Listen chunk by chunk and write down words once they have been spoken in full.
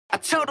I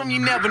told him you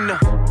never know.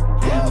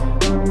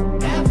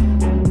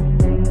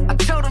 I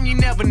told him you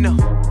never know.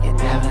 You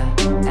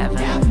never, ever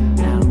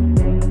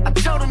know. I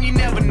told him you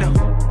never know.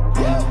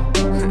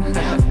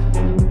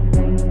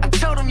 I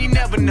told him you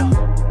never know.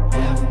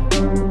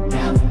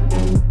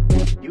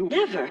 You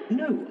never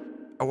knew.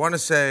 I want to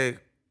say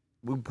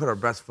we put our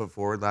best foot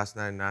forward last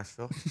night in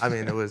Nashville. I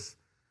mean, it was.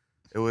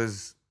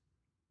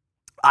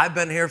 I've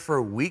been here for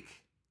a week.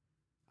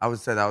 I would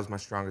say that was my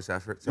strongest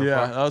effort so Yeah,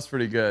 far. that was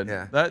pretty good.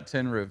 Yeah. That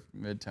Tin Roof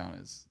Midtown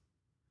is.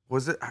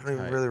 Was it? I don't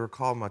even Right. really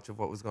recall much of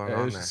what was going It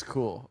on was there. just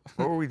cool.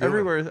 What were we doing?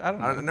 Everywhere. I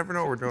don't know. I never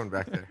know what we're doing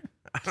back there.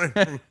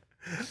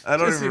 I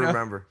don't Just, even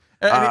remember.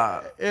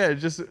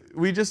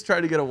 We just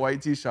tried to get a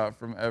white tea shot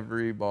from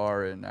every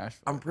bar in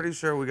Nashville. I'm pretty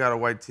sure we got a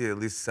white tea at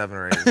least 7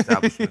 or 8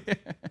 establishments.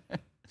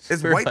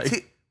 Is We're white like-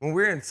 tea when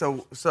we're in?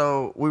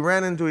 So we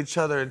ran into each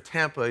other in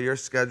Tampa.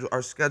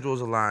 Our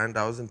schedules aligned.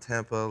 I was in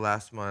Tampa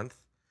last month,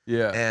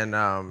 Yeah.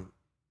 and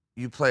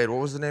you played. What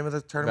was the name of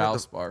the tournament?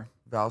 Valspar.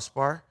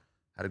 Valspar.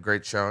 Had a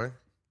great showing.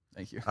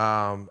 Thank you.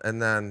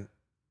 And then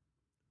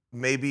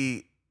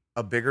maybe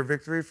a bigger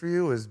victory for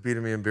you was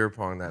beating me in beer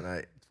pong that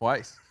night.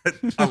 Twice.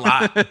 A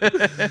lot.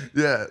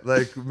 Yeah,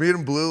 like me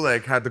and Blue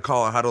had to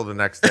call a huddle the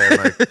next day.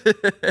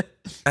 Like,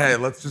 hey,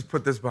 let's just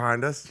put this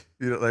behind us.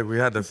 Like we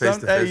had to face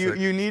to face.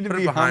 You need to put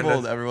it be behind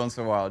humbled us. every once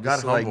in a while, Got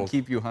just to humbled.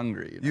 keep you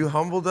hungry. You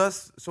humbled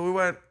us, so we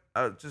went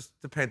just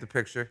to paint the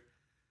picture.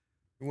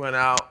 We went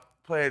out,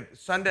 played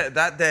Sunday.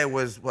 That day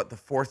was what, the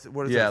fourth?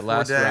 What is it? Yeah, fourth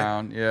last day?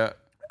 round. Yeah.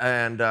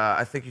 And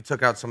I think you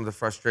took out some of the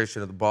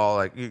frustration of the ball.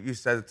 Like you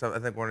said, I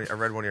think I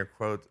read one of your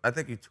quotes. I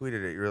think you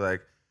tweeted it. You were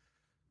like,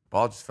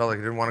 ball just felt like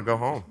it didn't want to go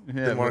home. Yeah,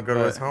 Didn't want to go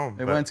to its home.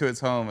 It but went to its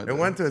home. It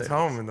went to its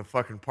home in the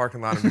fucking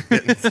parking lot of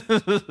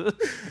McVitie's.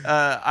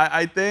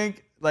 I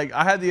think like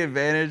I had the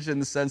advantage in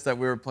the sense that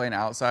we were playing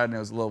outside and it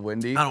was a little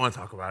windy. I don't want to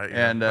talk about it.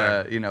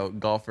 And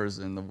golfers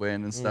in the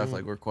wind and stuff,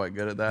 like we're quite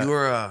good at that. You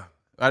were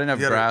I didn't have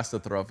you had a- grass to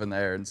throw up in the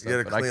air and stuff. you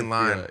had a but I could clean feel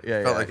line. it.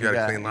 Yeah, Felt yeah, like you had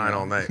a clean line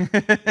all night.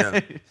 Yeah.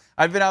 Yeah.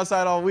 I've been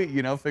outside all week,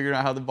 figuring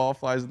out how the ball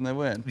flies in the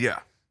wind. Yeah.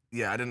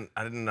 I didn't.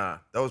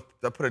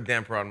 That put a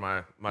damper on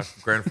my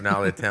grand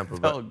finale at Tampa.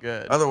 but Felt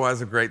good.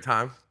 Otherwise, a great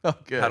time.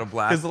 Felt good. Had a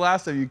blast. Because the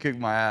last time you kicked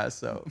my ass,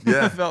 so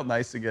Yeah. it felt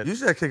nice to get.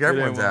 Usually I kick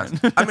everyone's ass.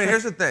 win. I mean,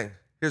 here's the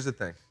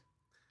thing.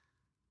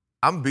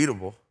 I'm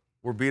beatable.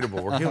 We're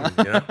beatable. We're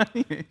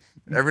human,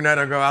 Every night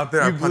I go out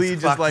there, I You punch the bleed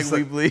clock just like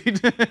we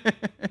bleed.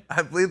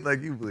 I bleed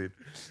like you bleed.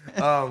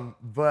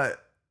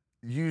 But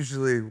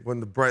usually when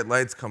the bright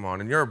lights come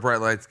on, and you're a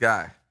bright lights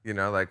guy,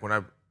 like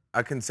when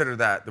I consider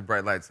that the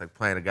bright lights like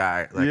playing a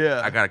guy, like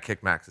Yeah. I gotta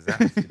kick Max's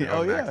ass.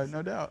 Oh yeah, Max's.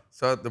 no doubt.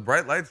 So the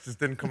bright lights just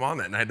didn't come on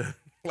that night.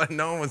 Like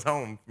no one was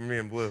home for me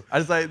and Blue. I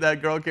just like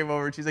that girl came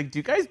over and she's like, "Do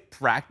you guys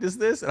practice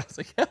this?" And I was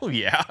like, "Hell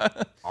yeah,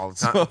 All the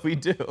that's time. what we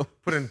do."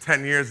 Put in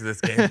 10 years of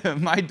this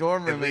game. My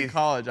dorm room in least.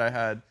 college, I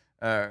had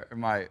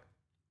my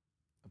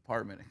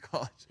apartment in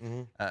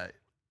college.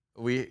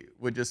 We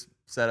would just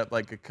set up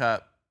like a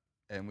cup,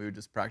 and we would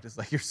just practice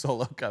like your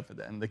solo cup at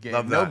the end of the game.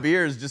 Love No that.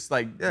 beers, just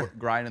like Yeah.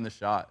 grinding the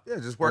shot. Yeah,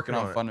 just working working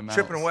on it.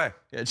 fundamentals, Chipping away.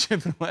 Yeah,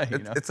 chipping away.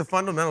 It's a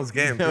fundamentals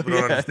game. No,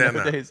 People don't understand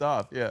no that. days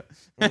off. Yeah.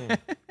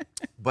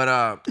 But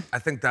I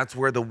think that's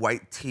where the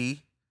white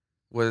tee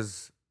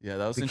was. Yeah,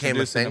 that was Became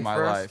a introduced into thing my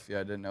for us? life. Yeah,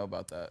 I didn't know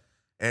about that.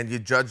 And you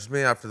judged me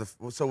after the.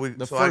 So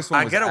first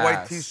one I was get a white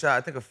ass. tee shot.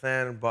 I think a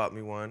fan bought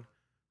me one.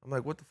 I'm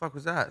like, what the fuck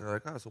was that? And they're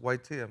like, oh, it's a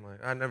white tee. I'm like,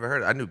 I never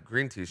heard it. I knew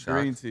green tee shots.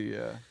 Green tea,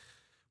 yeah.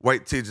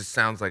 White tee just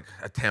sounds like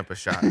a Tampa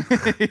shot.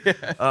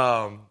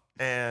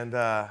 And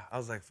I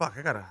was like, fuck,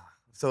 I gotta.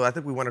 So I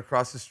think we went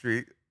across the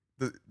street.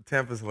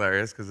 Tampa's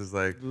hilarious because it's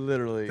like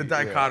Literally. the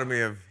yeah.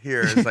 dichotomy of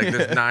here is like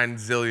there's 9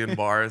 zillion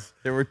bars.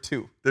 There were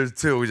two. There's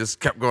 2. We just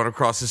kept going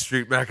across the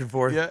street back and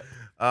forth. Yeah.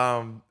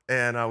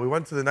 And we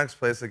went to the next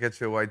place to get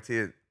you a white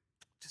tea.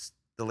 Just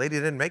the lady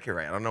didn't make it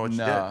right. I don't know what she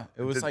did. Nah,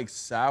 it was like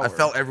sour. I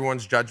felt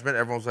everyone's judgment.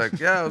 Everyone was like,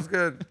 yeah, it was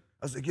good.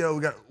 I was like, yo,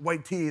 we got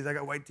white teas. I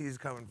got white teas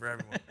coming for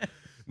everyone.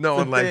 No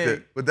one liked thing.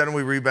 it. But then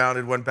we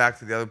rebounded, went back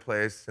to the other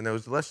place, and it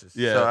was delicious.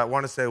 Yeah. So I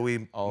want to say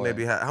we All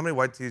maybe in. had. How many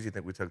white teas do you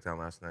think we took down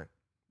last night?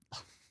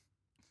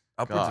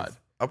 God.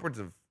 Upwards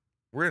of.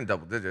 We're in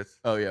double digits.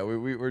 Oh yeah,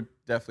 we were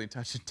definitely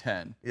touching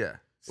 10. Yeah.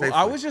 Well, I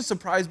Safely. was just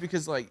surprised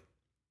because like,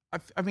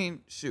 I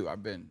mean, shoot,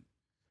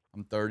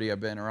 I'm 30. I've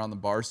been around the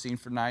bar scene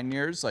for 9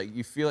 years. Like,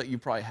 you feel like you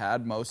probably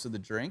had most of the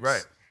drinks.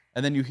 Right.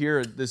 And then you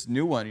hear this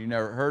new one you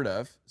never heard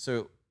of.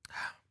 So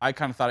I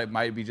kind of thought it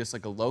might be just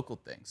like a local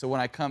thing. So when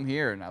I come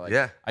here and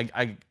Yeah.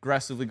 I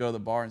aggressively go to the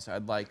bar and say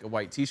I'd like a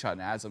white tea shot.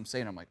 And as I'm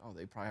saying, I'm like, oh,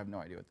 they probably have no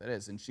idea what that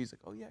is. And she's like,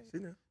 oh yeah.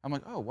 Seen it. I'm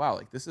like, oh wow,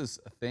 like this is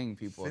a thing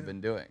people have been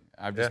doing.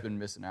 I've just been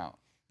missing out.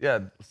 Yeah,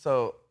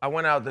 so I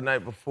went out the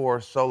night before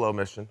solo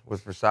mission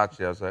with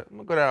Versace. I was like, I'm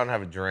gonna go down and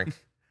have a drink.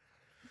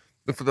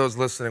 But for those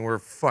listening, we're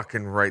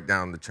fucking right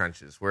down the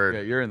trenches. Yeah,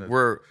 you're in the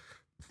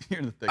You're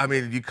in the thick. I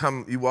mean,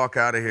 you walk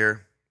out of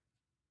here,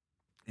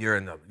 you're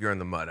in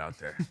the mud out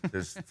there.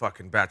 There's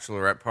fucking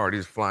bachelorette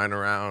parties flying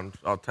around,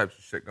 all types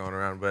of shit going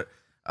around. But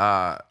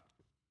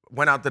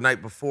went out the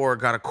night before,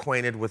 got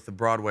acquainted with the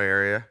Broadway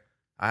area.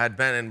 I had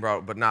been in,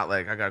 bro, but not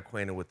like I got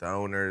acquainted with the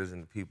owners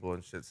and the people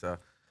and shit. So,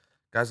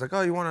 guys like,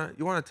 oh, you want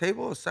a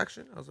table, a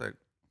section? I was like,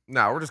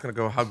 nah, we're just gonna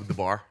go hug the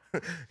bar.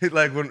 He's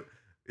like, really?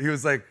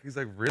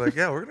 Like,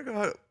 yeah, we're gonna go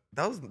hug.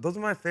 Those are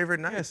my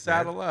favorite nights. Yeah,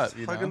 saddle man. up, Just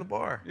you hugging know? the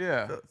bar.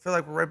 Yeah. Feel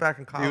like we're right back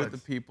in Be college. with the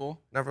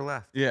people. Never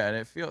left. Yeah, and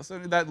it feels so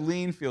that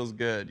lean feels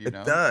good, you It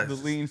know. does. The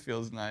lean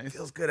feels nice.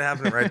 Feels good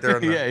having it right there,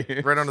 on Yeah.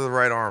 right under the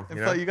right arm. You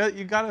know?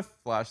 You gotta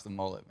flash the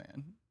mullet,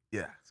 man.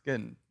 Yeah. It's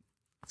getting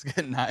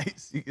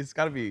nice. It's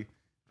gotta be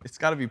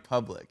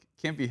public.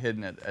 Can't be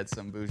hidden at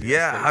some bougie.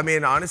 Yeah, table. I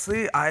mean,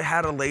 honestly, I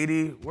had a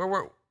lady. We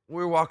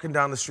were walking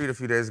down the street a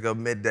few days ago,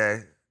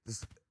 midday.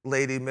 This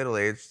lady,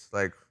 middle-aged,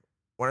 like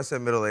when I say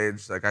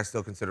middle-aged, like I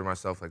still consider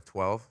myself like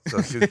 12.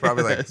 So she was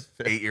probably like That's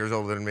fair. 8 years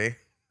older than me.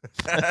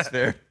 That's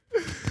fair.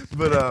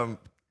 But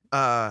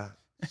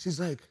she's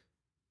like,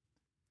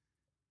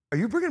 "Are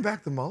you bringing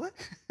back the mullet?"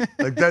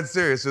 Like that's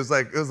serious. It was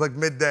like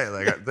midday.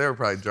 Like they were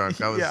probably drunk.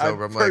 I was yeah,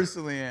 sober. I I'm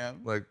personally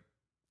am. like,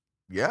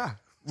 yeah.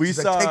 We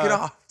She's saw like, take it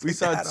off. We Take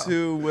saw that off.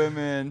 2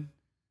 women,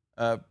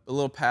 a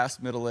little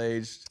past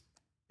middle-aged,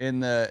 in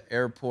the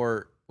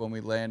airport when we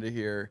landed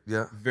here.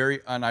 Yeah. Very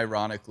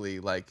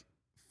unironically, like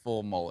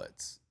full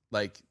mullets,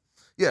 like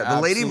Yeah,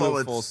 the lady absolute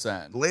mullet's full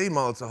send. The lady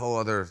mullet's a whole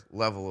other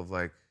level of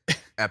like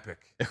epic.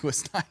 It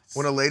was nice.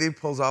 When a lady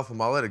pulls off a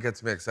mullet, it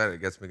gets me excited.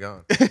 It gets me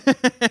going. Saw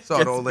Gets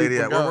an old lady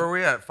people at where going. were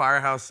we at?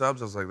 Firehouse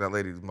Subs. I was like, that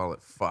lady's mullet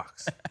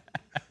fucks.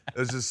 It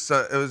was just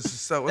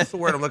so. What's the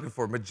word I'm looking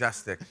for?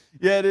 Majestic.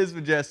 Yeah, it is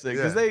majestic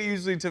because Yeah. they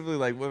usually typically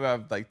like women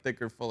have like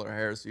thicker, fuller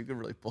hair, so you can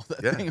really pull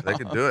that Yeah, thing they off.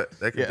 could do it.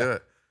 They could Yeah. do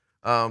it.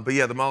 But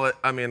yeah, the mullet.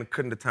 I mean,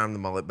 couldn't have timed the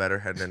mullet better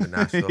heading into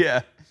Nashville.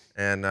 Yeah.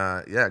 And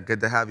yeah, good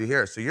to have you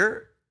here. So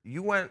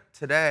you went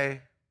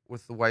today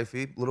with the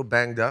wifey, a little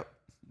banged up.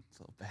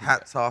 So bad.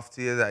 Hats off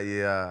to you that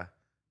you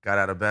got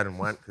out of bed and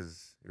went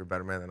because you're a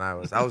better man than I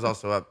was. I was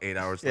also up 8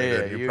 hours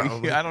later. Yeah, than you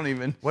probably. I don't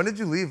even. When did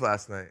you leave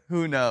last night?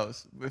 Who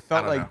knows? It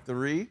felt don't like know.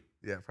 3.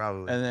 Yeah,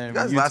 probably. And then you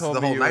guys you lasted told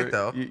the me whole you night were-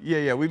 though.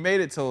 Yeah, we made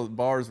it till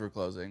bars were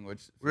closing,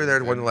 which We were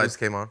there when the I lights just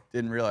came on.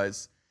 Didn't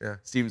realize Yeah.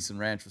 Stevenson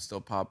Ranch was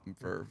still popping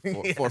for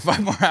four, Yeah. 4 or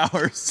 5 more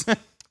hours.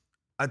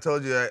 I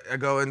told you I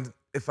go in.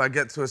 If I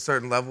get to a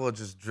certain level, it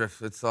just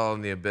drifts. It's all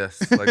in the abyss.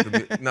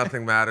 Like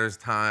nothing matters.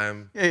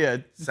 Time, yeah.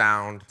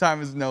 sound,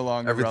 Time is no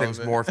longer everything's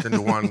relevant. morphed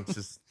into one. It's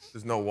just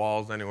there's no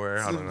walls anywhere.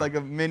 I It's don't know. like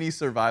a mini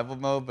survival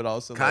mode, but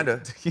also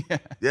Kinda. Like, yeah.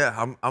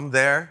 Yeah, I'm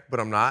there, but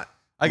I'm not.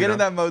 I you get know? in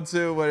that mode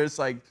too, where it's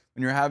like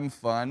when you're having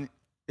fun,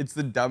 it's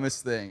the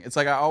dumbest thing. It's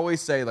like I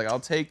always say, like I'll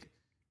take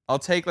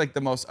like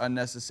the most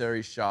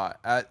unnecessary shot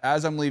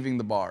as I'm leaving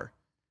the bar,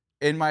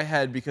 in my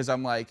head because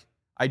I'm like,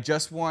 I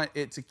just want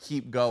it to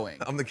keep going.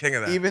 I'm the king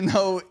of that. Even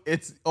though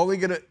it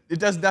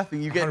does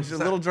nothing. You get a 100%.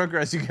 little drunker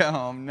as you get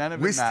home. None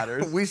of it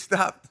matters. We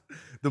stopped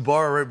the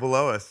bar right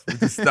below us. We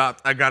just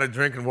stopped. I got a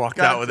drink and walked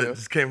Got out with to. it.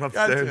 Just came Got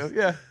upstairs. to,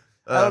 yeah.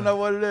 I don't know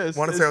what it is. I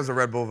want to say it It's- was a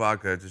Red Bull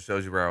vodka. It just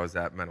shows you where I was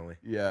at mentally.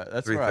 Yeah,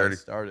 that's where I 3:30.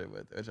 started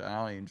with. Which I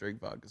don't even drink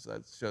vodka, so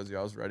that shows you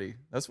I was ready.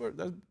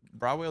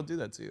 Broadway will do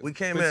that to you. We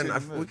came Puts in. you the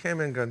We mood. came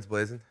in guns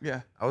blazing.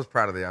 Yeah. I was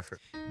proud of the effort.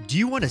 Do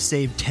you want to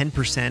save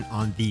 10%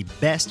 on the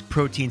best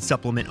protein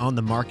supplement on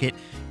the market?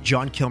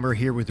 John Kilmer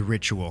here with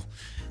Ritual.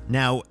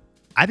 Now,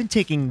 I've been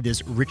taking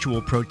this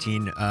Ritual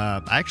protein.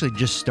 I actually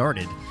just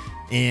started.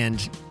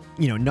 And,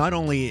 not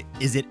only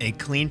is it a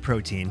clean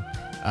protein,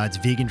 it's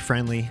vegan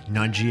friendly,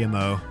 non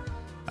GMO,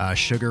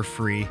 sugar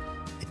free.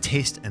 It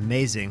tastes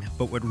amazing.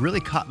 But what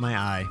really caught my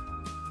eye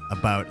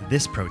about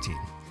this protein,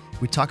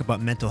 we talk about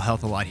mental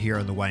health a lot here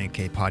on the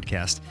YNK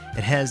podcast.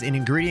 It has an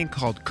ingredient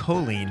called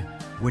choline,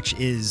 which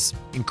is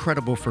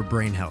incredible for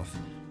brain health.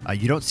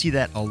 You don't see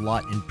that a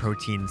lot in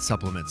protein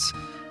supplements.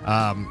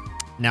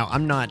 Now,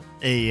 I'm not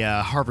a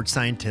Harvard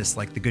scientist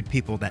like the good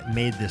people that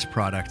made this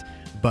product,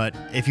 but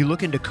if you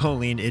look into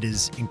choline, it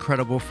is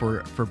incredible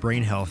for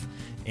brain health,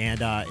 and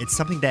it's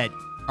something that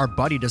our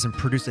body doesn't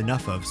produce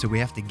enough of, so we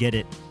have to get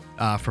it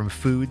from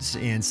foods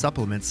and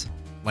supplements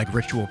like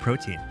Ritual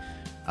protein.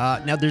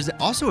 Now, there's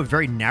also a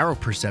very narrow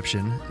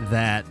perception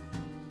that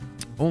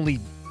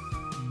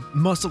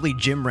mostly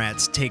gym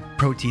rats take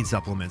protein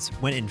supplements,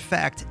 when in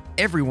fact,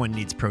 everyone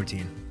needs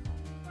protein.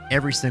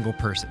 Every single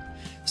person.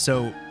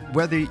 So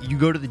whether you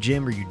go to the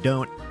gym or you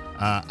don't,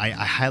 I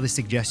highly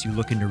suggest you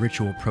look into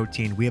Ritual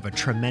Protein. We have a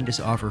tremendous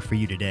offer for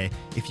you today.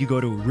 If you go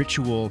to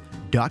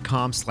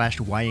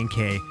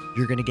ritual.com/YNK,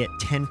 you're going to get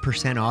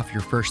 10% off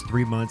your first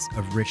 3 months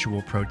of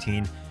Ritual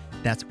Protein.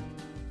 That's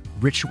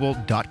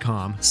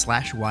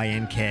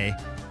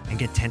ritual.com/YNK and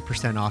get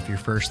 10% off your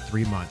first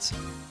 3 months.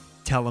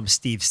 Tell them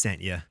Steve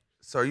sent you.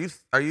 So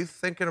are you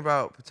thinking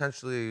about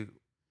potentially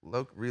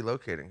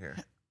relocating here?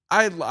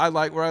 I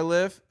like where I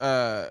live.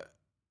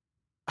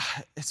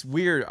 It's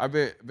weird. I've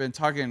been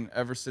talking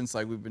ever since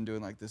like we've been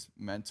doing like this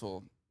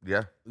mental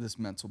Yeah.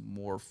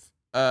 morph.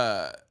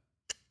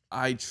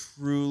 I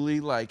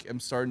truly am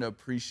starting to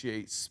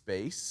appreciate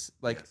space,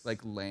 like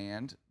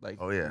land.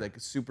 Oh, yeah. Like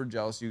super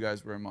jealous you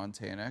guys were in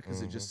Montana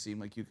because it just seemed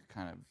like you could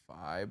kind of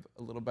vibe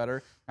a little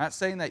better. Not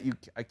saying that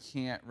I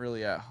can't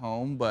really at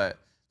home, but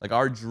like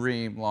our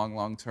dream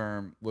long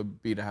term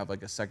would be to have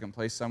like a second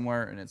place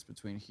somewhere, and it's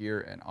between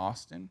here and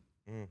Austin.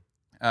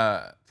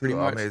 Pretty Two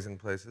much amazing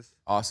places.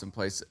 awesome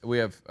place. We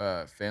have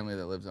family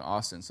that lives in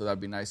Austin, so that'd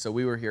be nice. So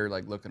we were here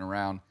like looking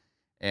around,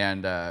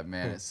 and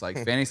man, it's like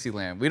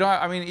Fantasyland. We don't.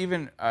 I mean,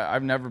 even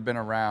I've never been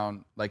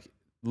around like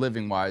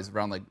living wise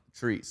around like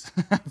trees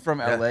from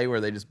LA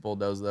where they just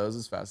bulldoze those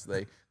as fast as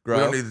they grow.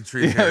 We don't need the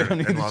trees Yeah, here we don't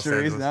need in the Los trees.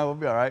 Angeles. No, we'll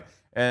be all right.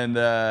 And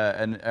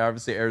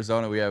obviously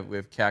Arizona, we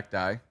have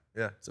cacti.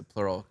 Yeah. It's a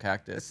plural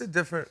cactus. It's a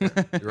different.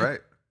 You're right.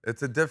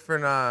 It's a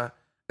different.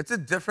 It's a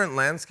different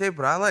landscape,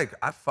 but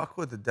I fuck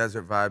with the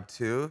desert vibe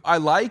too. I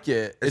like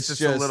it. It's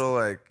just a little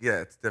like, yeah,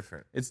 it's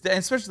different. It's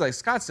especially like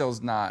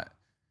Scottsdale's not.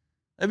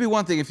 That'd be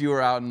one thing if you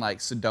were out in like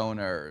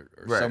Sedona or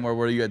Right. somewhere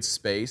where you had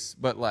space.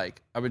 But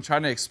like I've been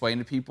trying to explain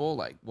to people,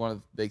 like one of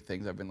the big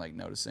things I've been like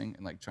noticing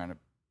and like trying to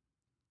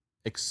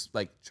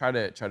try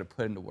to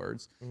put into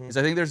words is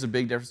I think there's a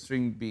big difference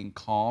between being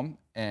calm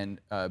and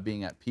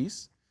being at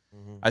peace.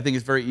 I think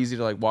it's very easy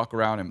to like walk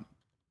around and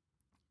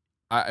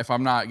if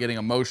I'm not getting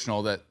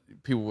emotional, that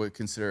people would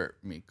consider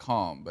me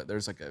calm. But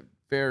there's like a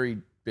very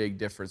big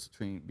difference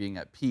between being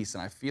at peace,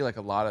 and I feel like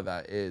a lot of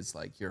that is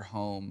like your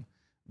home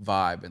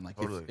vibe and like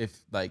Totally.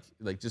 if like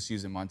just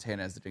using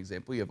Montana as an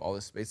example, you have all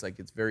this space. Like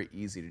it's very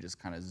easy to just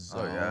kind of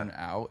zone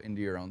out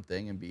into your own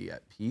thing and be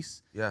at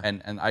peace. Yeah.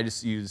 And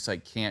you just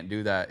like can't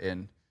do that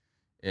in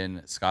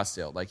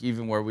Scottsdale. Like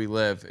even where we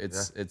live,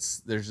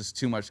 it's there's just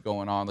too much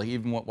going on. Like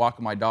even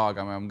walking my dog,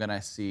 I'm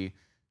gonna see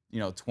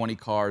 20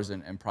 cars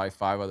and probably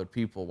 5 other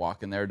people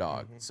walking their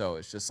dog. So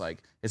it's just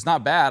like, it's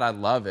not bad. I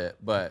love it.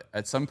 But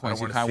at some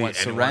points you wanna kind of see want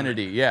anyone.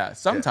 serenity. Yeah.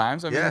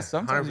 Sometimes, I mean, Yeah,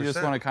 sometimes you just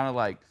 100%. want to kind of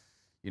like,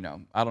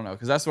 I don't know.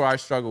 Cause that's where I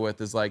struggle with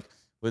is like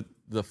with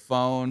the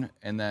phone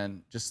and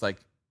then just like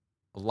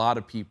a lot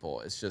of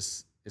people,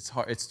 it's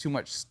hard. It's too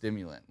much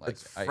stimulant. Like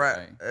It's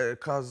it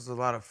causes a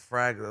lot of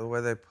the way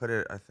they put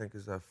it, I think,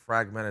 is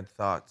fragmented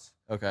thoughts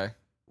okay.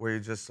 where you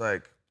just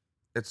like,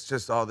 it's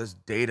just all this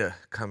data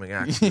coming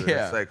at you.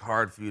 Yeah. It's like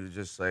hard for you to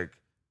just like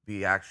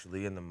be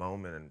actually in the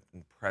moment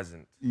and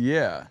present.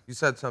 Yeah. You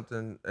said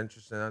something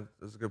interesting.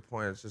 That's a good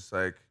point. It's just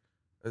like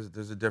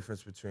there's a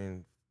difference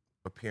between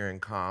appearing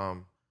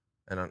calm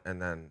and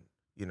then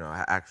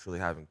actually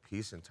having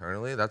peace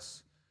internally.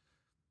 That's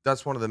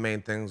one of the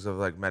main things of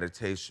like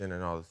meditation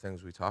and all the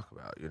things we talk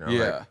about.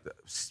 Yeah. like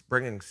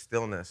bringing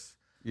stillness.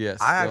 Yeah.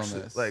 I actually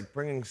stillness. like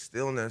bringing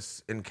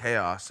stillness in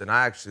chaos, and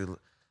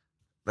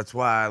that's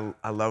why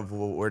I love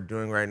what we're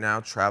doing right now,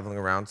 traveling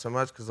around so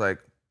much, because like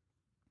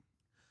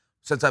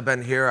since I've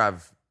been here,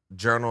 I've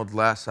journaled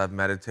less, I've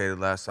meditated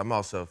less. I'm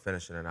also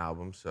finishing an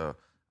album, so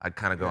I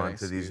kind of go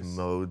into these Excuse.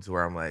 modes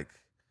where I'm like,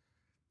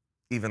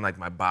 even like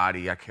my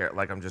body, I care,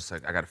 like I'm just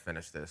like, I gotta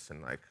finish this,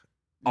 and like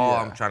all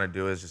I'm Yeah. trying to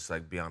do is just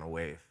like be on a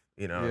wave,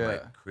 and Yeah.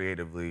 like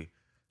creatively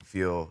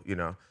feel,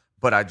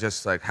 But I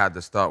just like had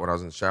this thought when I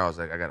was in the shower. I was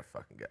like,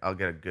 I'll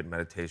get a good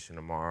meditation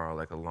tomorrow,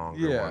 like a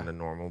longer Yeah. one than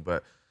normal.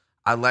 But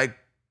I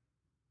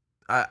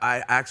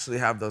actually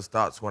have those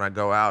thoughts when I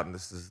go out, and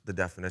this is the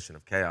definition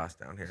of chaos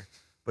down here.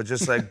 But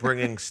just like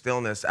bringing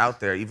stillness out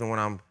there, even when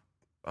I'm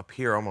up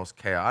here almost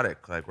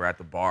chaotic, like we're at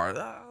the bar,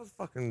 I was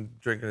fucking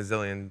drinking a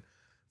zillion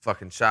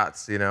fucking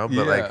shots, But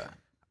like Yeah.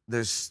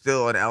 there's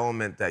still an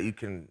element that you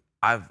can,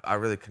 I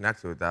really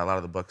connected with that. A lot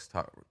of the books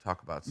talk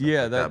about stuff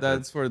Yeah, like that. but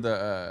that's for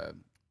the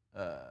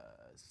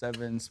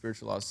 7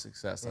 Spiritual Laws of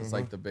Success. That's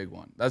like the big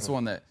one. That's the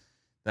one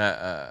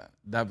that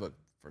book,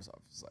 first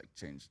off, is like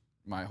changed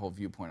my whole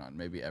viewpoint on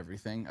maybe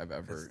everything I've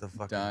ever It's the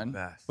fucking done.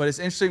 best. But it's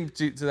interesting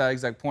to that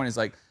exact point. Is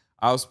like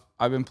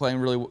I've been playing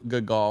really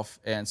good golf,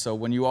 and so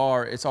when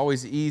it's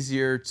always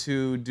easier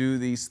to do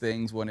these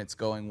things when it's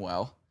going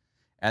well.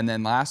 And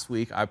then last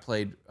week I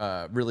played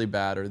really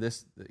bad, or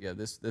this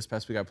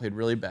past week I played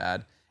really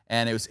bad,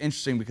 and it was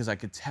interesting because I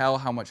could tell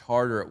how much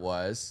harder it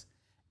was,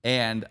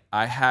 and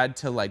I had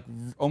to like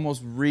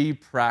almost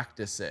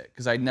re-practice it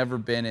because I'd never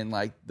been in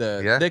like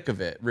the thick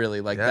of it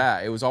really like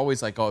that. It was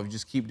always like, oh, if you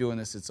just keep doing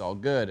this, it's all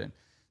good. And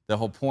the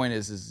whole point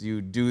is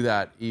you do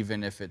that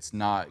even if it's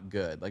not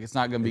good. Like it's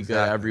not going to be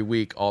good every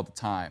week all the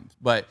time,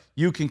 but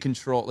you can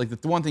control. Like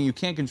the one thing you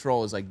can't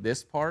control is like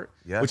this part,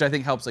 which I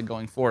think helps like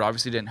going forward.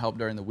 Obviously, didn't help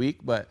during the week,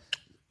 but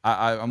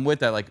I'm with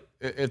that. Like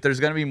if there's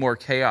going to be more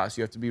chaos,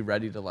 you have to be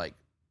ready to like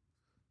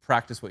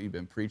practice what you've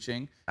been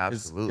preaching.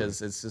 Absolutely.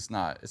 Because it's just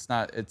not.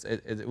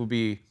 It would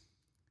be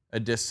a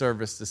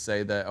disservice to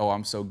say that, oh,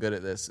 I'm so good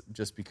at this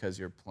just because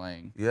you're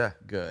playing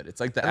good. It's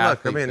like the And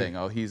look, athlete thing.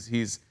 Oh,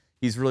 he's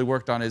really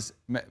worked on his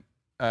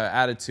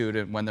attitude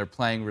and when they're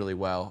playing really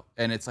well.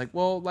 And it's like,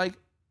 well, like,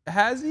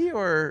 has he,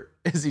 or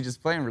is he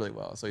just playing really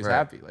well? So he's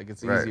happy. Like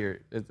it's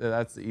easier.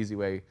 That's the easy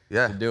way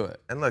to do it.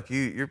 And look,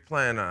 you're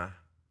playing.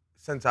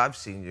 Since I've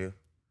seen you,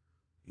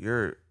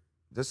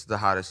 this is the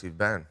hottest you've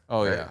been.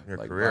 Oh right, yeah, in your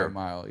like career by a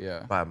mile.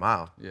 Yeah, by a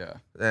mile. yeah,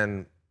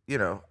 And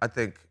I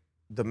think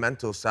the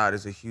mental side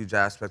is a huge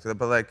aspect of it.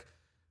 But like,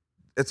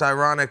 it's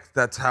ironic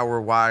that's how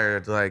we're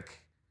wired.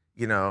 Like,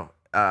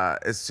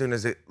 as soon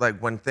as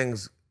when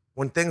things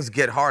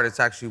get hard, it's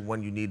actually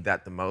when you need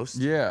that the most.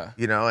 yeah,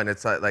 And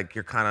it's like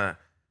you're kind of.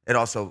 It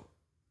also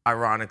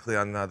ironically,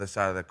 on the other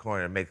side of the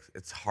coin,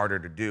 it's harder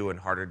to do and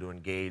harder to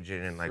engage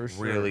in and like For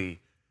sure.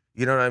 really,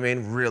 you know what I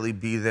mean? Really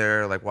be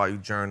there like while you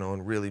journal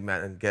and really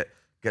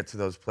get to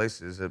those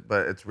places.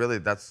 But it's really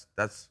that's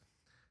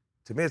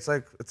to me, it's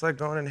like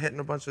going and hitting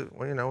a bunch of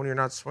when you're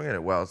not swinging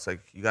it well. It's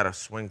like you got to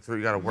swing through,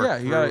 you got to work Yeah,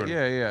 through. you gotta, and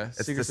yeah. It's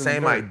the Secrets in the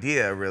same dirt.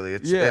 idea, really.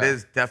 It Yeah.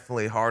 is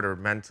definitely harder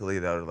mentally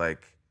though.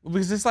 Like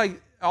Because it's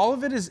like all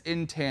of it is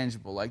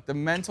intangible. Like the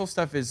mental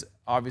stuff is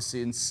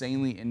obviously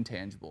insanely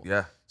intangible.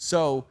 yeah,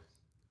 So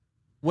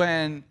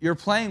when you're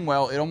playing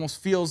well, it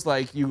almost feels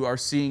like you are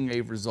seeing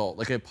a result,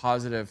 like a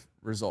positive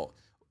result.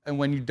 And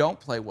when you don't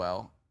play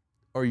well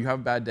or you have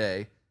a bad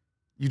day,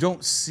 you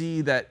don't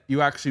see that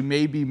you actually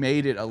maybe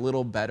made it a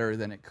little better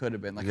than it could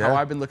have been. Like how Yeah.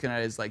 I've been looking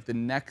at it is like the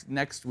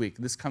next week,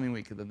 this coming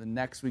week, and then the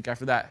next week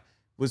after that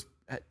was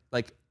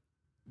like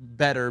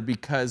better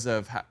because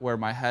of where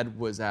my head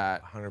was at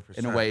 100%.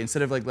 in a way,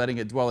 instead of like letting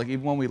it dwell. Like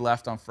even when we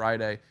left on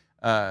Friday,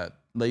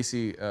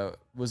 Lacey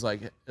was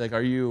like,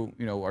 are you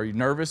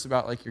nervous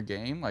about like your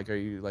game? Like, are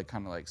you like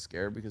kind of like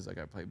scared because like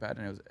I played bad?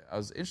 And I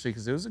was interested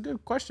because it was a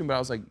good question, but I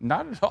was like,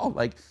 not at all.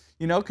 Like,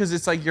 because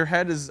it's like your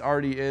head is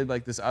already in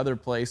like this other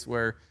place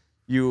where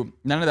none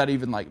of that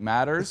even like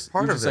matters. It's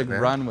part you of just it, like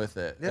man. run with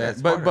it. Yeah,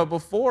 it's but part of it.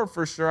 before,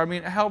 for sure, I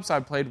mean, it helps I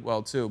played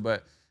well too,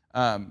 but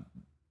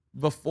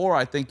before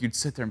I think you'd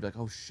sit there and be like,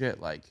 oh shit,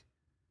 like,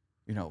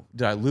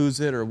 did I lose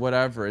it or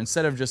whatever,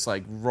 instead of just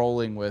like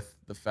rolling with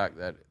the fact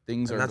that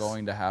things And are that's-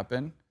 going to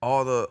happen.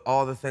 all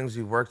the things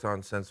you've worked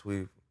on since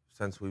we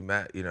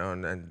met,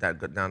 and that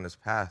got down this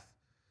path.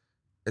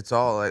 It's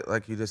all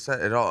like you just said,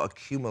 it all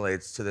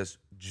accumulates to this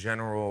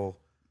general,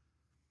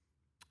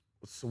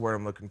 what's the word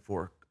I'm looking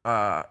for?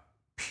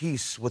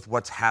 Peace with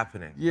what's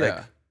happening. Yeah.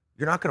 Like,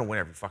 you're not gonna win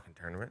every fucking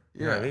tournament.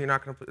 You know what I Yeah. mean? You're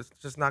not gonna. It's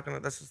just not gonna.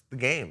 That's just the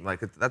game. Like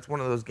that's one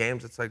of those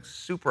games. It's like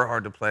super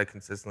hard to play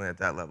consistently at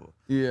that level.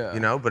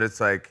 Yeah. But it's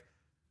like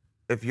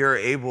if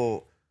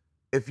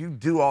you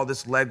do all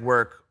this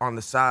legwork on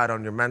the side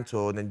on your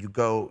mental, and then you're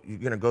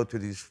gonna go through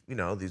these,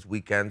 these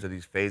weekends or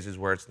these phases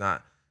where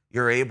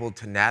you're able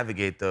to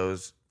navigate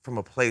those from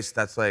a place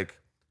that's like,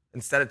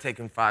 instead of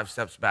taking 5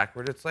 steps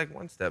backward, it's like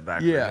 1 step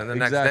backward. Yeah, And the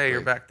next exactly. day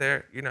you're back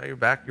there, you're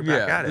back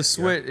Yeah, at it. the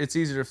switch. It's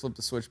easier to flip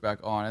the switch back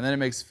on, and then it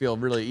makes it feel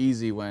really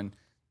easy when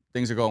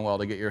things are going well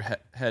to get your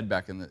head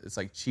back in. It's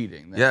like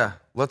cheating. Then. Yeah.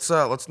 Let's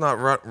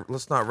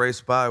not race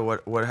by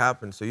what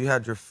happened. So you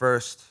had your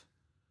first.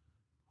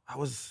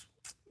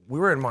 We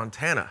were in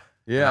Montana.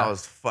 And Yeah. I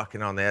was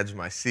fucking on the edge of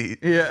my seat.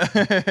 Yeah.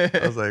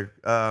 I was like,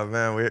 oh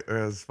man, it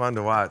was fun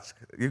to watch.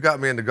 You got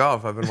me into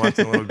golf. I've been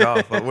watching a little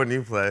golf. But when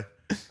you play,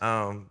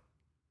 I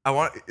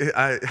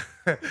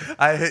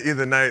hit you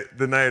the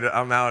night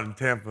I'm out in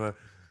Tampa.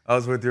 I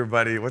was with your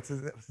buddy. What's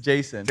his name?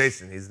 Jason.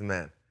 Jason. He's the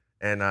man.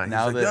 And he's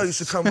Now like, yo, this. you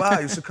should come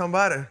by. You should come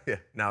by. Yeah.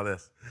 Now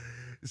this.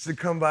 You should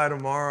come by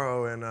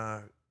tomorrow and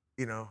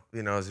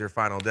it's your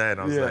final day.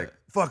 And I was Yeah. like,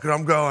 fuck it,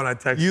 I'm going. I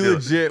texted You you.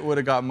 legit would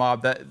have got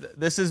mobbed.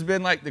 This has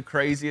been like the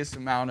craziest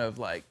amount of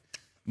like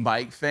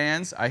Mike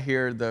fans. I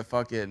hear the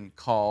fucking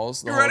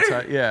calls the You whole ready?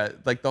 time. Yeah,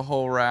 like the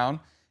whole round.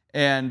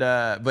 And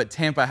but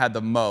Tampa had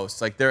the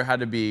most. Like there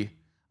had to be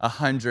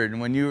 100. And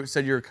when you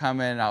said you were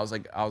coming, I was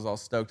all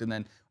stoked. And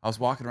then I was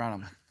walking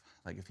around. I'm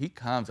like, if he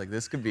comes, like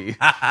this could be, he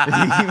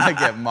might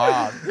get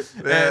mobbed.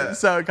 Yeah. And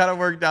so it kind of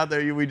worked out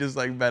there. We just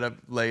like met up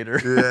later.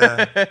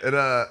 Yeah. And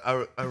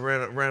I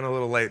ran a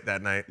little late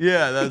that night.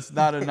 Yeah, that's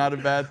not a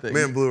bad thing.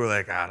 Me and Blue were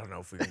like, I don't know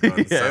if we can go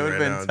in the Yeah, sun it would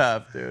have right been now.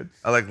 tough, dude.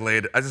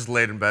 I just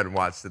laid in bed and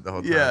watched it the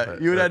whole time. Yeah,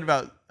 but- you would but- have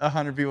had about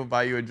 100 people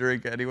buy you a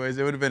drink anyways.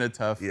 It would have been a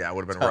tough, Yeah, it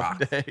would have been a tough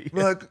rock. day.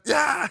 We're like,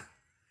 yeah.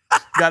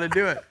 Got to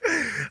do it.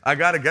 I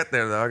gotta get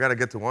there though. I gotta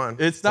get to one.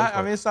 It's not.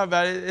 I mean, it's not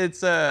bad.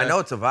 It's. I know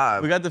it's a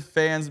vibe. We got the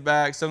fans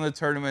back. Some of the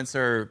tournaments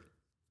are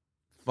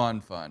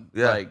fun.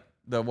 Yeah. Like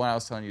the one I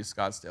was telling you,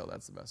 Scottsdale.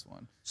 That's the best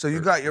one. So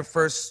you got your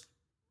first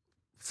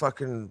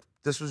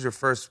this was your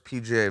first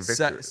PGA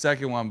victory.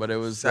 Second one, but it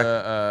was Second.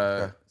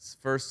 Okay.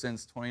 first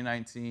since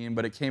 2019.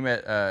 But it came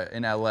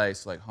in LA,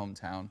 so like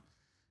hometown.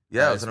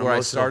 Yeah, it was it's an where I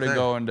emotional started thing.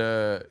 going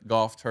to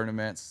golf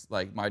tournaments.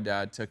 Like my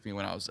dad took me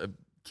when I was a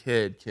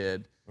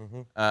kid.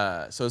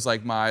 Mm-hmm. So it's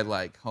like my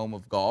like home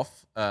of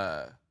golf.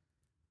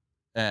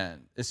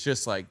 And it's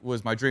just like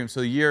was my dream.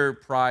 So the year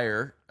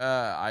prior,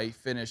 I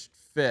finished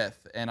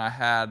 5th, and I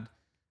had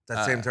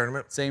That same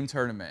tournament? Same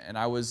tournament, and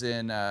I was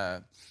in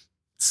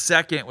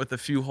second with a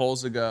few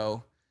holes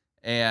ago,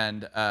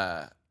 and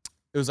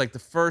it was like the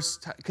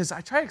first time, because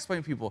I try to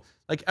explain to people,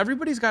 like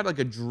everybody's got like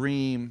a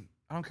dream.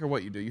 I don't care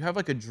what you do. You have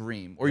like a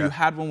dream, or you Yeah.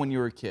 had one when you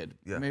were a kid.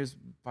 Yeah. Maybe it was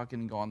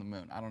fucking go on the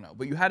moon. I don't know,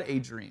 but you had a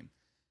dream,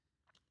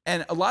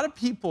 and a lot of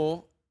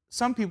people,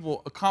 some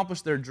people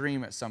accomplish their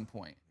dream at some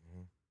point.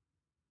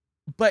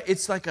 But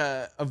it's like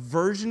a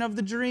version of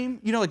the dream,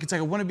 like it's like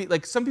I want to be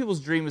like some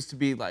people's dream is to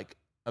be like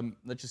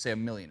let's just say a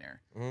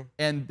millionaire, Mhm.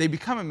 and they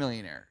become a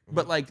millionaire.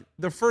 But like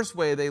the first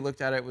way they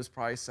looked at it was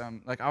probably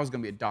like I was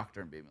gonna be a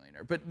doctor and be a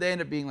millionaire, but they end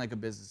up being like a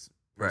business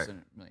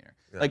person millionaire.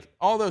 Yeah. Like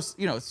all those,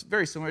 it's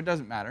very similar. It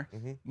doesn't matter.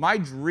 My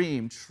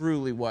dream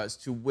truly was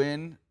to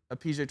win a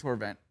PGA Tour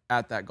event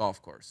at that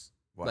golf course.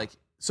 Wow. Like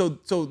so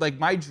like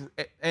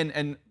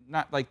and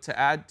not like to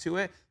add to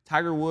it,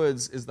 Tiger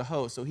Woods is the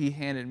host, so he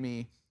handed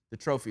me the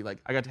trophy. Like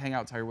I got to hang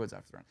out with Tiger Woods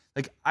after the round.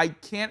 Like I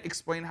can't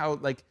explain how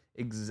like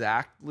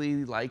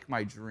exactly like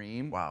my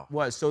dream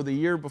was. So the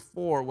year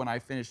before when I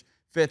finished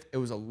 5th, it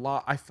was a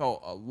lot. I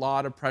felt a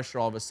lot of pressure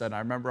all of a sudden. I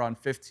remember on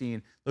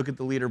 15, look at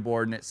the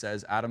leaderboard and it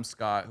says Adam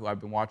Scott, who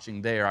I've been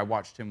watching there. I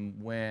watched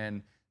him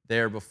win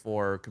there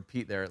before,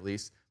 compete there at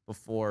least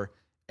before,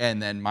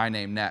 and then my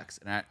name next.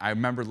 And I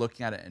remember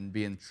looking at it and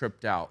being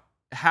tripped out,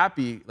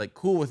 happy, like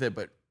cool with it,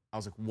 but I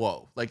was like,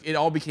 whoa, like it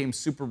all became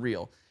super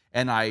real.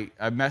 And I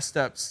messed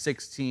up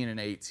 16 and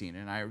 18.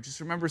 And I just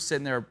remember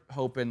sitting there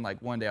hoping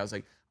like one day I was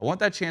like, I want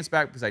that chance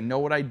back because I know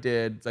what I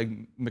did like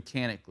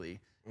mechanically.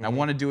 And I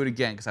want to do it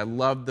again because I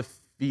love the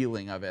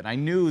feeling of it. And I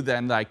knew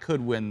then that I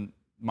could win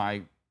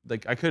I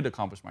could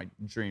accomplish my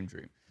dream.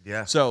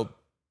 Yeah. So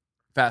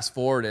fast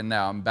forward and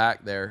now I'm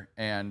back there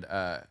and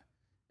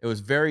it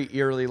was very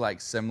eerily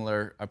like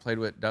similar. I played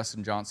with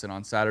Dustin Johnson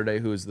on Saturday,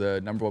 who is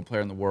the #1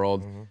 player in the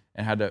world,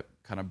 and had to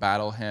kind of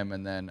battle him.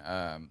 And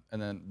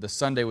then the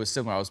Sunday was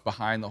similar. I was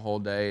behind the whole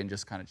day and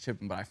just kind of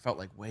chipping, but I felt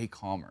like way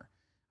calmer.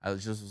 I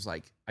was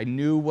like, I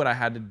knew what I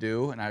had to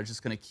do, and I was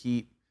just gonna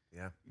keep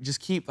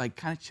like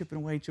kind of chipping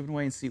away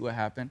and see what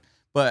happened.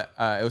 But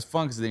it was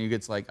fun because then you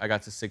get to like, I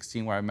got to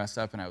 16 where I messed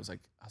up and I was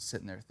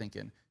sitting there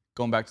thinking,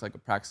 going back to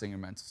like practicing your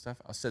mental stuff,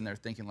 I was sitting there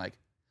thinking like,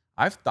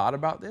 I've thought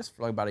about this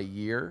for like about a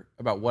year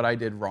about what I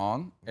did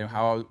wrong and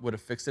how I would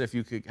have fixed it if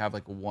you could have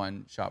like a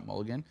one-shot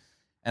mulligan.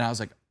 And I was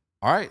like,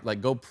 all right,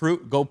 like go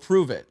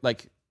prove it.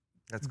 Like,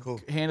 that's cool.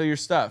 Handle your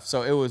stuff.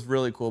 So it was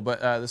really cool.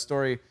 But the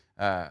story,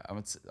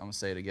 I'm gonna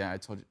say it again. I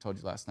told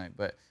you last night,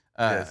 but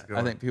I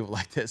think people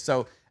like this.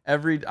 So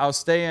I'll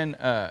stay in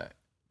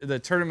the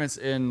tournaments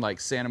in like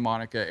Santa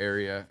Monica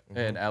area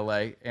in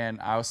LA, and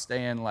I was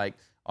staying like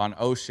on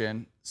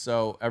Ocean.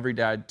 So every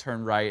day I'd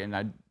turn right,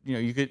 and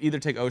you could either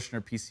take Ocean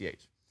or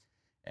PCH.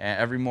 And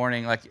every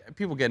morning, like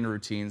people get into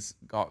routines,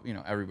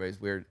 everybody's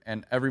weird.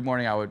 And every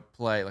morning I would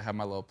play, like have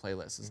my little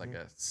playlist. It's like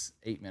a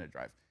 8-minute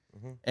drive,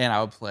 and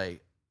I would play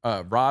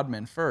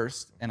Rodman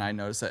first. And I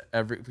noticed that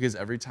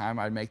every time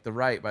I'd make the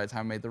right, by the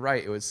time I made the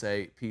right, it would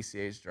say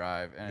PCH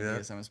drive and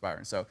DSM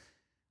Inspiring. So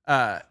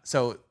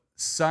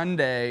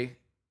Saturday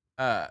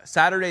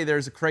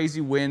there's a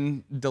crazy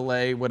wind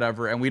delay,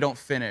 whatever, and we don't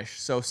finish.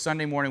 So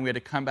Sunday morning we had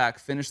to come back,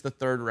 finish the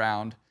 3rd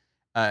round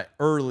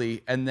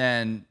early, and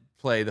then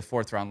play the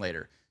 4th round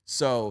later.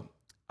 So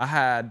I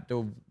had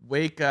to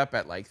wake up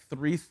at like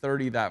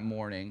 3:30 that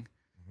morning.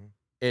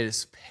 It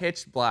is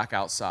pitch black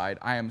outside.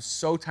 I am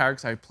so tired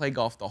because I played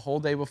golf the whole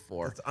day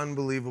before. It's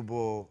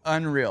unbelievable.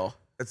 Unreal.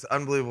 It's an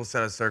unbelievable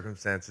set of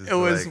circumstances. It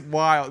was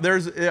wild.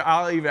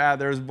 I'll even add,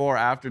 there's more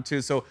after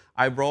too. So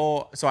I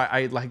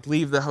like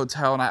leave the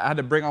hotel and I had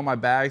to bring all my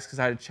bags because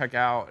I had to check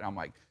out. And I'm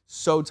like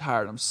so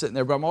tired. I'm sitting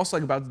there, but I'm also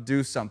like about to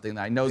do something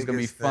that I know is gonna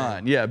be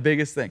fun. Yeah,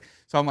 biggest thing.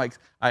 So I'm like,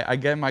 I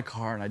get in my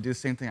car and I do the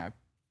same thing. I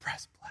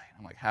press play. And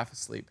I'm like half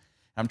asleep.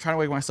 And I'm trying to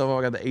wake myself up.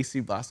 I got the AC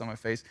blast on my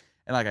face.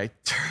 And like I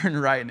turn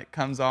right and it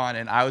comes on,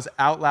 and I was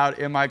out loud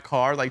in my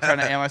car, like trying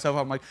to amp myself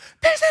up. I'm like,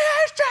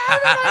 PCH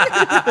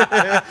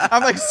driving!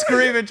 I'm like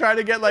screaming, trying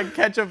to get like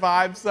catch a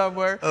vibe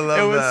somewhere. I love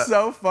it was that.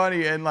 so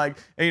funny, and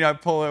I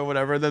pull it or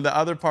whatever. Then the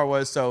other part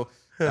was the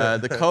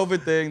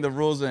COVID thing. The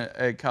rules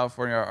in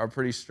California are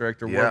pretty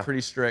strict, or were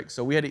pretty strict.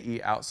 So we had to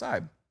eat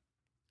outside,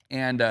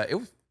 and it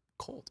was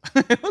cold.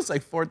 It was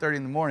like 4:30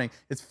 in the morning.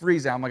 It's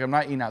freezing. I'm like, I'm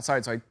not eating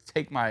outside. So I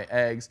take my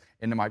eggs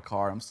into my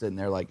car. I'm sitting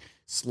there like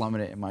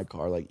slumming it in my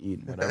car, like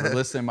eating whatever,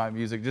 listening to my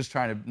music, just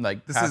trying to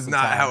like. This is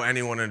not how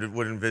anyone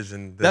would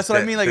envision. That's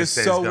what I mean. Like it's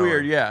so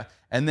weird, yeah.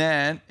 And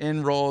then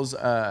in rolls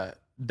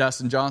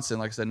Dustin Johnson,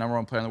 like I said,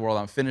 #1 player in the world.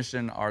 I'm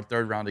finishing our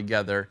 3rd round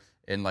together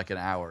in like an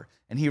hour,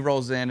 and he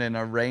rolls in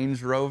a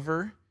Range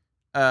Rover.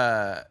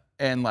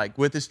 And like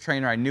with his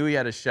trainer, I knew he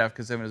had a chef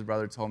because him and his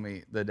brother told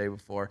me the day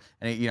before.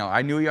 And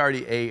I knew he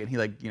already ate, and he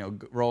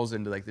rolls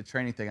into like the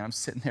training thing. And I'm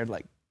sitting there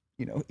like,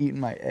 eating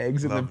my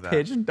eggs in the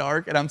pitch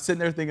dark. And I'm sitting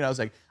there thinking, I was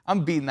like,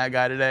 I'm beating that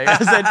guy today. I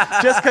said,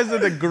 just because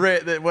of the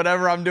grit that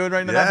whatever I'm doing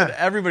right now, not that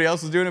everybody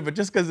else is doing it, but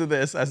just because of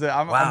this, I said,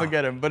 I'm gonna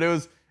get him. But it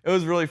was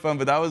really fun.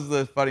 But that was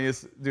the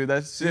funniest, dude.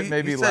 That shit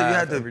made me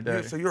laugh every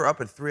day. So you were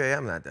up at 3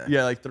 a.m. that day.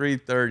 Yeah, like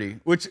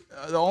 3:30. Which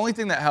the only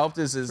thing that helped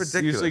is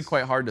Ridiculous. usually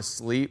quite hard to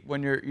sleep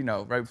when you're,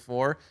 right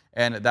before.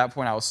 And at that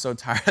point, I was so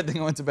tired. I think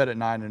I went to bed at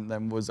 9 and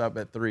then was up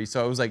at 3.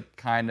 So it was like it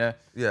kind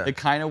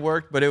of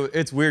worked. But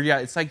it's weird. Yeah,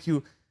 it's like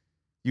you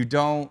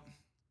don't.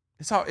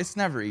 It's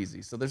never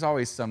easy. So there's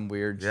always some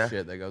weird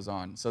shit that goes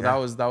on. So that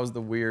was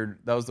the weird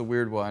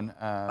one.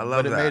 I love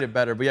but it that. made it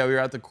better. But yeah, we were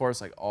at the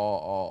course like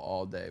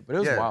all day. But it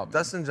was wild. Man.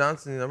 Dustin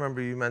Johnson, I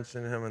remember you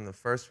mentioned him in the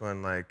first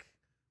one, like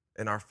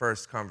in our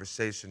first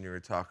conversation. You were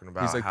talking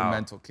about he's like the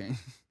mental king.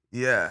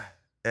 Yeah,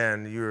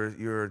 and you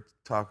were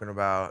talking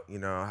about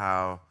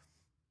how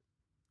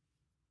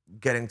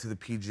getting to the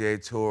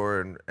PGA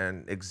Tour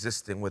and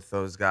existing with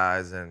those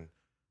guys and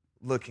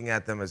looking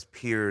at them as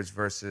peers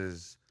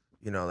versus.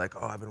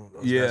 Like, oh, I've been with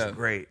those guys are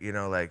great,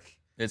 like.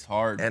 It's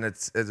hard. And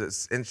it's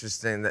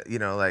interesting that,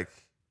 like,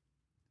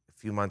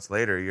 few months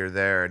later, you're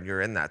there and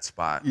you're in that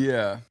spot.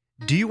 Yeah.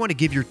 Do you want to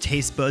give your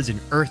taste buds an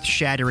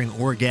earth-shattering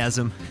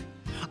orgasm?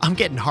 I'm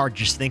getting hard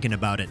just thinking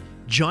about it.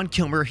 John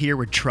Kilmer here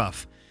with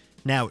Truff.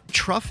 Now,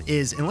 Truff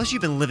is, unless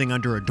you've been living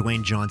under a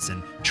Dwayne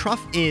Johnson,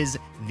 Truff is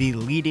the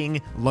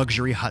leading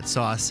luxury hot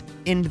sauce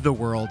in the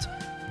world.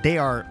 They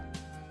are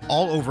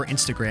all over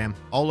Instagram,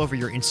 all over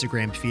your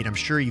Instagram feed. I'm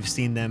sure you've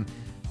seen them.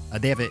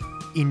 They have an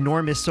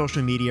enormous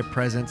social media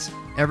presence.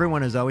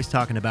 Everyone is always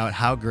talking about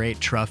how great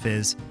Truff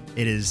is.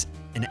 It is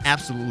an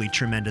absolutely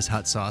tremendous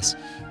hot sauce.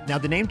 Now,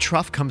 the name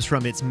Truff comes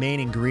from its main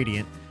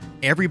ingredient,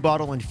 every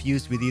bottle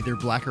infused with either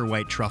black or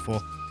white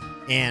truffle.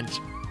 And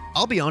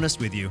I'll be honest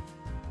with you,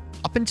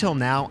 up until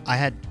now, I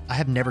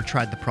have never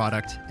tried the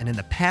product, and in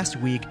the past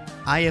week,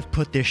 I have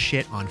put this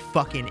shit on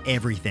fucking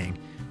everything.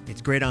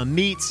 It's great on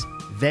meats,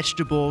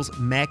 vegetables,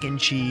 mac and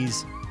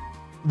cheese,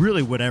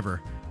 really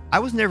whatever. I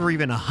was never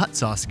even a hot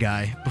sauce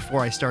guy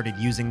before I started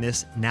using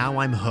this. Now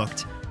I'm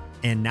hooked,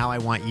 and now I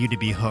want you to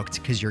be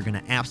hooked because you're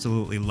gonna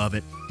absolutely love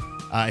it.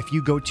 If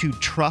you go to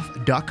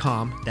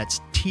truff.com, that's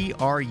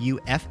TRUFF.com,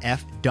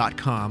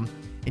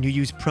 and you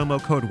use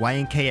promo code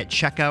YNK at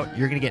checkout,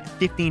 you're going to get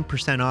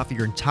 15% off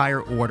your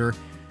entire order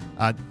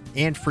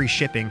and free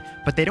shipping.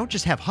 But they don't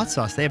just have hot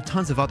sauce. They have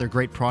tons of other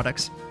great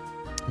products.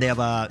 They have,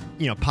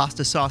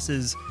 pasta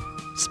sauces,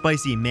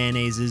 spicy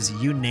mayonnaises,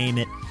 you name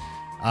it.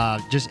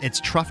 It's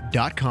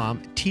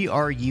truff.com,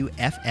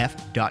 TRUFF.com,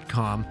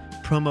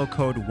 promo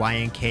code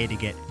YNK to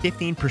get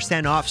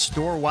 15% off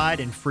store-wide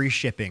and free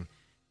shipping.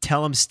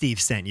 Tell them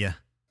Steve sent you.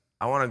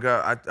 I want to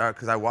go,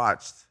 because I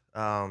watched.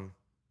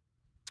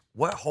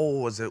 What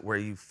hole was it where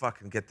you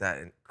fucking get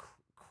that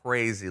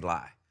crazy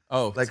lie?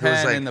 Oh, Like, it 10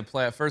 was like- in the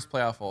first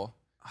playoff hole.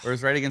 Where it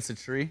was right against a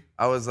tree.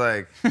 I was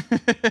like,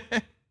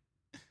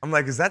 I'm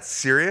like, is that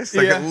serious?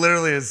 Like, Yeah. it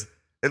literally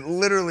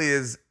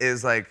is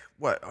like,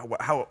 what?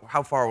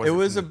 How far was it? It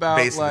was from the about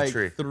base of the like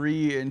tree?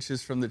 3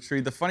 inches from the tree.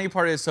 The funny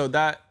part is, so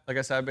that, like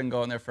I said, I've been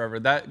going there forever.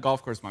 That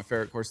golf course is my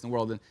favorite course in the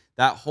world. And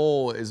that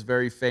hole is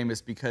very famous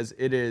because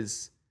it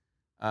is,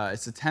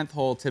 it's the 10th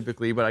hole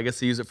typically, but I guess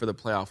they use it for the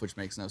playoff, which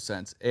makes no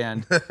sense.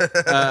 And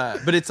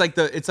but it's like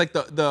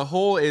the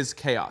hole is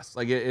chaos.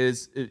 Like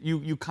it's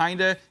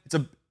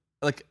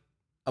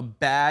a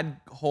bad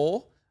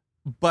hole,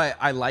 but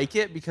I like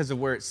it because of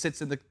where it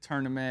sits in the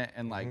tournament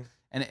and like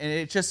and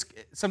it just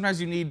sometimes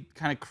you need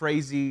kind of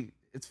crazy.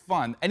 It's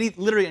fun.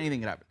 Literally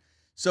anything can happen.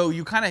 So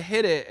you kind of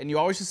hit it, and you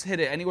always just hit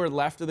it anywhere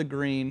left of the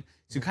green.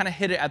 So you kind of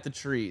hit it at the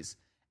trees,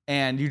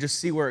 and you just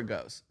see where it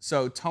goes.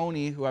 So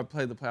Tony, who I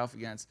played the playoff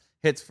against,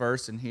 hits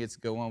first, and he hits a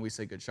good one. We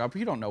say good shot, but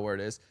you don't know where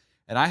it is.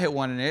 And I hit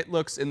one, and it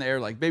looks in the air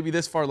like maybe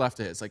this far left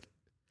of his. Like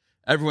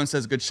everyone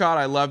says good shot.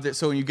 I loved it.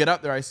 So when you get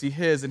up there, I see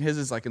his, and his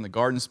is like in the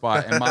garden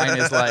spot, and mine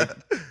is like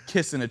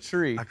kissing a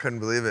tree. I couldn't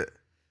believe it.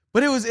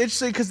 But it was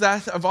interesting because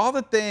that of all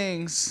the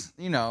things,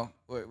 that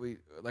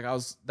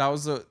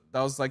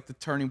was like the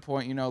turning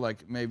point,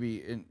 like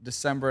maybe in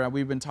December, and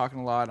we've been talking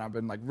a lot, and I've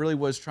been like really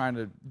was trying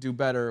to do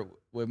better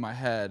with my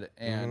head,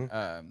 and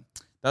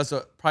that's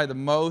probably the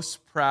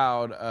most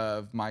proud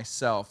of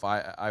myself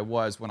I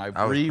was when I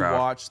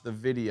rewatched the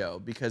video,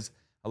 because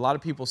a lot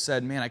of people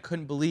said, man, I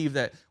couldn't believe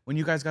that when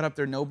you guys got up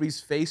there,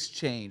 nobody's face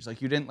changed.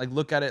 Like you didn't like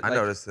look at it. I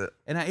noticed it.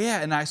 And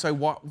so I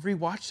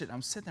rewatched it, and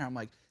I'm sitting there, I'm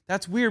like,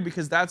 that's weird,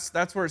 because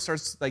that's where it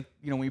starts, like,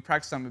 when you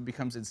practice something, it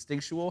becomes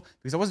instinctual,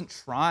 because I wasn't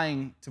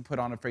trying to put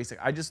on a face. Like,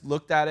 I just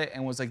looked at it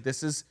and was like,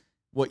 this is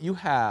what you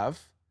have,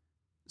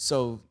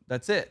 so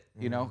that's it,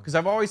 because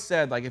I've always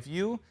said, like, if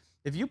you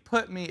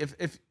put me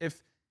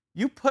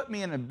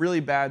in a really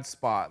bad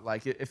spot,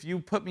 like if you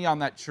put me on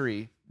that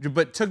tree,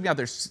 but took me out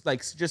there,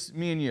 like just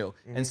me and you,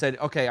 and said,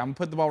 okay, I'm gonna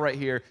put the ball right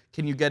here,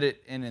 can you get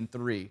it in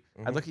 3?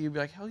 I'd look at you and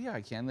be like, hell yeah,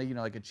 I can,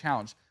 like a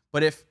challenge.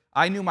 But if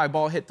I knew my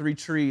ball hit 3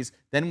 trees,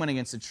 then went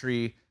against a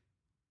tree,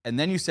 and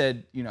then you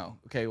said,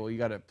 okay, well, you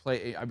got to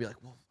play, I'd be like,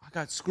 well, I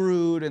got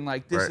screwed, and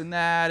like this and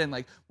that, and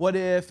like what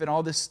if, and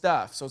all this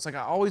stuff. So it's like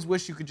I always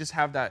wish you could just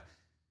have that,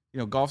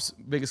 golf's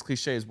biggest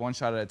cliche is one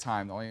shot at a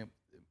time. The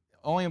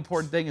only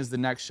important thing is the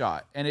next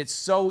shot. And it's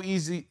so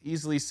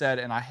easily said,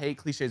 and I hate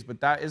cliches, but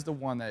that is the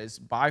one that is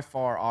by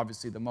far,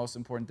 obviously, the most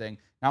important thing,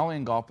 not only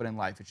in golf, but in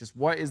life. It's just,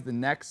 what is the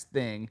next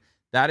thing?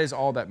 That is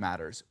all that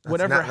matters.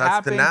 Whatever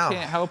happened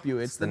can't help you.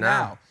 It's the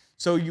now.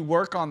 So you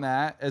work on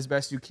that as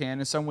best you can,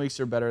 and some weeks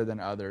are better than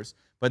others.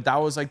 But that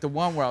was like the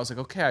one where I was like,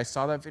 okay, I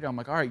saw that video. I'm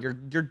like, all right, you're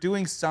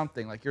doing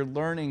something. Like you're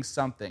learning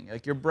something.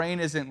 Like your brain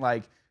isn't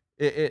like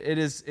it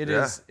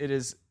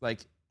is like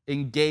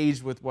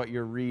engaged with what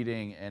you're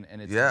reading, and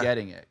it's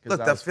getting it.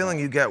 Look, that feeling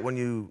you get when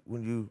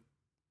you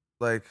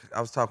like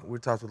we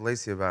talked with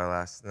Lacey about it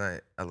last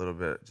night a little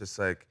bit. Just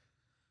like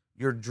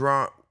you're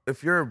drawn,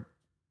 if you're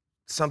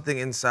something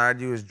inside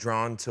you is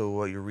drawn to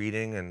what you're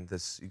reading, and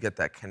you get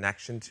that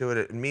connection to it.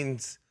 It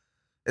means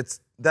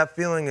that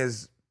feeling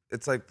is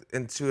like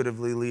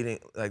intuitively leading,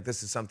 like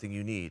this is something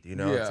you need,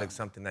 It's like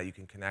something that you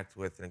can connect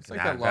with and can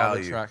add value. It's like that law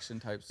of attraction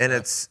type stuff.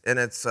 And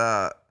it's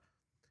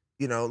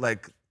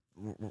like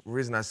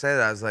reason I say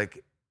that is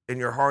like in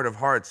your heart of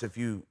hearts, if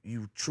you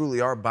truly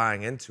are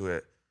buying into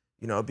it,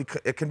 you know,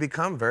 it can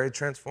become very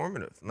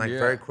transformative, like Yeah.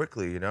 very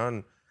quickly, you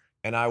know.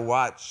 And I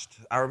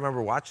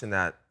remember watching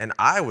that, and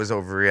I was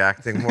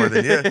overreacting more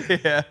than you.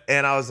 Yeah.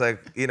 And I was like,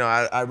 you know,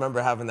 I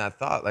remember having that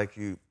thought, like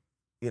you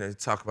know, you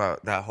talk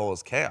about that hole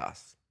as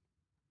chaos.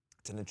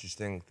 It's an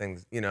interesting thing,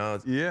 you know.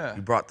 Yeah.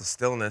 You brought the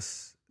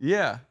stillness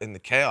Yeah. in the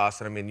chaos,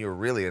 and I mean, you were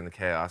really in the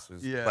chaos. It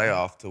was Yeah.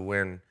 playoff to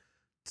win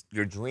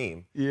your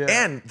dream. Yeah.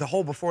 And the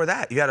hole before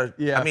that, you had a,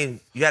 Yeah. I mean,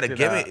 you had a Did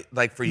gimme. that.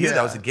 Like for you,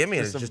 that was a Yeah. gimme,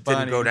 and it Just a just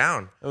didn't go bunny.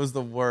 down. It was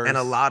the worst. And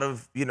a lot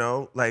of, you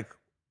know, like,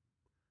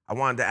 I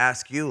wanted to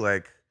ask you,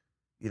 like,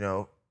 you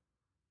know,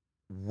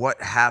 what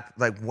happened,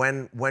 like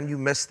when you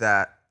missed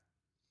that,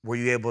 were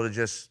you able to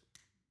just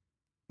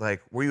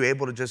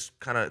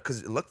kind of,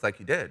 because it looked like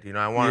you did, you know,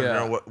 I wanted to Yeah.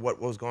 know what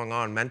was going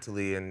on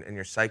mentally in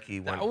your psyche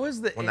when That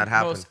was the when that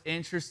happened. most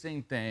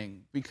interesting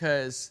thing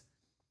because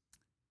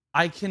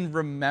I can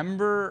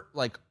remember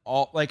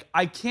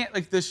I can't,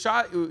 like the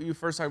shot you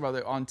first talked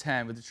about on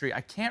 10 with the tree.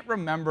 I can't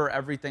remember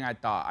everything I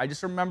thought. I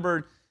just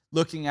remembered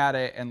looking at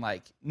it and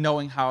like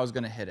knowing how I was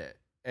gonna hit it,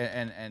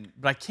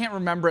 but I can't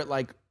remember it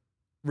like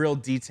real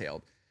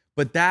detailed.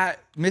 But that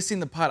missing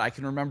the putt, I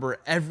can remember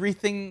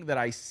everything that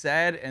I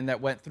said and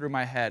that went through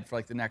my head for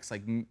like the next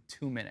like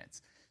 2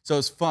 minutes. So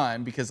it's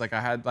fun because like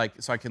I had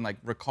like, so I can like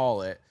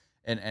recall it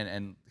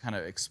and kind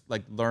of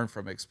like learn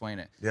from it, explain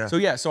it.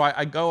 Yeah. So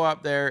I go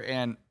up there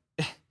and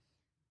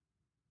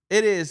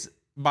it is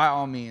by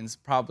all means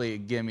probably a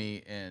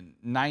gimme in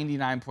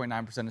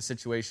 99.9% of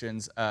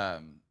situations,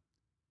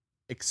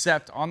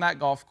 except on that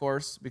golf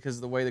course because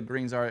of the way the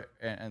greens are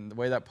and the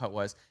way that putt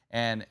was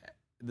and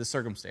the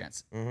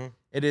circumstance. Mm-hmm.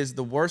 It is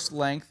the worst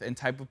length and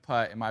type of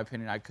putt, in my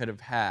opinion, I could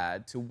have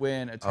had to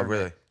win a tournament.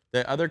 really?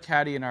 The other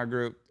caddy in our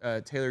group,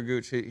 Taylor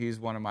Gooch, he's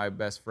one of my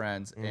best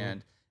friends,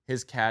 and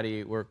his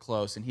caddy, we're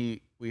close, and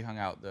we hung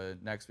out the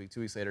next week, 2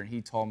 weeks later, and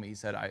he told me, he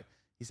said,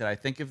 I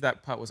think if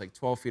that putt was like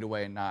 12 feet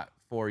away and not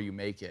 4, you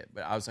make it.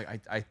 But I was like,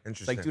 it's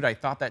Interesting. like, dude, I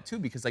thought that too,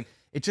 because like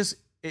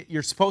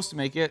you're supposed to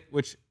make it,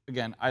 which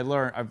again, I'm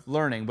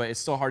learning, but it's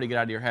still hard to get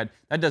out of your head.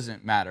 That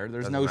doesn't matter.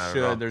 There's Doesn't no matter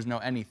at all. should, there's no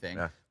anything.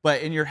 Yeah.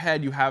 But in your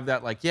head, you have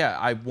that like, yeah,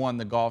 I won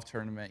the golf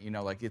tournament, you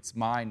know, like it's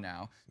mine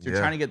now. So you're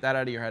Yeah. trying to get that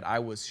out of your head. I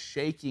was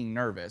shaking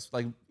nervous,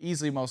 like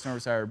easily most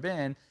nervous I've ever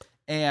been.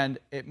 And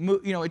it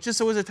moved, you know, it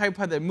was a type of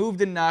putt that moved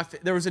enough.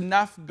 There was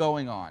enough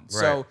going on.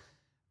 So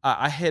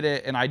I hit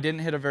it, and I didn't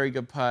hit a very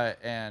good putt,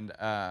 and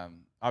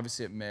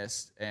obviously it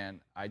missed. And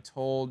I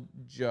told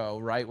Joe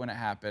right when it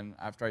happened,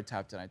 after I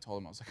tapped in, I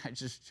told him, I was like, I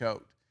just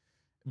choked.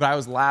 But I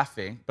was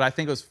laughing, but I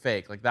think it was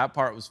fake. Like that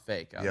part was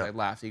fake. I was like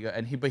laughing.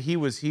 He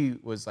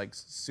was like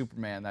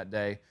Superman that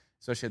day,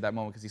 especially at that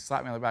moment, because he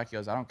slapped me on the back. He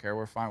goes, I don't care,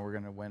 we're fine. We're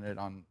gonna win it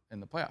in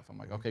the playoff. I'm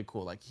like, okay,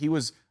 cool. Like he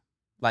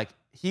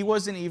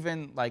wasn't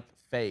even like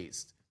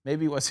phased.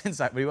 Maybe he was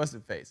inside, but he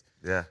wasn't phased.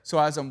 Yeah. So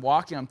as I'm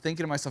walking, I'm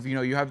thinking to myself, you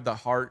know, you have the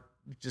heart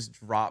just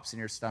drops in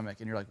your stomach,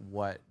 and you're like,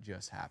 what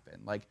just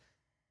happened? Like,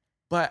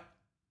 but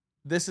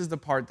this is the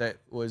part that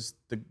was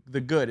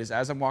the good is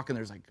as I'm walking,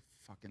 there's like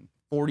fucking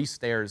 40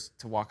 stairs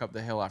to walk up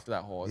the hill after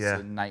that hole. It's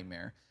a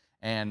nightmare.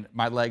 And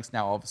my legs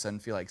now all of a sudden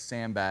feel like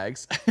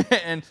sandbags.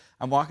 And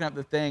I'm walking up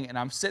the thing, and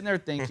I'm sitting there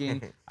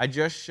thinking, I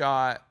just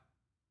shot,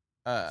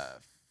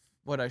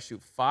 what did I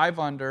shoot? 5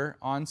 under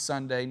on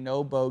Sunday,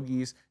 no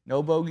bogeys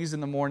in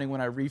the morning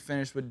when I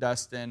refinished with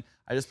Dustin.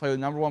 I just played with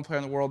 #1 player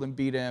in the world and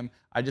beat him.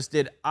 I just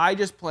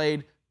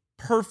played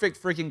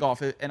perfect freaking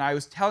golf. And I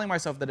was telling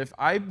myself that if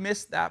I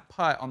missed that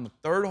putt on the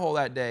 3rd hole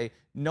that day,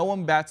 no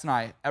one bats an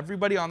eye.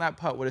 Everybody on that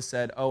putt would have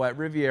said, oh, at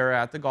Riviera,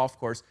 at the golf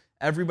course,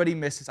 everybody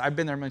misses. I've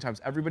been there many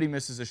times. Everybody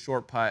misses a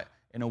short putt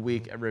in a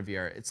week at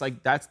Riviera. It's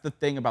like, that's the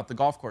thing about the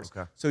golf course.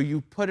 Okay. So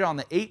you put it on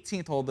the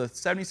 18th hole, the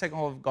 72nd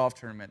hole of the golf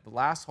tournament, the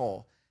last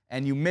hole,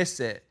 and you miss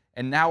it,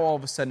 and now all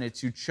of a sudden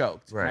it's you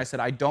choked. Right. And I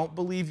said, I don't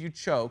believe you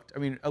choked. I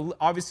mean,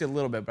 obviously a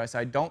little bit, but I said,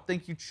 I don't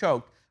think you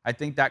choked. I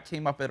think that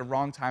came up at a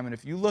wrong time. And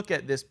if you look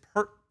at this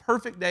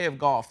perfect day of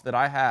golf that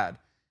I had,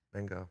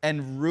 Bingo.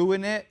 and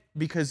ruin it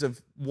because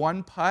of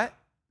one putt,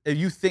 if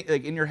you think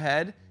like in your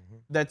head,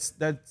 that's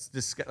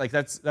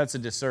a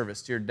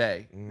disservice to your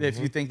day. If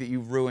you think that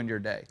you've ruined your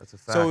day. That's a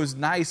So fact. it was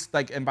nice,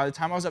 like, and by the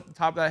time I was up the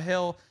top of that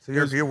hill, So it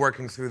was you're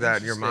working through that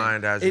in your interesting.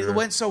 mind as it you're.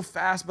 went so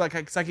fast, but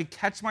like, 'cause I could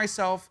catch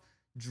myself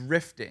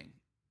drifting.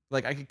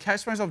 Like I could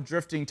catch myself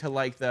drifting to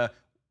like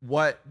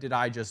what did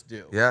I just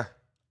do? Yeah.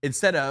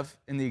 Instead of,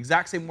 in the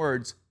exact same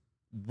words,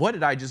 what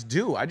did I just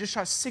do? I just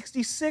shot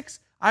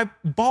 66. I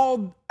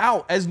balled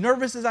out. As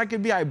nervous as I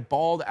could be, I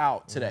balled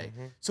out today.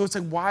 So it's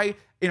like, why,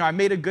 I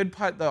made a good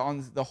putt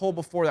on the hole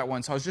before that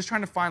one. So I was just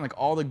trying to find like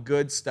all the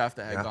good stuff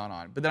that had gone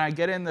on. But then I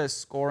get in the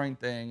scoring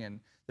thing,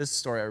 and this is a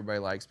story everybody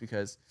likes,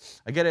 because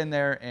I get in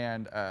there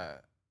and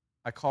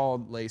I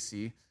called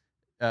Lacey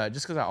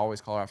just because I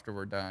always call her after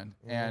we're done.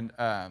 And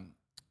I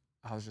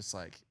was just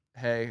like,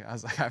 hey, I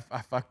was like,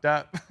 I fucked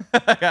up.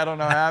 Like, I don't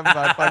know how, but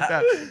I fucked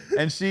up.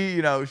 And she,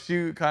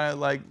 she kind of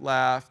like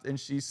laughed, and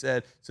she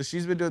said, so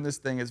she's been doing this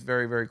thing. It's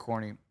very, very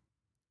corny,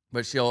 but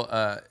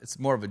it's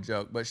more of a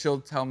joke, but she'll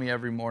tell me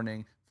every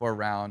morning for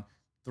around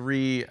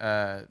three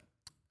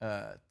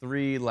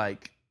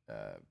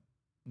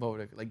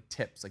like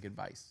tips, like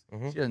advice.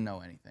 She doesn't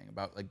know anything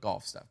about like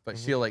golf stuff, but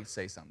she'll like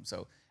say something.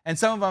 So, and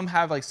some of them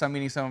have like some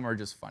meanings, some of them are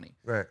just funny.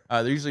 Right.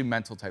 They're usually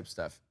mental type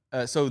stuff.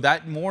 So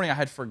that morning I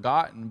had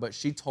forgotten, but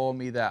she told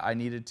me that I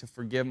needed to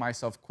forgive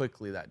myself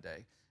quickly that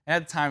day. And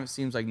at the time it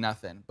seems like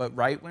nothing, but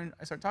right when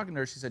I started talking to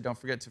her, she said, "Don't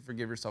forget to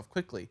forgive yourself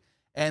quickly."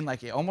 And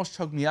like it almost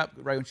choked me up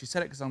right when she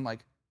said it, because I'm like,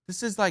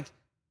 this is like,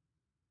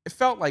 it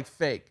felt like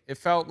fake. It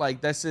felt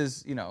like this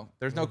is,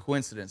 there's no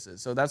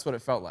coincidences. So that's what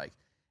it felt like.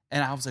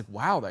 And I was like,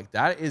 wow, like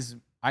that is,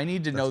 I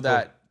need to know cool.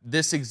 that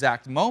this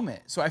exact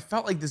moment. So I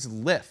felt like this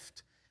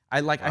lift.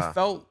 I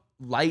felt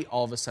light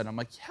all of a sudden. I'm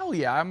like, hell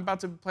yeah, I'm about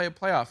to play a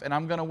playoff and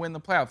I'm going to win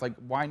the playoff. Like,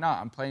 why not?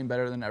 I'm playing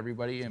better than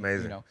everybody. And,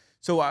 amazing.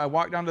 So I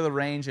walked down to the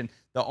range, and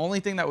the only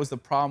thing that was the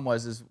problem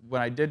is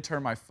when I did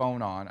turn my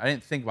phone on, I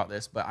didn't think about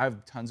this, but I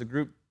have tons of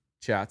group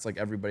chats like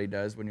everybody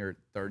does when you're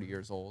 30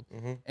 years old.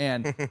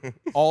 And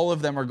all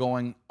of them are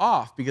going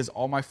off because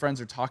all my friends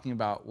are talking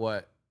about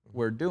what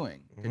we're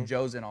doing. And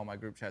Joe's in all my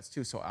group chats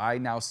too. So I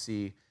now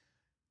see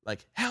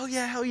like, hell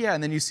yeah.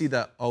 And then you see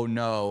the, oh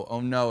no.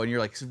 And you're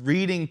like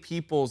reading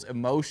people's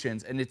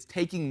emotions, and it's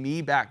taking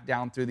me back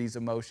down through these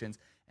emotions.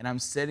 And I'm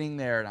sitting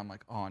there and I'm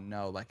like, oh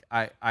no. Like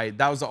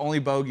that was the only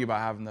bogey about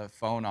having the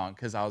phone on,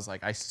 because I was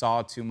like, I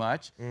saw too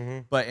much.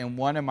 But in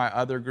one of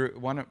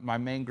my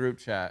main group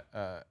chat,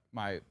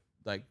 my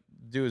like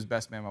do his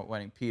best man at my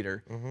wedding,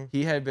 Peter,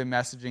 he had been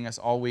messaging us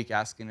all week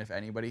asking if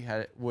anybody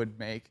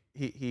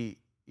he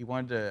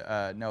wanted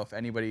to know if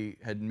anybody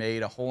had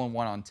made a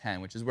hole-in-one on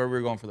 10, which is where we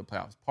were going for the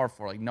playoffs. Par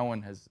 4, like no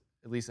one has,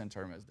 at least in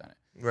tournament, has done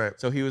it. Right.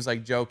 So he was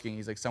like joking.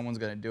 He's like, someone's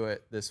going to do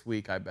it this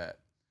week, I bet.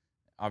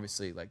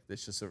 Obviously, like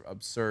it's just an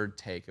absurd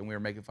take, and we were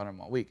making fun of him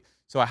all week.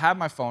 So I had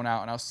my phone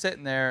out, and I was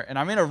sitting there, and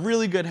I'm in a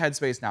really good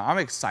headspace now. I'm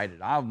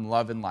excited. I'm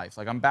loving life.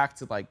 Like I'm back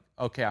to like,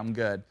 okay, I'm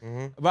good.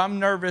 But I'm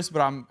nervous,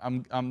 but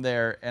I'm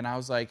there. And I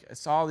was like, I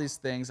saw all these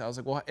things. I was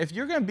like, well, if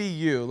you're gonna be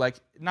you, like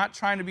not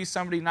trying to be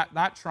somebody,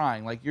 not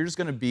trying, like you're just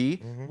gonna be,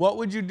 what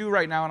would you do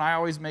right now? And I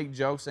always make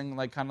jokes and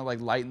like kind of like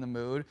lighten the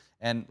mood.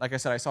 And like I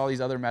said, I saw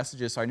these other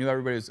messages, so I knew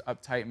everybody was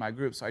uptight in my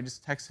group. So I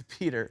just texted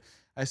Peter.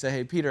 I said,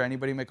 hey, Peter,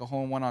 anybody make a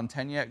hole-in-one on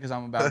 10 yet? Because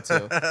I'm about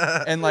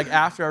to. And like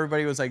after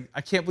everybody was like, I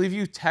can't believe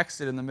you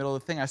texted in the middle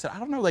of the thing. I said, I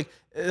don't know. Like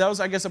that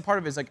was, I guess, a part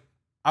of it. Is like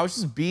I was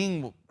just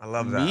being I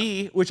love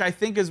me, which I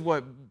think is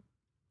what,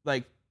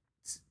 like,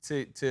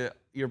 to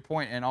your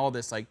point and all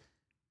this, like,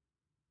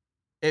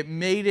 it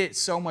made it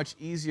so much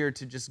easier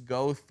to just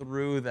go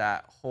through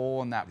that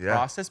hole and that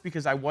process,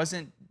 because I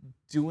wasn't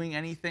doing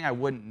anything I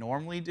wouldn't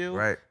normally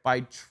do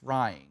by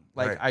trying.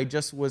 Like I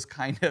just was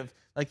kind of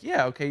like,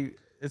 yeah, okay.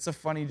 It's a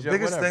funny joke. The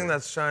biggest whatever. thing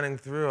that's shining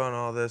through on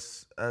all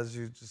this, as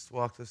you just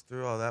walked us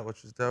through all that,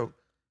 which is dope,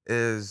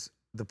 is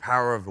the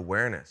power of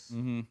awareness.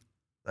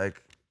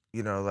 Like,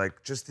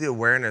 like just the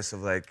awareness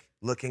of like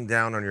looking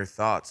down on your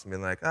thoughts and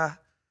being like,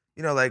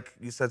 like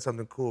you said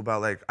something cool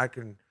about like, I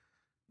can,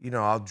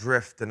 I'll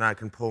drift and I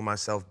can pull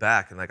myself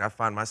back. And like, I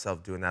find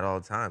myself doing that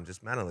all the time,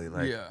 just mentally.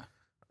 Like,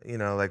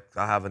 like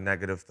I'll have a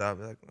negative thought,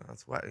 be like,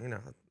 that's why,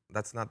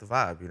 that's not the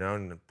vibe,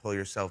 and pull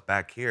yourself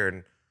back here.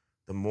 And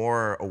the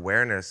more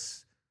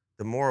awareness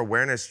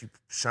you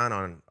shine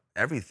on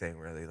everything,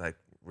 really, like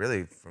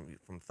really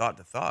from thought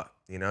to thought,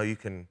 you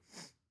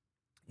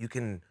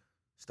can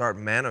start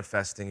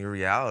manifesting your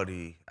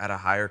reality at a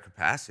higher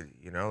capacity,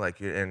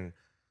 like and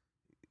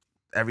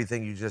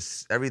everything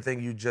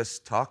you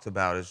just talked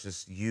about is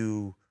just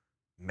you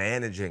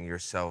managing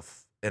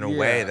yourself in a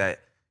way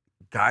that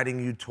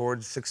guiding you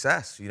towards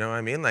success. You know what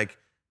I mean? Like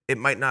it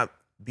might not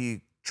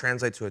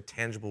translate to a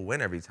tangible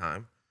win every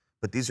time,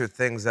 but these are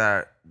things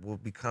that will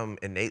become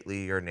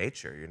innately your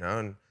nature,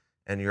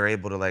 and you're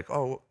able to like,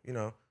 oh,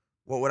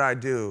 what would I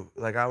do?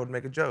 Like I would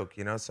make a joke,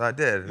 so I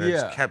did. And it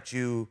just kept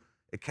you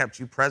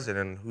present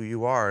in who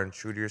you are and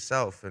true to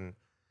yourself. And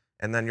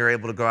then you're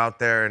able to go out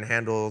there and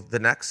handle the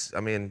next.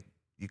 I mean,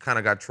 you kind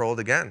of got trolled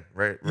again,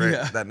 right?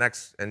 Yeah. That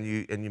next, and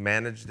you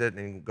managed it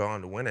and you go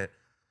on to win it.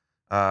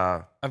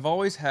 I've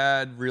always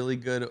had really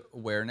good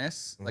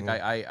awareness. Like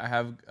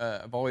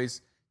I've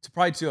always, it's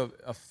probably to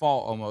a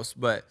fault almost,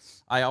 but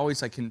I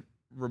always can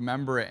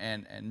remember it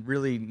and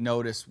really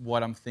notice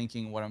what I'm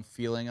thinking, what I'm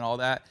feeling and all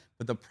that.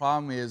 But the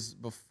problem is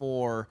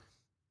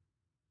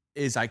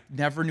I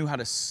never knew how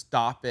to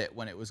stop it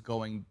when it was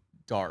going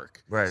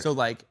dark. Right. So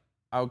like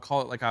I would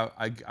call it like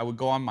I would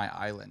go on my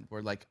island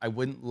where like I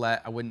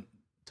wouldn't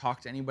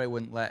talk to anybody,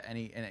 wouldn't let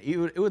any, and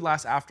it would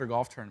last after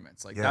golf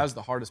tournaments. Like that was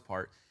the hardest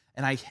part.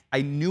 And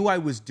I knew I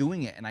was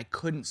doing it and I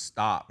couldn't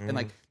stop. And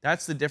like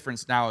that's the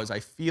difference now is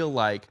I feel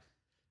like,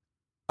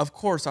 of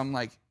course, I'm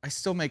like, I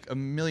still make a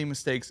million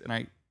mistakes and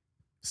I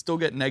still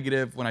get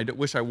negative when I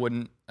wish I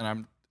wouldn't. And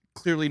I'm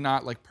clearly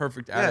not like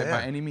perfect at it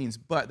by any means.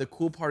 But the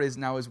cool part is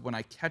now is when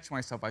I catch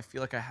myself, I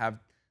feel like I have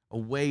a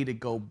way to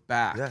go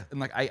back. Yeah. And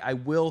like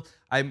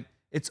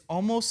it's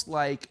almost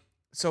like,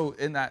 so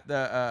in that,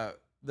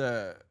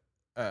 the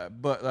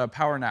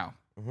Power Now,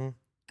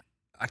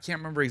 I can't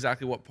remember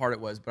exactly what part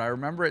it was, but I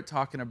remember it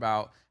talking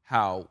about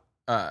how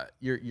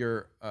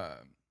you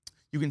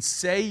can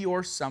say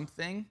you're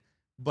something,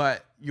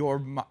 but your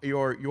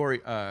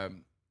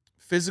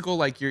physical,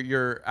 like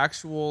your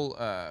actual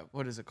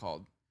what is it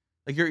called?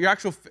 Like your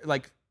actual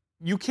like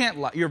you can't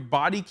lie. Your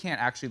body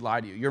can't actually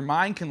lie to you. Your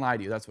mind can lie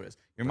to you. That's what it is.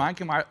 Your mind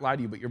can lie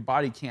to you, but your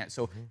body can't.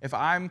 So if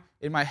I'm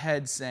in my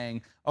head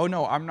saying, "Oh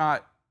no, I'm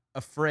not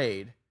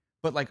afraid,"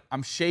 but like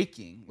I'm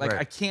shaking, like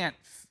Right. I can't.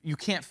 You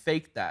can't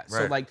fake that.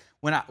 So Right. like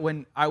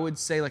when I would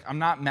say like I'm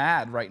not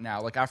mad right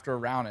now, like after a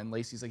round, and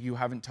Lacey's like you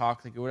haven't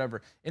talked, like or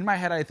whatever. In my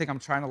head, I think I'm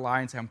trying to lie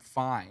and say I'm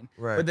fine.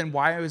 Right. But then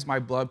why is my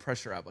blood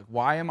pressure up? Like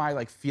why am I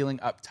like feeling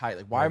uptight?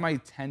 Like why am I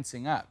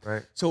tensing up?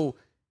 Right. So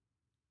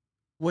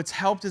what's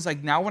helped is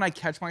like now when I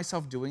catch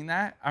myself doing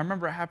that, I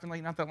remember it happened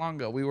like not that long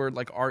ago. We were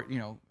like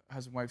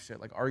husband wife shit,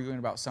 like arguing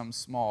about something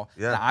small.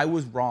 Yeah. And I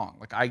was wrong.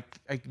 Like I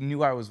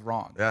knew I was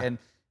wrong. Yeah. And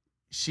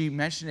she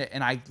mentioned it,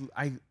 and I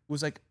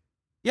was like,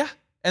 yeah.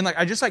 And like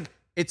I just like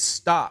it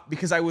stopped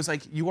because I was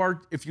like,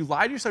 if you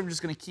lie to yourself, you're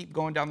just gonna keep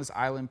going down this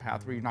island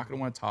path where you're not gonna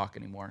want to talk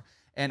anymore.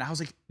 And I was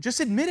like, just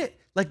admit it,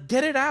 like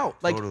get it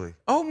out. Like, Totally.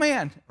 oh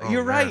man, Oh,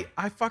 you're man. right.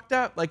 I fucked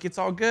up. Like it's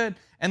all good.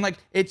 And like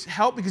it's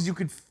helped because you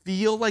could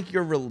feel like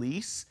your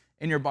release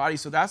in your body.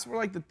 So that's where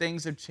like the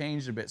things have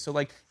changed a bit. So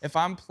like if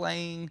I'm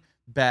playing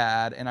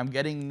bad and I'm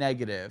getting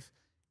negative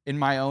in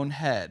my own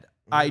head,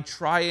 I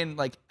try and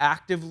like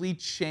actively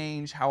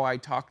change how I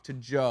talk to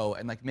Joe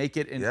and like make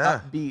it an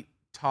upbeat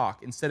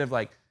talk instead of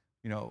like,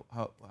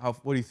 how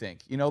what do you think?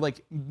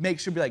 Like make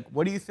sure be like,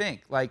 what do you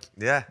think? Like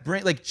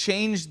like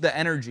change the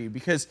energy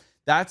because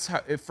that's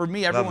how for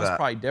me everyone's that.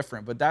 probably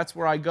different, but that's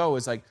where I go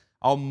is like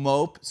I'll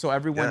mope so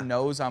everyone Yeah.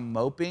 knows I'm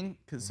moping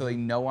so they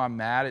know I'm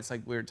mad. It's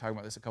like we were talking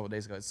about this a couple of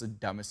days ago. It's the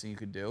dumbest thing you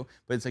could do,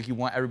 but it's like you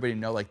want everybody to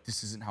know like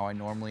this isn't how I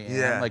normally am.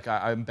 Yeah. Like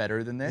I'm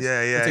better than this.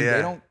 Yeah, yeah, It's like yeah.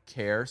 they don't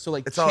care. So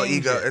like It's all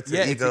change ego. it. It's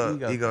Yeah, an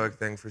an egoic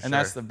thing for sure. and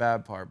that's the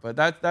bad part. But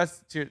that's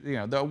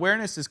the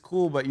awareness is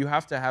cool, but you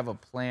have to have a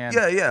plan.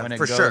 Yeah, when it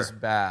for goes sure.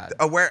 bad.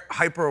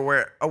 Hyper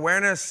aware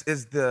awareness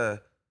is the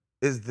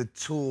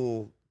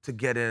tool to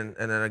get in,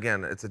 and then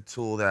again, it's a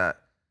tool that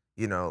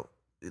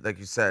like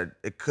you said,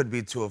 it could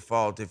be to a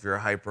fault if you're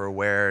hyper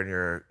aware and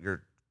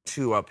you're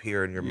too up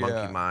here in your Yeah.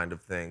 monkey mind of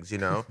things.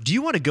 Do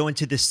you want to go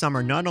into this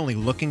summer not only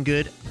looking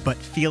good, but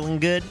feeling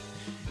good?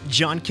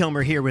 John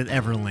Kilmer here with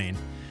Everlane.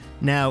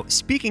 Now,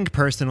 speaking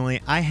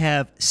personally, I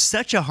have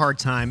such a hard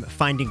time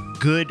finding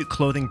good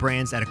clothing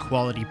brands at a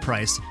quality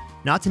price.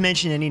 Not to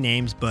mention any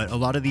names, but a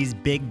lot of these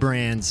big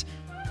brands,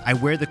 I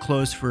wear the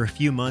clothes for a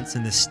few months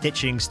and the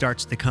stitching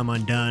starts to come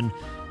undone.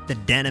 The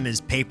denim is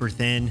paper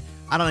thin.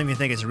 I don't even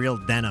think it's real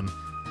denim.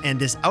 And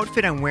this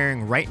outfit I'm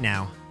wearing right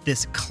now,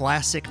 this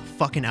classic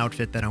fucking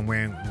outfit that I'm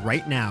wearing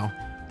right now,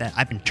 that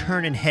I've been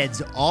turning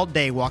heads all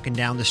day walking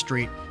down the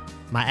street,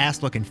 my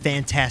ass looking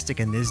fantastic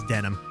in this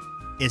denim,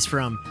 is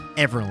from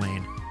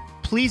Everlane.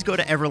 Please go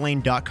to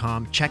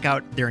everlane.com, check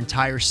out their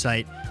entire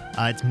site.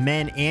 It's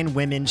men and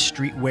women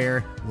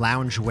streetwear,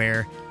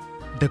 loungewear.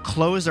 The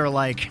clothes are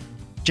like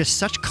just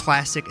such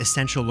classic,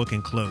 essential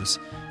looking clothes.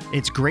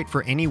 It's great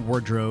for any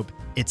wardrobe.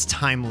 It's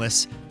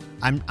timeless.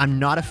 I'm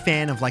not a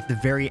fan of like the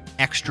very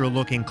extra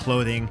looking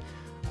clothing.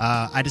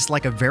 I just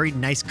like a very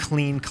nice,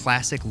 clean,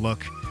 classic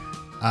look.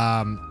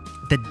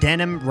 The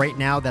denim right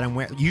now that I'm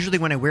wearing, usually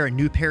when I wear a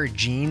new pair of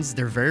jeans,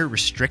 they're very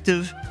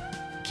restrictive.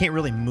 Can't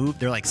really move.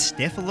 They're like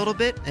stiff a little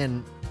bit.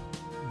 And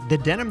the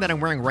denim that I'm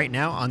wearing right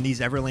now on these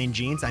Everlane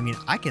jeans, I mean,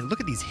 I can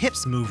look at these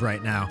hips move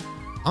right now.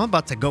 I'm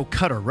about to go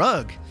cut a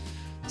rug.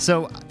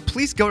 So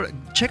please go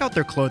check out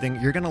their clothing.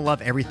 You're going to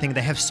love everything.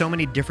 They have so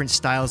many different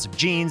styles of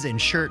jeans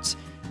and shirts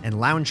and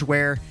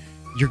loungewear.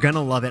 You're going to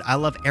love it. I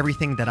love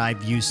everything that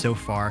I've used so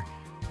far.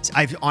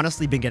 I've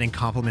honestly been getting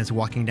compliments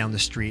walking down the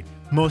street.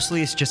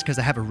 Mostly it's just because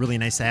I have a really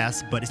nice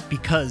ass, but it's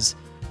because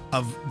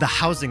of the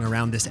housing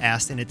around this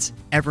ass, and it's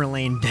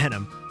Everlane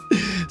denim.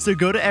 So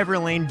go to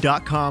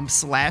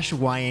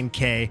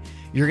everlane.com/YNK.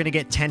 You're going to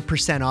get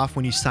 10% off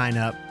when you sign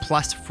up,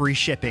 plus free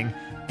shipping.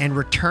 And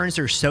returns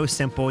are so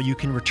simple. You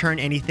can return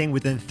anything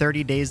within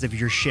 30 days of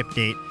your ship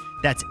date.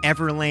 That's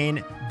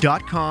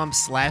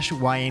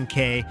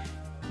everlane.com/YNK.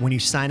 When you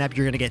sign up,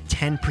 you're going to get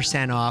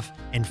 10% off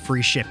and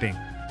free shipping.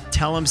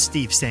 Tell them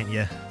Steve sent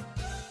you.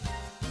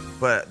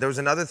 But there was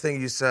another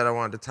thing you said I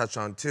wanted to touch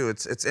on too.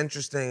 It's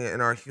interesting in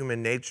our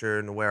human nature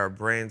and the way our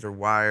brains are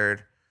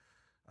wired.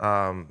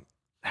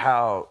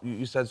 How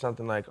you said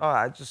something like, "Oh,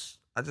 I just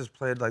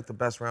played like the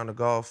best round of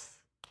golf."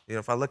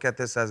 If I look at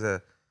this as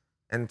a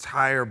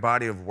entire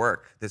body of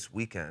work this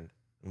weekend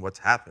and what's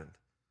happened,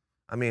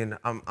 I mean,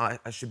 I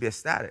should be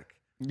ecstatic.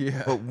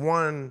 Yeah. But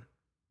one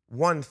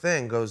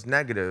thing goes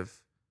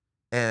negative,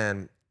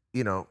 and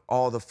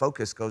all the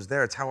focus goes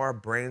there. It's how our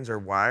brains are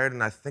wired,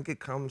 and I think it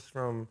comes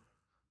from,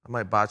 I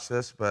might botch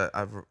this, but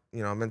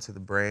I'm into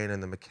the brain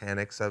and the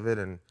mechanics of it,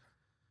 and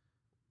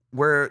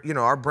where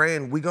our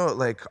brain,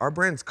 our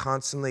brain's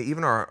constantly,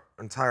 even our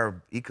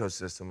entire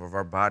ecosystem of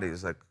our body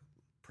is like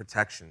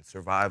protection,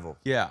 survival.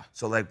 Yeah.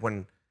 So like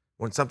when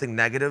something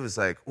negative is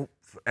like, ooh,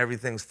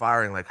 everything's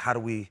firing, like how do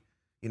we,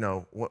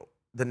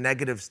 the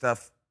negative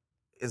stuff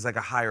is like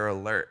a higher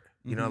alert.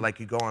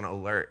 Like you go on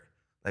alert,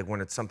 like when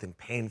it's something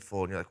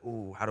painful and you're like,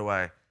 ooh, how do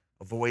I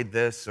avoid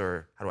this,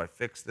 or how do I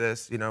fix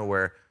this?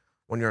 Where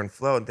when you're in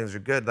flow and things are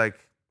good,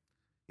 like,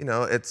 you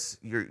know, it's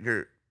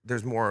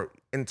there's more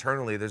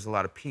internally. There's a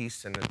lot of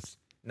peace, and it's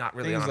not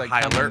really Things on like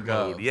high come and alert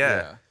go. mode.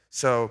 Yeah.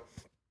 So,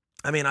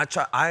 I mean, I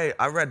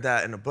read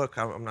that in a book.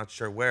 I'm not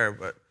sure where,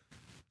 but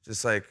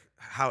just like,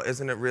 how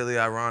isn't it really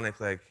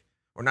ironic? Like,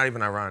 or not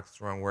even ironic, it's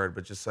the wrong word,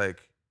 but just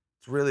like,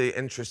 it's really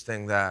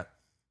interesting that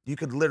you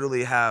could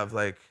literally have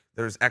like,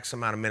 there's X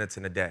amount of minutes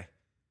in a day.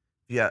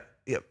 Yeah,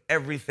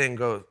 everything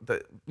goes.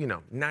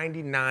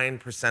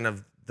 99%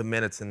 of the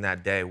minutes in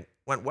that day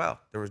went well.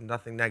 There was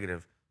nothing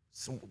negative.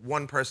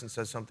 One person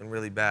says something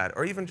really bad,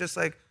 or even just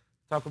like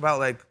talk about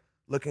like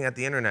looking at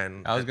the internet.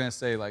 And, I was gonna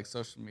say like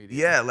social media.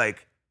 yeah,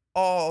 like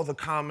all the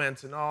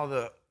comments and all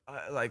the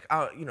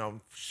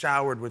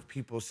showered with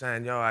people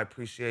saying, "Yo, I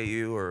appreciate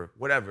you," or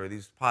whatever,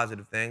 these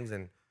positive things,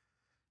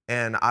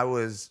 and I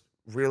was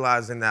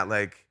realizing that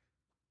like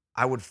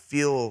I would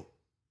feel.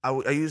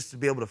 I used to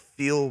be able to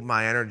feel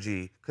my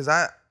energy because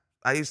I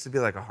used to be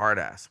like a hard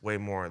ass way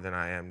more than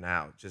I am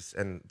now.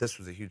 And this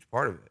was a huge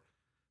part of it.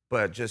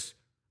 But just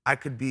I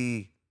could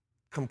be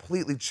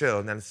completely chill,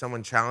 and then if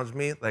someone challenged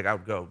me, like I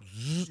would go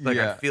like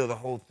Yeah. I'd feel the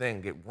whole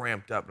thing get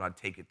ramped up, and I'd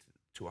take it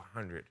to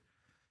 100.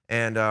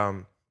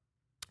 And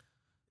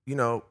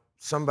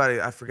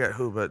somebody, I forget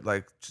who, but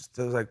like just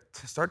it was like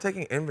start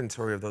taking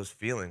inventory of those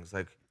feelings.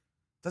 Like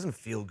it doesn't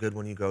feel good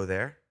when you go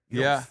there.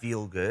 You Yeah. don't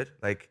feel good.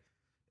 Like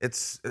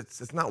it's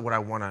not what I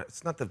want to,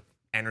 it's not the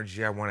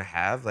energy I want to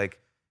have. Like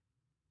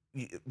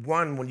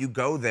when you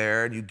go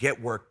there and you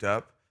get worked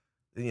up,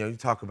 you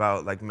talk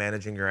about like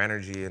managing your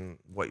energy and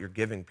what you're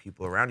giving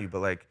people around you, but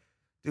like,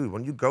 dude,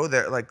 when you go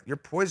there, like you're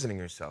poisoning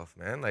yourself,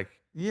 man. Like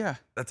Yeah.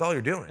 that's all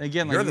you're doing. And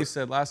again, You're like you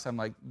said last time,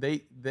 like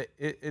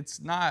it's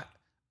not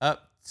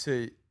up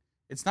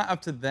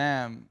to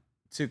them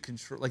to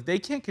control. Like they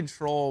can't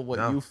control what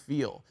No. you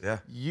feel. Yeah.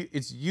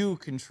 It's you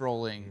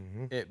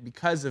controlling it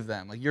because of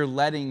them. Like you're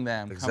letting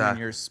them come in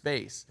Exactly. your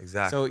space.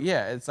 Exactly. So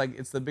yeah, it's like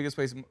it's the biggest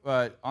place.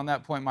 On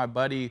that point, my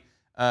buddy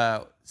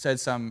said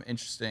something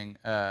interesting.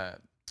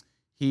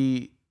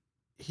 He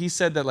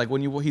said that like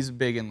he's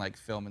big in like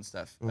film and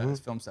stuff,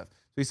 film stuff.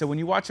 So he said when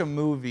you watch a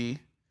movie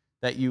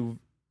that you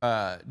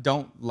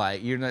don't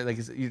like, you're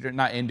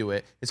not into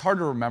it, it's hard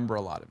to remember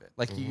a lot of it.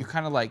 Like you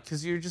kind of like,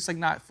 because you're just like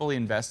not fully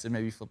invested.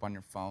 Maybe you flip on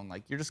your phone,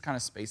 like you're just kind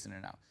of spacing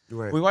it out.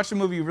 Right. When you watch a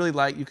movie you really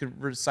like, you could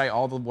recite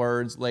all the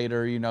words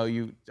later.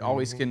 You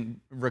always can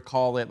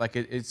recall it. Like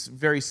it's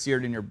very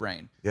seared in your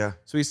brain. Yeah.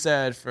 So he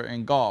said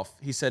in golf,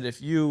 he said if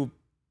you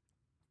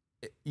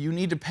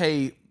need to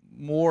pay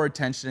more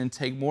attention and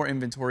take more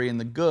inventory in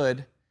the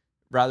good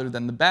rather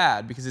than the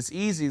bad, because it's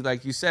easy,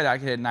 like you said, I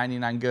could hit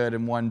 99 good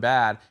and 1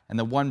 bad, and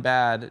the 1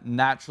 bad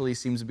naturally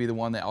seems to be the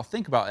one that I'll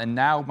think about, and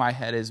now my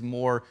head is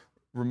more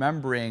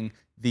remembering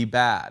the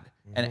bad,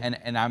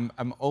 and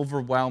I'm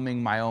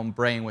overwhelming my own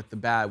brain with the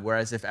bad,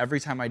 whereas if every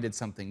time I did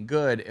something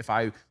good, if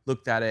I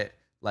looked at it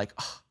like,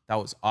 oh, that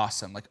was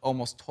awesome, like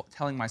almost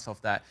telling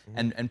myself that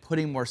and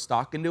putting more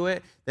stock into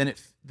it, then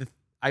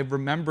I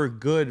remember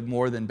good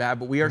more than bad,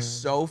 but we are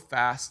so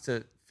fast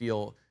to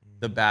feel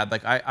the bad.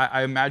 Like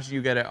I imagine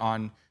you get it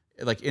on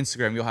like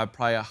Instagram, you'll have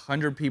probably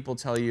 100 people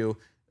tell you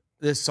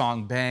this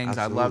song bangs,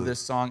 I love Absolutely. this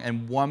song,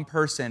 and one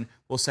person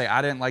will say,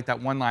 I didn't like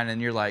that one line,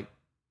 and you're like,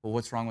 well,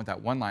 what's wrong with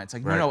that one line? It's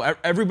like, Right. no,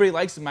 everybody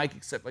likes the mic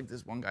except like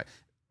this one guy.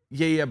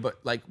 Yeah, but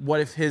like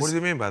what if his... What do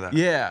you mean by that?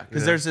 Yeah,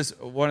 because Yeah. there's this,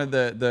 one of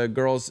the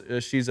girls,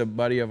 she's a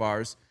buddy of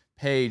ours,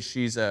 Paige,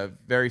 she's a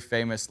very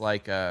famous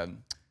like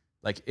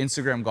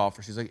Instagram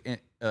golfer. She's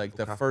like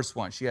the first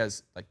one. She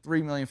has like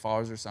 3 million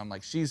followers or something.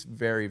 Like she's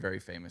very, very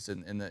famous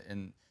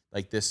in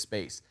like this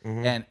space.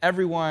 And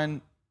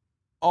everyone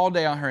all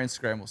day on her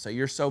Instagram will say,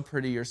 "You're so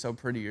pretty, you're so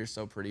pretty, you're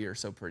so pretty, you're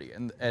so pretty,"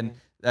 and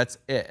that's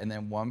it. And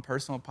then one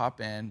person will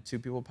pop in, 2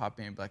 people pop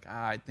in, and be like,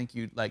 I think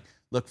you like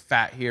look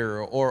fat here,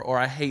 or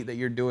I hate that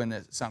you're doing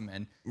this something.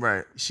 And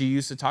Right. she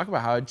used to talk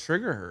about how it'd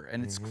trigger her,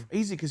 and it's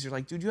crazy because you're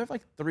like, dude, you have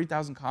like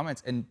 3,000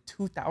 comments, and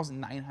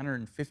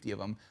 2,950 of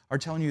them are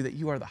telling you that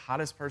you are the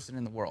hottest person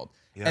in the world.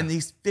 Yeah. And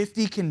these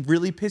 50 can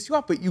really piss you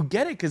off, but you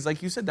get it because,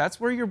 like you said, that's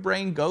where your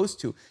brain goes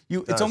to.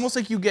 It's does. almost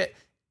like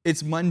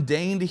it's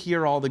mundane to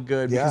hear all the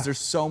good Yeah. because there's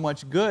so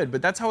much good,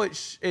 but that's how it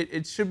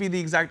should be the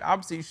exact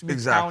opposite. You should be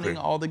Exactly. counting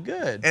all the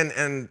good.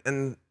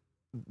 And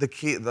the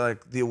key,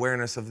 like the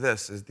awareness of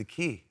this is the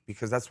key,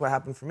 because that's what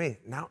happened for me.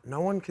 Now,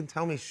 no one can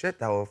tell me shit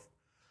that will,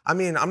 I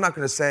mean, I'm not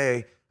gonna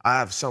say I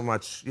have so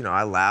much,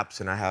 I lapse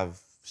and I have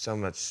so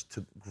much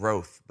to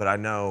growth, but I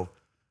know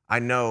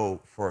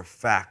for a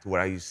fact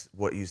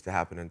what used to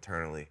happen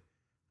internally.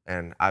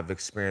 And I've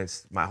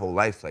experienced my whole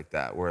life like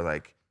that, where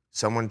like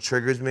someone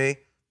triggers me,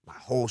 my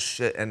whole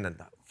shit, and then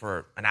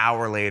for an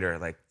hour later,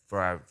 like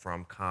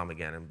I'm calm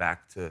again and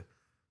back to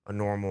a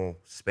normal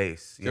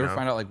space. Did you ever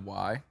find out like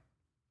why?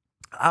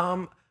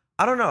 I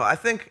don't know. I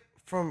think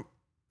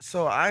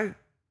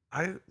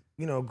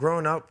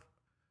growing up,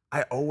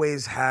 I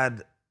always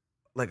had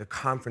like a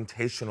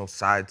confrontational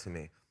side to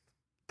me.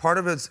 Part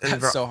of it's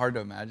That's so hard to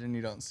imagine.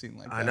 You don't seem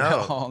like that I at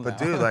all know, but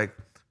now. dude, like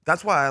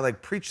that's why I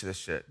like preach this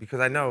shit,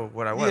 because I know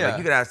what I was. Yeah. Like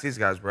you could ask these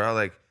guys, bro.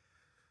 Like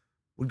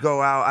we'd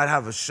go out, I'd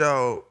have a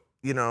show,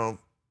 you know,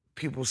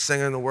 people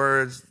singing the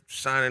words,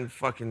 shining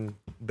fucking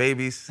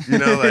babies, you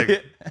know,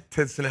 like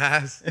tits and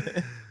ass.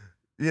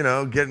 You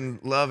know, getting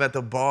love at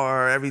the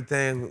bar,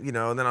 everything, you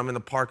know, and then I'm in the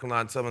parking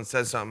lot, someone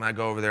says something, I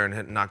go over there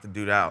and knock the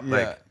dude out. Yeah.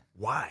 Like,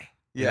 why?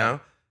 You Yeah. know?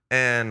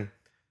 And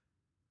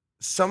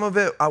some of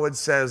it I would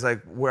say is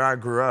like where I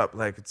grew up,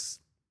 like it's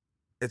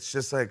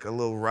just like a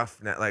little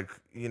rough net, like,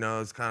 you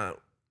know, it's kind of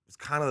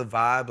the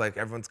vibe, like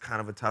everyone's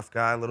kind of a tough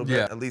guy a little bit,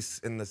 Yeah. at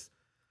least in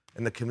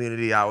the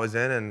community I was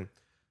in,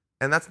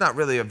 and that's not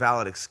really a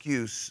valid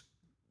excuse.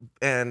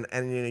 And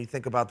you know, you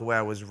think about the way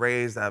I was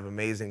raised, I have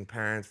amazing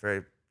parents,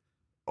 very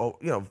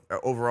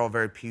overall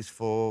very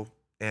peaceful,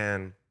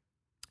 and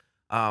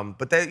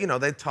but they, you know,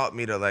 they taught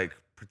me to like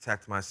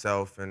protect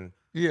myself, and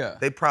Yeah.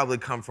 they probably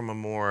come from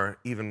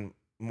even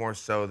more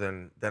so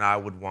than I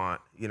would want,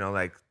 you know,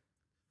 like,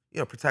 you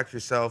know, protect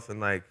yourself and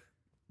like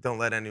don't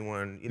let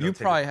anyone, you know, You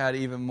take probably had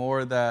even more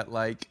of that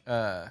like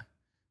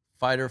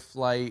fight or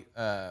flight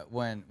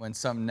when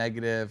something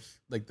negative,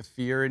 like the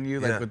fear in you,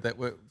 like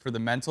Yeah. for the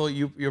mental,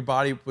 your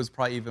body was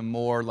probably even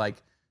more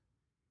like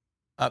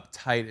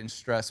uptight and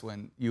stressed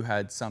when you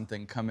had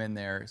something come in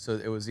there, so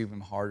it was even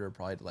harder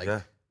probably to like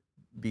Yeah.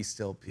 be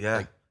still. Yeah.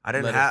 Like, I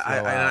didn't let it have flow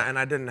out. and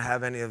I didn't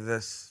have any of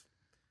this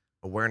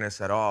awareness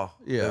at all.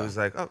 Yeah. It was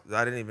like, oh,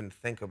 I didn't even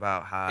think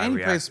about how I And you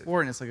play reacted.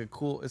 sport, and it's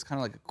kind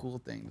of like a cool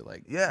thing to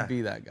like Yeah.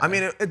 be that guy. I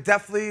mean, it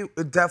definitely,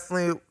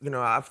 you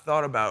know, I've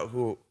thought about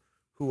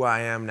who I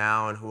am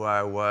now and who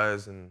I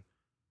was, and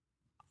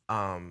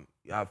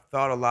I've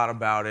thought a lot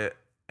about it,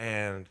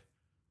 and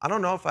I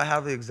don't know if I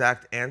have the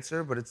exact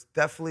answer, but it's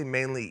definitely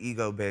mainly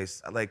ego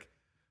based. Like,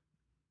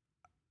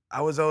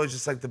 I was always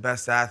just like the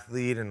best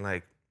athlete, and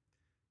like,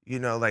 you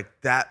know, like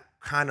that's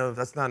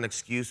not an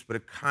excuse, but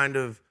it kind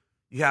of,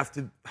 you have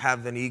to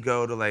have an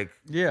ego to like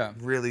yeah,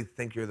 really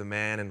think you're the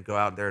man and go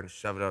out there and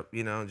shove it up,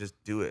 you know, and just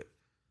do it.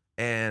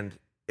 And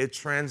it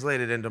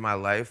translated into my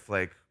life.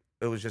 Like,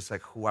 it was just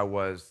like who I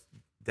was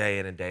day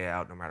in and day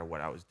out, no matter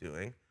what I was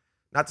doing.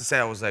 Not to say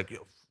I was like,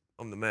 yo,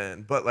 I'm the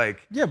man, but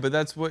like, yeah, but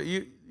that's what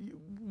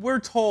we're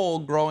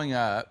told growing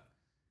up,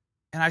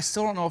 and I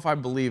still don't know if I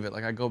believe it.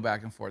 Like I go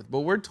back and forth, but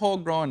we're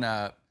told growing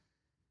up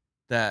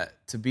that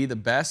to be the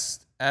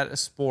best at a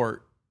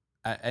sport,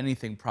 at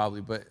anything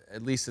probably, but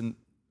at least in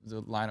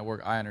the line of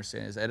work I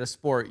understand is at a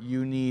sport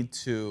you need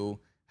to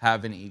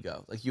have an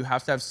ego. Like you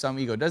have to have some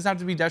ego. It doesn't have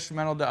to be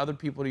detrimental to other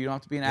people. You don't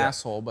have to be an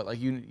asshole, but like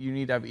you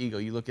need to have ego.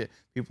 You look at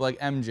people like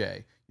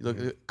MJ, you look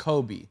at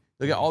Kobe,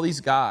 look at all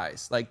these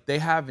guys, like they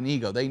have an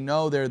ego. They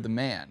know they're the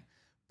man.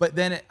 But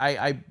then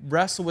I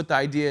wrestle with the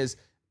idea is,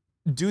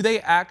 do they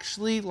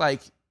actually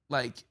like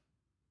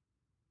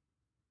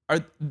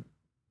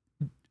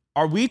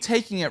are we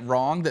taking it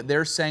wrong that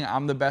they're saying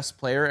I'm the best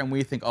player and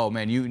we think, oh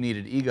man, you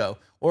needed ego?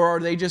 Or are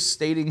they just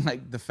stating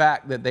like the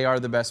fact that they are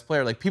the best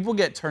player? Like people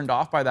get turned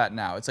off by that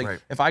now. It's like Right.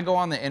 if I go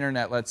on the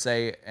internet, let's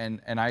say,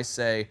 and I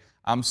say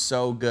I'm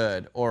so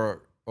good,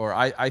 or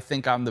I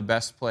think I'm the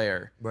best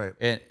player Right.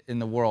 in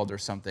the world or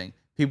something,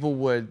 people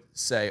would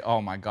say,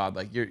 oh my God,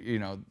 like you're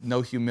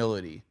no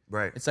humility.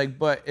 Right. It's like,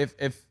 but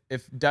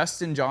if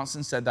Dustin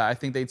Johnson said that, I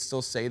think they'd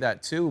still say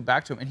that too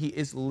back to him. And he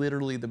is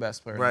literally the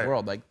best player in Right. the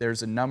world. Like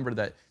there's a number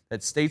that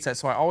states that.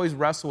 So I always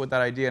wrestle with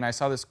that idea. And I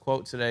saw this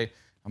quote today.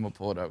 I'm gonna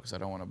pull it up because I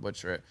don't want to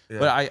butcher it. Yeah.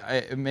 But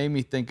it made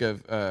me think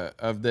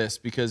of this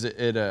because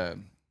it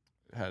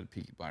had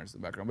Peaky Blinders in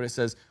the background. But it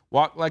says,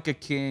 "Walk like a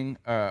king,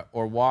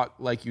 or walk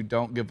like you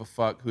don't give a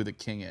fuck who the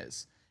king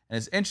is." And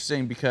it's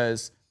interesting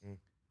because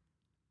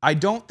I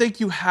don't think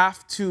you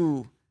have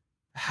to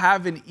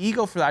have an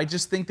ego for that. I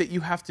just think that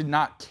you have to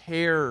not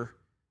care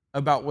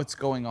about what's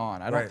going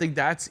on. I don't Right. think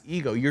that's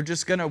ego. You're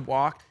just gonna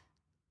walk.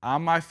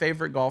 I'm my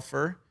favorite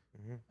golfer.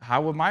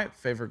 How would my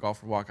favorite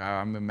golfer walk?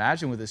 I'm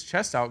imagining with his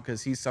chest out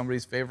because he's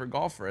somebody's favorite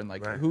golfer, and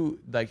like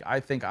Right. I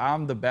think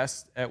I'm the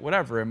best at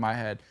whatever in my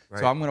head. Right.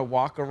 So I'm gonna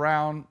walk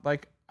around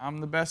like I'm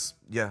the best.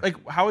 Yeah. Like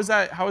how is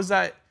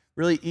that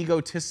really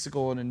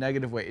egotistical in a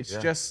negative way? It's Yeah.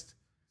 just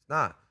It's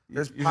not.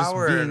 There's you're just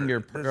power being in-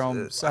 your there's-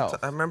 own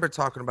self. I remember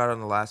talking about it on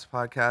the last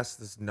podcast,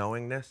 this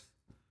knowingness,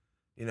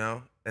 you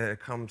know, and it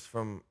comes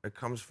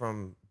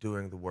from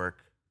doing the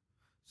work.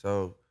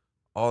 So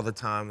all the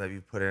time that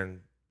you put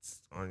in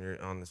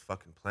on this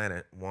fucking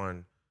planet,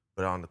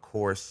 but on the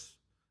course,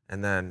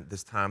 and then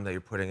this time that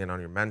you're putting in on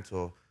your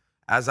mental.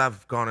 As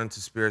I've gone into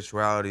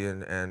spirituality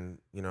and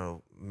you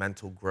know,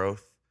 mental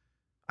growth,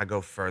 I go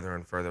further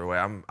and further away.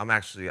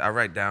 I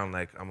write down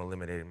like I'm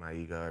eliminating my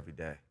ego every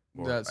day.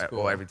 That's cool.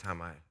 Or every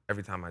time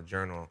I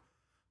journal.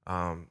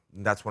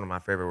 That's one of my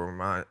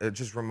favorite it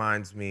just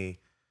reminds me,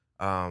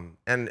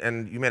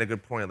 and you made a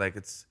good point, like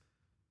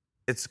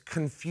it's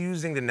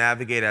confusing to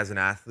navigate as an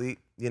athlete,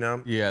 you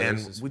know? Yeah, and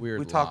there's this we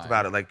weird talked line.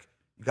 about it, like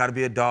you gotta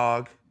be a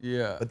dog,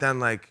 Yeah. but then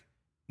like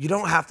you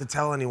don't have to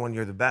tell anyone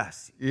you're the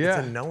best. Yeah.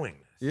 It's a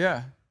knowingness.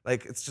 Yeah.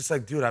 Like it's just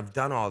like, dude, I've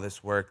done all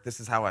this work. This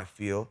is how I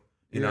feel,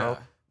 you know?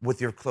 Yeah. With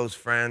your close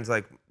friends,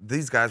 like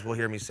these guys will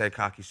hear me say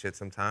cocky shit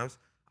sometimes.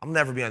 I'll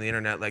never be on the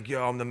internet like,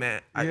 yo, I'm the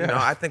man. You know,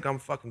 Yeah. I think I'm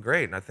fucking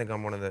great, and I think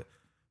I'm one of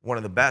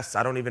the best.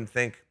 I don't even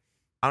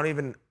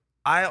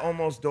I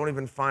almost don't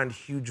even find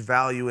huge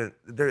value in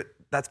there.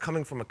 That's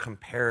coming from a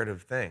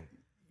comparative thing.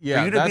 Yeah,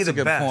 for you to that's be the a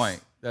good best,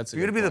 point. That's a for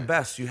you to good be the point.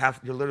 best,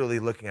 you're literally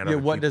looking at Yeah,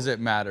 other what people. does it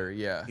matter?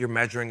 Yeah. You're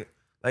measuring,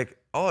 like,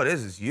 all it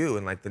is you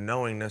and like the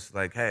knowingness,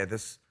 like, hey,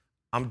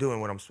 I'm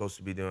doing what I'm supposed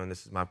to be doing.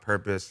 This is my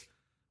purpose.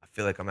 I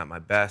feel like I'm at my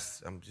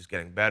best. I'm just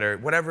getting better,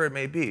 whatever it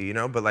may be, you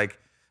know. But like,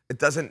 it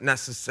doesn't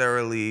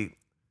necessarily,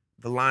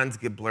 the lines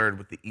get blurred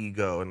with the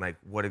ego and like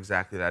what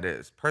exactly that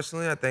is.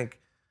 Personally, I think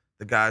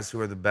the guys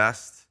who are the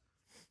best,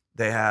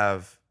 they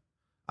have,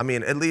 I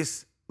mean, at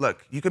least,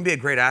 look, you can be a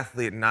great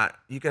athlete and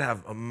you can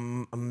have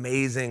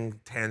amazing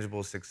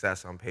tangible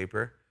success on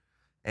paper.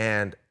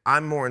 And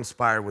I'm more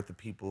inspired with the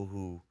people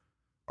who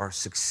are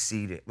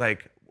succeeding.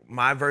 Like,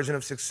 my version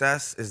of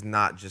success is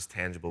not just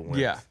tangible wins.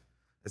 Yeah.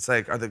 It's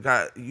like,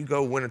 you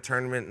go win a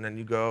tournament and then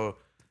you go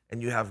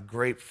and you have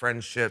great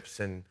friendships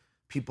and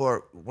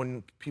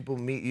when people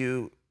meet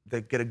you,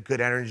 they get a good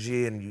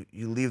energy and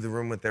you leave the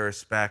room with their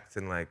respect.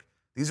 And like,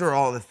 these are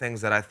all the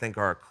things that I think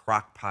are a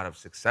crock pot of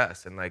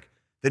success and like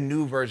the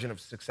new version of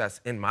success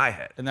in my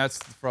head. And that's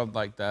from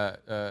like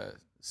the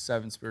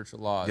 7 spiritual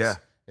laws. Yeah.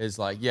 Is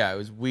like, yeah, it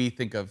was, we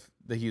think of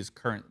he use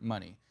current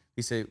money.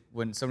 He said,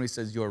 when somebody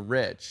says you're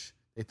rich,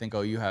 they think,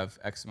 oh, you have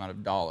X amount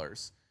of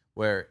dollars.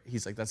 Where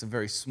he's like, that's a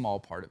very small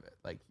part of it.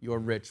 Like, you're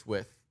rich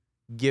with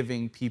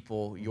giving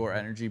people your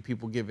energy,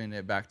 people giving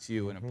it back to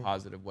you in a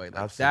positive way. Like,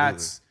 Absolutely.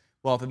 that's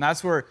wealth. And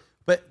that's where,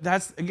 but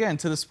that's, again,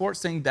 to the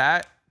sports thing,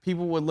 that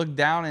people would look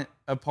down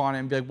upon it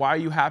and be like, why are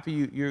you happy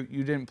you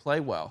didn't play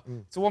well?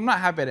 So, well, I'm not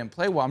happy I didn't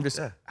play well. I'm just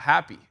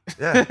happy.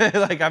 Yeah.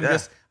 Like,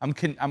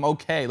 I'm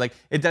okay. Like,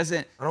 it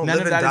doesn't, don't none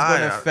live of and that is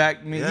going die. to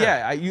affect me.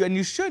 Yeah. And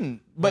you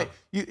shouldn't. But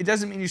it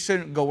doesn't mean you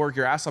shouldn't go work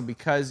your ass off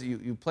because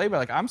you play. But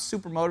like, I'm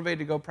super motivated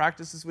to go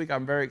practice this week.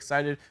 I'm very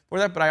excited for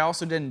that. But I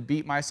also didn't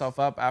beat myself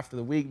up after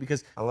the week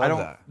because I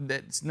love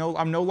that.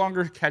 I'm no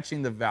longer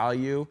catching the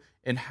value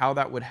in how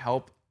that would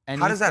help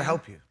anything. How does that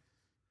help you?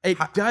 It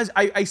does.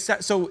 I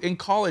sat, so in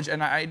college,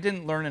 and I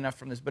didn't learn enough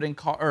from this, but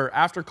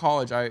after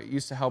college, I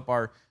used to help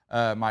our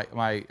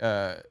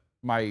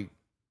my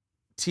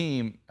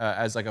team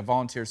as like a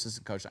volunteer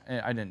assistant coach.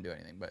 I didn't do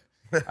anything, but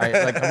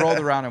I rolled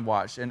around and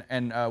watched.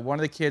 And one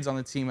of the kids on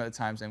the team at the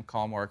time is named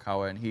Colin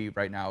Morikawa, and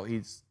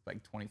he's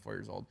like 24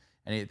 years old,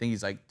 and I think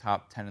he's like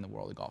top 10 in the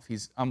world of golf.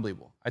 He's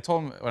unbelievable. I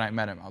told him when I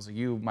met him, I was like,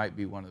 you might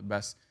be one of the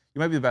best. You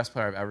might be the best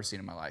player I've ever seen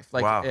in my life.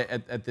 Like Wow.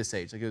 at this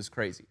age, like it was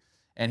crazy.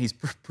 And he's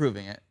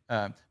proving it.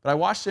 But I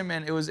watched him,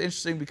 and it was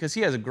interesting because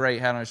he has a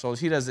great head on his shoulders.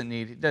 He doesn't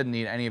need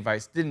any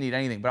advice, didn't need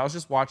anything. But I was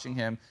just watching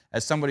him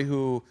as somebody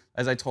who,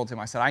 as I told him,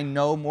 I said, I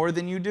know more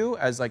than you do,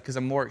 because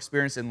I'm more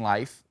experienced in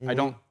life. I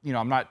don't,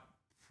 I'm not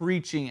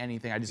preaching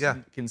anything. I just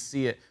can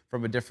see it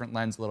from a different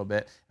lens a little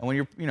bit. And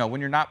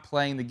when you're not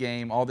playing the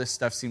game, all this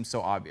stuff seems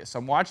so obvious. So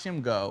I'm watching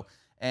him go,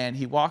 and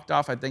he walked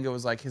off. I think it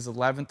was like his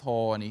 11th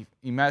hole, and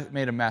he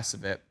made a mess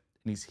of it.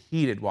 And he's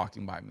heated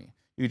walking by me.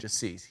 You just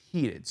see he's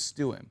heated,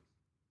 stewing.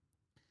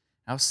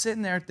 I was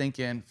sitting there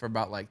thinking for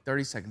about like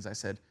 30 seconds. I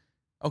said,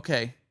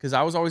 okay, because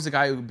I was always the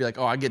guy who would be like,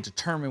 oh, I get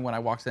determined when I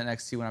walk to that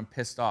next tee when I'm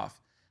pissed off.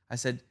 I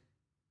said,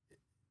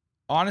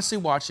 honestly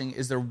watching,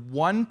 is there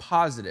one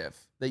positive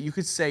that you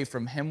could say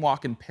from him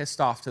walking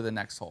pissed off to the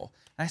next hole?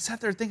 And I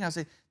sat there thinking, I was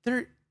like,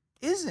 there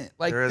isn't.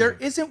 Like, there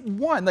isn't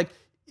one. Like,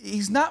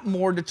 he's not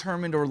more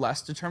determined or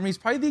less determined. He's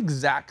probably the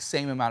exact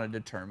same amount of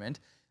determined.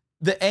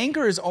 The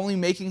anger is only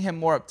making him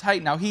more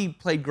uptight. Now, he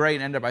played great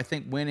and ended up, I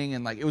think, winning,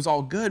 and like it was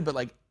all good, but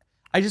like,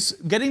 I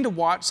just getting to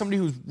watch somebody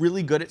who's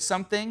really good at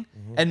something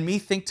and me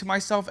think to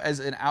myself as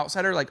an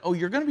outsider, like, oh,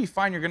 you're going to be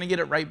fine. You're going to get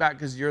it right back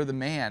because you're the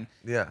man.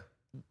 Yeah.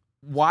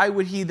 Why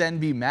would he then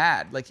be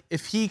mad? Like,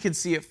 if he could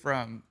see it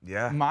from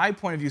my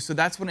point of view. So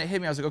that's when it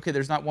hit me. I was like, okay,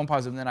 there's not one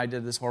positive. And then I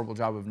did this horrible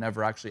job of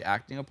never actually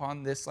acting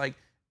upon this, like,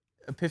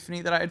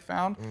 epiphany that I had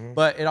found.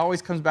 But it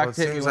always comes back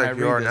to hit me when I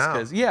read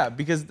this.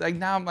 Because like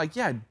now I'm like,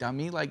 yeah,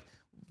 dummy. Like,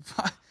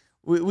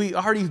 we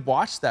already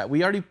watched that.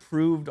 We already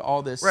proved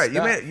all this stuff.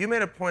 You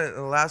made a point in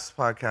the last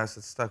podcast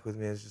that stuck with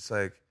me. It's just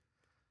like,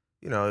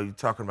 you're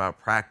talking about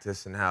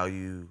practice and how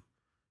you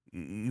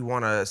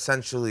want to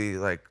essentially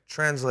like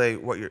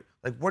translate what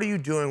are you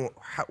doing?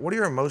 What are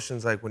your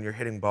emotions like when you're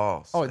hitting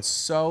balls? Oh, it's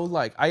so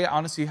like, I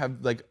honestly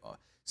have like,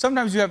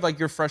 sometimes you have like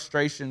your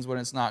frustrations when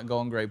it's not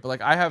going great, but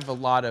like I have a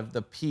lot of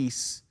the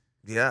peace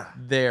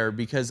there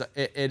because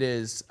it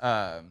is,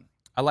 I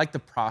like the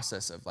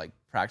process of like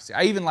practicing.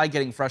 I even like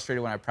getting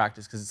frustrated when I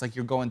practice because it's like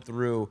you're going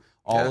through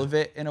all of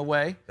it in a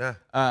way. Yeah.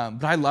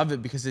 But I love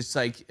it because it's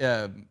like,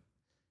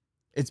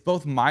 it's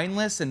both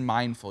mindless and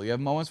mindful. You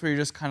have moments where you're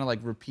just kind of like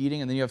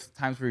repeating, and then you have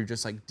times where you're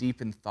just like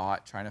deep in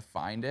thought trying to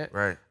find it.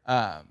 Right.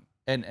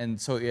 And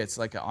so it's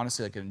like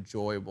honestly like an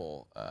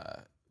enjoyable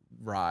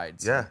ride.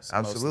 Yeah, most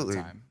absolutely. of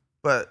the time.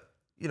 But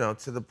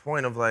to the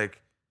point of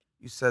like,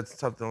 you said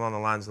something along the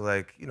lines of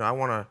like, I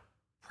want to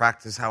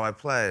practice how I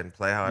play and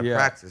play how I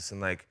practice,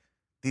 and like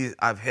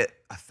I've hit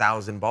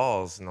 1,000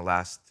 balls in the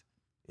last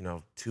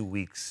 2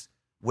 weeks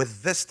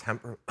with this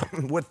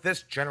with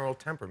this general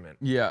temperament.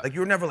 Yeah. Like you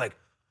were never like,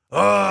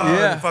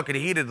 oh, fucking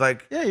heated.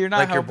 Like you're not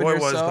like your helping boy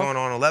yourself. was going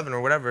on 11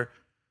 or whatever.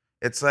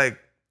 It's like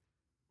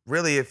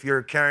really, if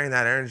you're carrying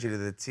that energy to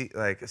the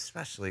like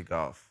especially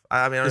golf.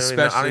 I mean, I don't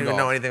Especially even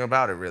know golf. anything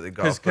about it really.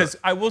 Golf, Because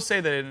but I will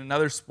say that in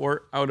another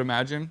sport, I would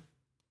imagine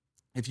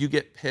if you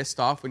get pissed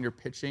off when you're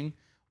pitching,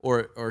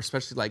 or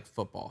especially like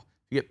football,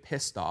 if you get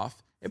pissed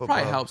off, it probably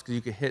Football. helps because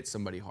you could hit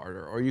somebody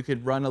harder or you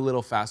could run a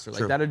little faster. Like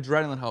True. that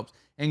adrenaline helps.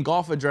 In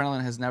golf,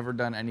 adrenaline has never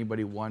done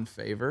anybody one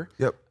favor.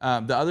 Yep.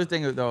 The other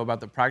thing though about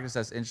the practice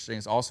that's interesting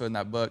is also in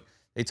that book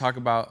they talk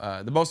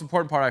about the most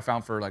important part I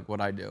found for like what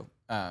I do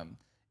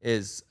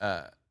is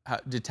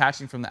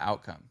detaching from the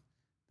outcome.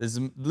 This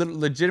is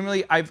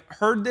legitimately, I've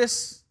heard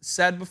this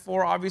said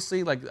before,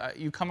 obviously, like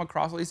you come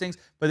across all these things,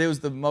 but it was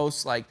the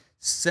most like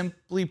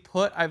simply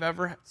put I've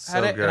ever had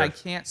So it, good. and I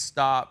can't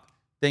stop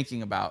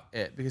thinking about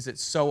it because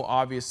it's so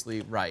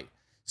obviously right.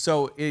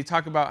 So you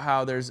talk about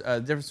how there's a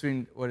difference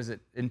between, what is it,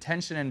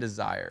 intention and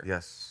desire.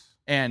 yes,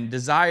 And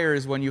desire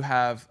is when you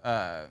have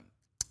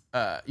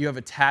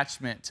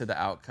attachment to the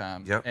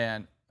outcome, Yep.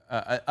 and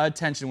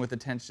attention with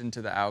attention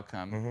to the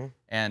outcome, Mm-hmm.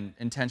 and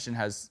intention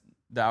has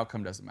the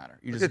outcome doesn't matter.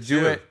 You look just at do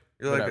you. it.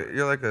 You're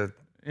whatever. like a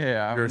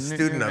Yeah, you're a I'm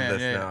student of man,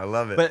 this yeah. now. I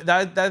love it. But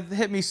that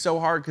hit me so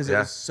hard because it Yeah.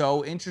 was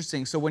so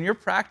interesting. So when you're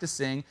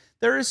practicing,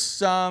 there is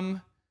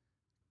some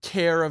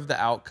care of the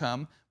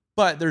outcome,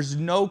 but there's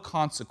no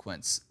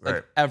consequence, like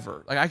Right.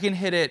 ever. Like I can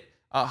hit it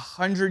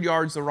 100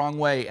 yards the wrong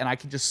way, and I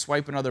can just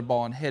swipe another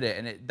ball and hit it,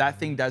 and that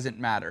thing doesn't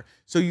matter.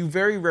 So you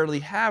very rarely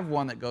have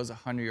one that goes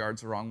 100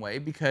 yards the wrong way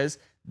because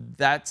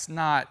that's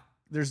not.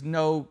 There's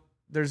no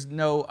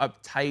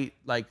uptight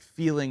like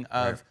feeling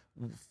of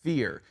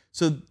fear.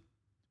 So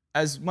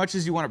as much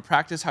as you want to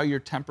practice how your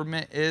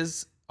temperament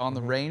is on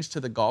the range to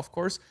the golf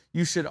course,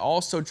 you should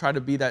also try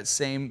to be that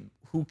same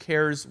who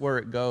cares where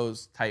it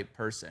goes type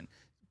person.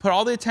 Put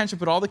all the attention,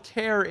 put all the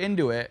care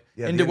into it,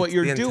 Yeah, into the what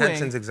you're the doing,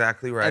 intention's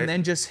exactly right. and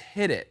then just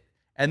hit it.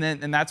 And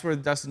that's where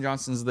Dustin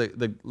Johnson's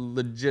the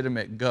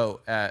legitimate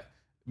GOAT at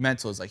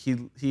mental. Is like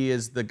he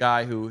is the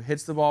guy who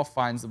hits the ball,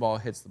 finds the ball,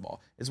 hits the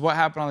ball. It's what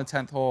happened on the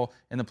 10th hole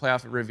in the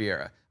playoff at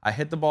Riviera. I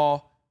hit the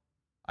ball,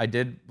 I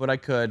did what I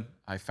could,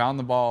 I found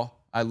the ball,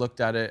 I looked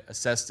at it,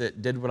 assessed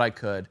it, did what I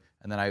could,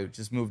 and then I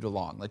just moved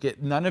along.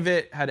 Like none of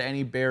it had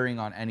any bearing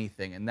on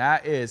anything. And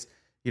that is,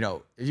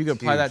 if you could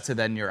apply that to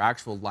then your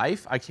actual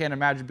life, I can't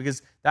imagine,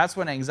 because that's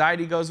when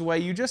anxiety goes away.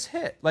 You just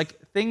hit, like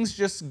things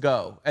just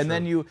go, and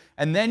then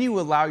you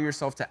allow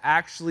yourself to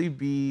actually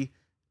be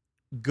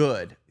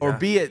good or Yeah.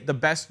 be it the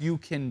best you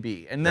can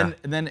be. And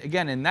then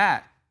again in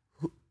that,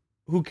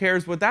 who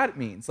cares what that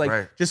means? Like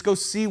Right. just go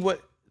see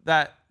what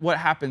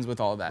happens with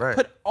all that. Right.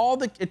 Put all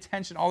the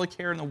attention, all the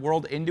care in the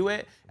world into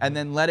it, and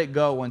then let it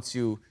go once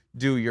you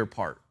do your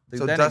part.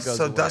 so then it goes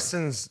away.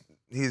 Dustin's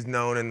he's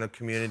known in the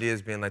community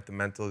as being like the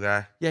mental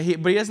guy. Yeah,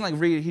 but he doesn't like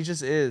read. He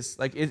just is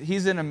like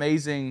he's an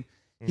amazing.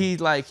 He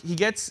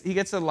gets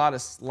a lot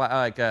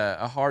of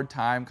a hard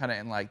time kind of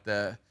in like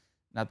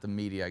not the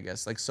media, I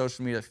guess, like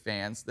social media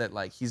fans, that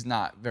like he's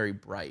not very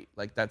bright.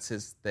 Like that's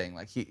his thing.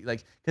 Like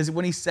because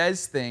when he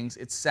says things,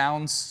 it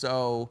sounds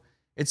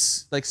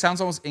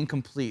sounds almost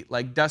incomplete.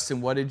 Like,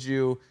 Dustin, what did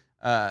you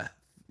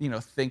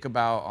think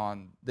about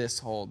on this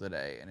hole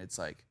today? And it's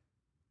like,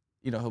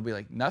 he'll be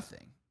like,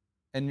 nothing.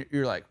 And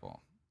you're like,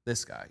 well,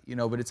 this guy,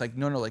 but it's like,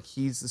 no, like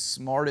he's the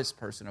smartest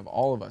person of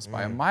all of us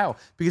by a mile,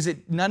 because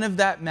none of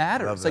that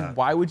matters. Love Like, that.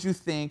 why would you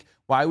think?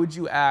 Why would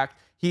you act?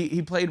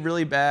 He played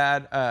really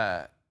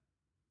bad.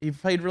 He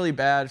played really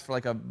bad for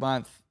like a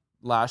month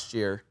last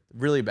year,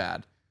 really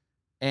bad.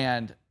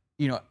 And,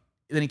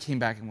 then he came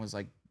back and was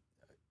like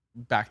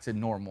back to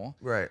normal.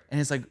 Right. And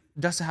it's like,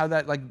 Dustin,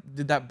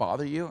 did that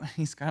bother you? And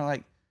he's kind of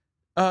like,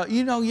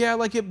 yeah,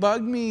 like it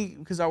bugged me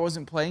because I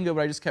wasn't playing good,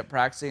 but I just kept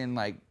practicing and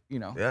like,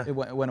 Yeah. it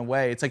went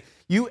away. It's like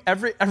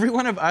every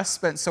one of us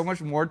spent so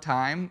much more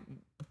time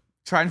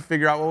trying to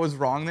figure out what was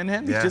wrong than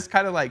him. Yeah. He just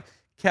kind of like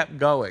kept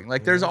going.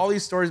 Like there's all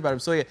these stories about him.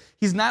 So yeah,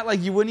 he's not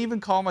like, you wouldn't even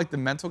call him like the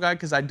mental guy,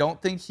 because I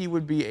don't think he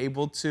would be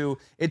able to.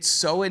 It's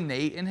so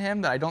innate in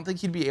him that I don't think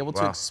he'd be able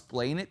to Wow.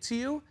 explain it to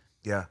you.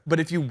 Yeah. But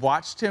if you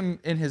watched him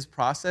in his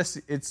process,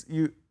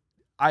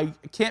 I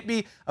can't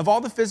be, of all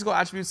the physical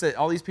attributes that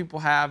all these people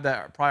have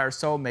that probably are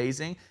so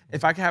amazing,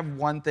 if I could have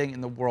one thing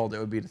in the world, it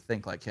would be to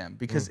think like him,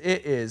 because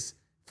it is,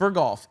 for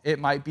golf, it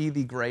might be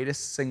the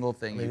greatest single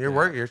thing. I mean,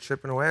 you're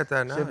chipping away at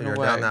that now. Chipping You're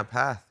away. down that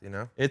path,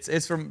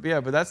 It's from, yeah,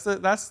 but that's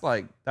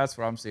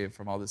what I'm seeing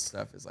from all this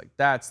stuff, is like,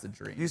 that's the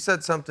dream. You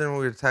said something when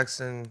we were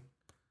texting,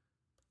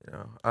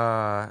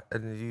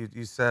 and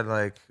you said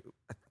like,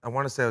 I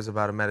want to say it was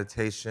about a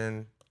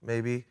meditation,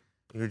 maybe.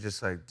 You were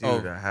just like,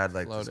 dude, I had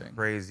like this floating.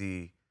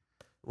 crazy.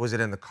 Was it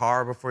in the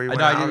car before you went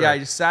know, out? I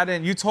just sat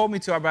in. You told me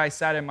to, but I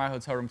sat in my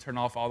hotel room, turned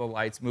off all the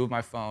lights, moved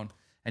my phone,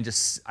 and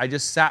I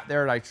just sat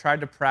there and I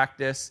tried to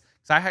practice.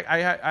 So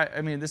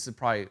I mean, this is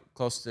probably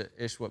close to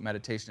ish what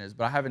meditation is,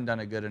 but I haven't done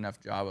a good enough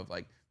job of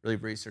like really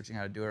researching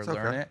how to do it or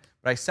learn okay. it.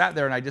 But I sat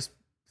there and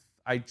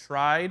I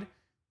tried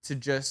to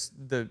just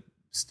the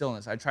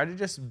stillness. I tried to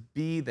just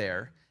be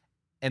there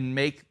and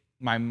make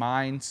my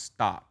mind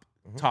stop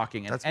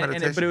talking. That's But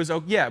meditation. it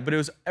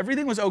was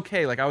everything was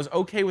okay. Like I was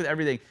okay with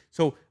everything.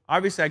 So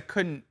obviously I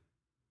couldn't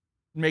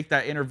make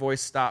that inner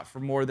voice stop for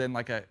more than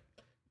like a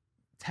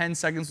 10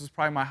 seconds was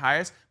probably my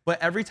highest.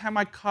 But every time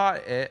I caught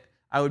it,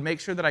 I would make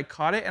sure that I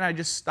caught it and I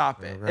just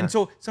stop it. And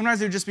so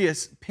sometimes it would just be a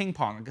ping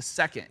pong, like a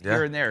second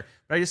here and there.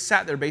 But I just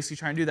sat there basically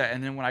trying to do that.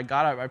 And then when I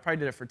got up, I probably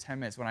did it for 10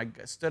 minutes. When I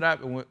stood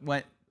up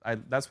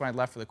and that's when I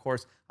left for the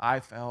course. I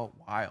felt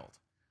wild.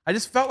 I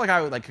just felt like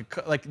I would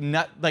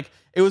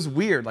it was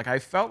weird. Like I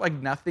felt like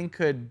nothing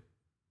could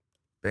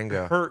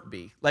Bingo. hurt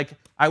me. Like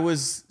I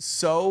was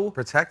so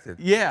Protected.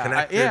 yeah,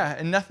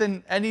 Connected.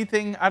 and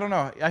anything. I don't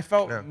know. I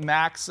felt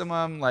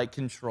maximum like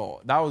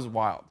control. That was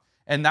wild,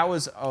 and that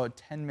was a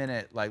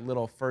 10-minute like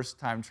little first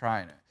time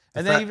trying it.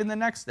 And then even the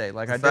next day,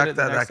 like I did it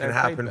the next day. The fact that can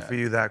happen for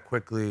you that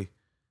quickly,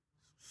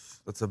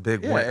 that's a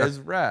big win. Yeah, it's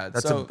rad.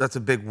 That's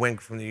a big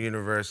wink from the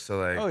universe to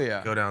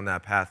like go down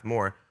that path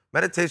more.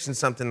 Meditation's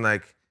something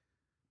like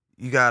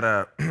you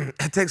gotta.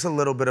 It takes a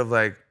little bit of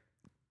like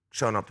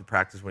showing up to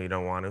practice when you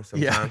don't want to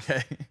sometimes. Yeah,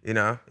 okay. You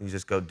know, you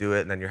just go do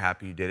it and then you're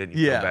happy you did it and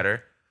you feel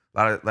better. A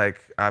lot of, like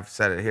I've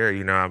said it here,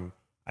 you know,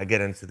 I get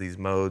into these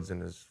modes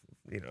and is,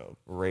 you know,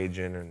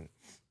 raging and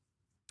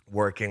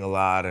working a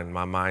lot and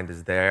my mind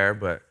is there,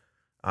 but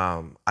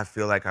I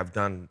feel like I've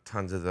done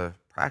tons of the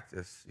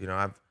practice. You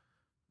know,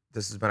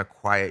 this has been a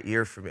quiet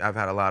year for me. I've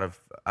had a lot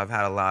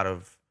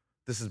of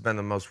this has been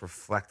the most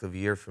reflective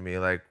year for me.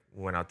 Like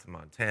went out to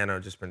Montana,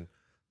 just been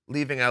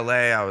leaving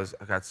LA, I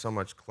got so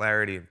much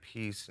clarity and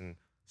peace and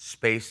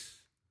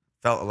space.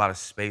 Felt a lot of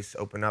space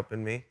open up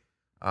in me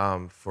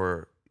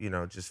for, you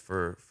know, just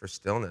for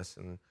stillness.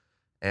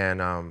 And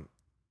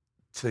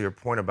to your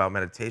point about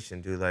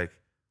meditation, dude, like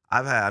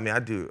I've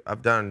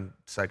done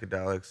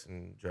psychedelics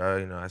and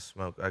drugs, you know, I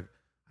smoke. I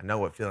know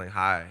what feeling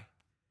high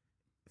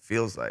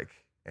feels like.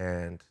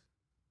 And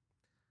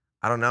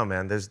I don't know,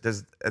 man,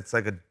 it's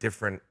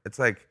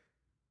like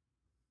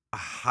a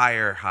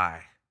higher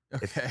high.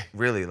 Okay. It's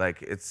really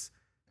like it's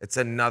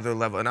another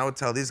level. And I would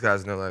tell these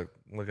guys, and they're like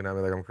looking at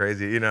me like I'm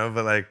crazy, you know,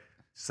 but like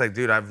it's like,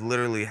 dude, I've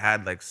literally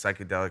had like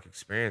psychedelic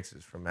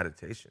experiences from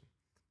meditation.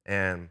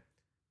 And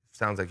it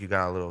sounds like you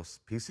got a little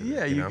piece of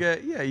it.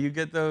 You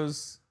get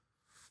those.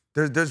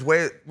 There's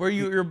way where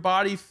your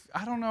body.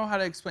 I don't know how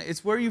to explain.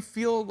 It's where you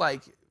feel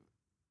like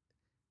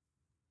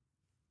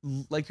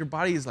your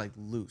body is like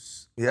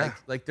loose. Yeah.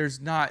 Like there's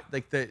not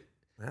like the.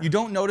 Yeah. You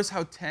don't notice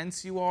how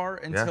tense you are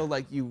until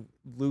like you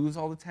lose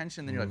all the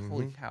tension. Then you're like,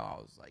 holy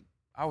cow,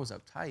 I was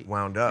uptight.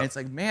 Wound up. And it's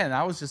like, man,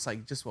 I was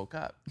just woke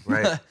up.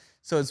 Right.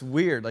 So it's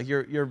weird. Like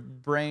your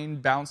brain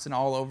bouncing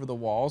all over the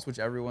walls, which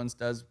everyone's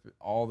does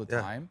all the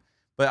time.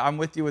 But I'm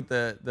with you with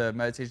the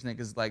meditation thing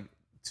because like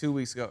 2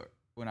 weeks ago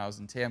when I was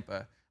in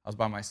Tampa, I was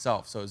by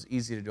myself. So it was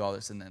easy to do all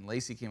this. And then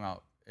Lacey came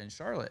out in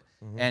Charlotte.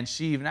 And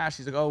she even asked,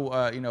 she's like,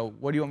 oh, you know,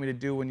 what do you want me to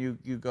do when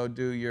you go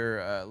do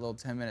your little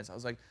 10 minutes? I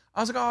was like,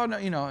 oh, no,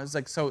 you know, it's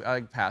like, so I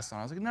like passed on.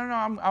 I was like, no,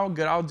 I'm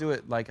good. I'll do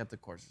it like at the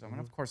course or something.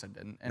 Of course I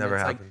didn't. And never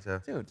it's happened,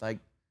 like, dude, like,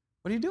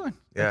 what are you doing?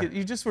 Yeah. Like,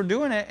 you just were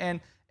doing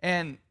it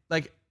and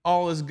like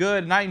all is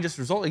good. Not even just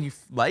result, like you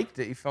liked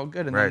it, you felt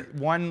good. And then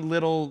one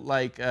little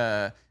like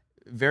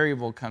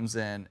variable comes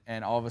in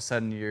and all of a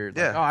sudden you're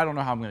like, oh, I don't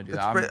know how I'm gonna do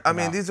that. I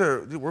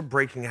mean, we're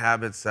breaking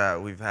habits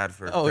that we've had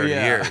for 30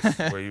 years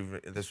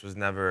where this was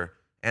never.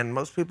 And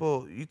most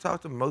people, you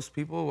talk to most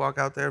people, walk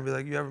out there and be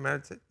like, you ever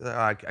meditate?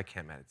 Like, oh, I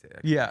can't meditate.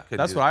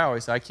 That's what I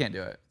always say. I can't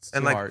do it. It's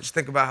and too like, hard. just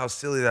think about how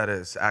silly that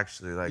is,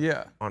 actually.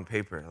 Like, on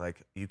paper,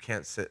 like you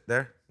can't sit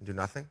there and do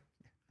nothing.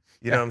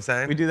 You know what I'm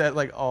saying? We do that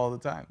like all the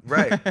time.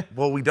 Right.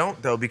 Well, we don't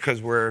though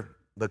because we're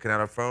looking at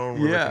our phone.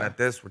 We're looking at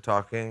this. We're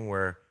talking.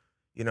 We're,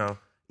 you know,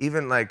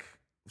 even like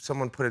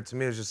someone put it to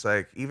me. It's just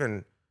like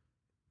even,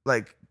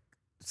 like,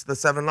 it's the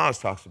 7 Laws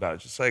talks about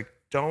it. Just like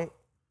don't,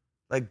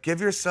 like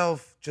give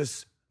yourself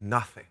just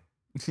nothing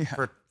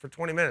for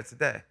 20 minutes a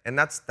day. And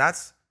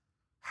that's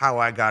how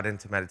I got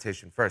into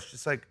meditation first.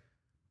 Just like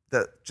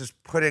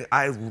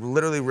I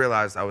literally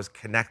realized I was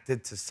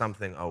connected to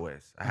something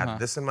always. I had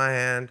this in my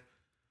hand.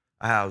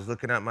 I was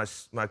looking at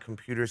my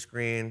computer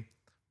screen.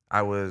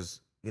 I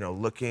was, you know,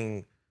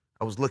 looking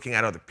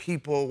at other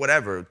people,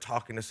 whatever,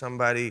 talking to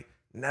somebody.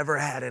 Never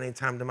had any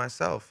time to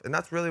myself. And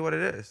that's really what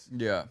it is.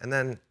 Yeah. And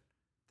then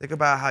think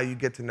about how you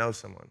get to know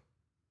someone.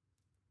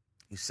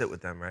 You sit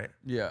with them, right?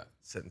 Yeah.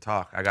 Sit and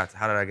talk. How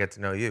did I get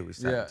to know you? We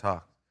sat and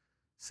talked.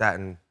 Sat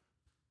and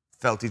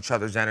felt each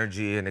other's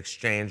energy and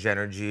exchanged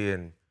energy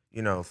and,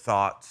 you know,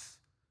 thoughts.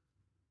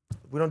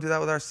 We don't do that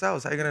with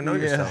ourselves. How are you gonna know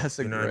yourself? Yeah, that's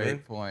a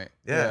great point.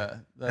 Yeah.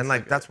 And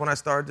like that's when I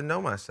started to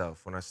know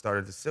myself, when I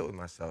started to sit with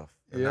myself.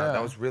 And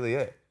that was really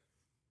it.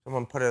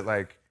 Someone put it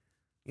like,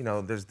 you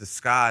know, there's the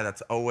sky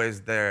that's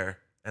always there,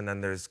 and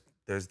then there's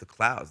the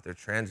clouds. They're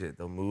transient.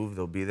 They'll move,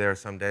 they'll be there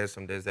some days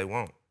they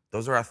won't.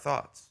 Those are our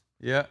thoughts.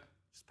 Yeah.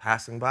 Just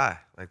passing by.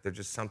 Like they're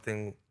just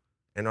something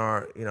in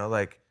our, you know,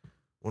 like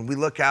when we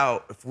look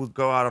out, if we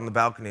go out on the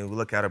balcony and we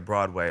look out at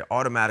Broadway,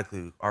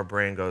 automatically our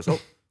brain goes, oh,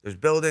 there's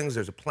buildings,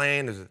 there's a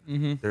plane,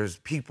 there's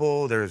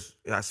people,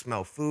 I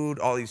smell food,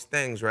 all these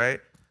things, right?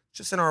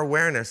 Just in our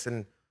awareness.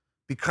 And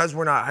because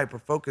we're not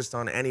hyper-focused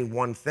on any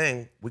one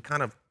thing, we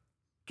kind of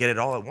get it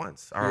all at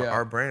once.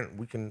 Our brain,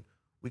 we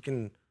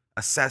can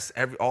assess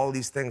all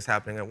these things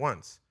happening at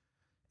once.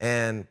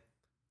 And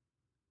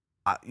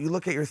you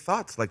look at your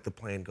thoughts like the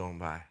plane going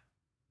by.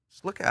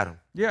 Just look at them.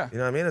 Yeah. You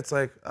know what I mean? It's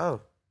like,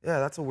 oh, yeah,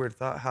 that's a weird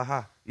thought.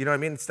 Ha. You know what I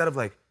mean? Instead of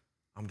like,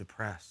 I'm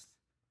depressed.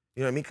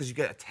 You know what I mean? Because you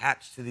get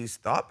attached to these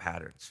thought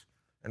patterns.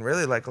 And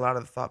really, like, a lot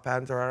of the thought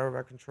patterns are out of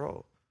our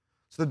control.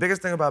 So the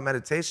biggest thing about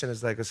meditation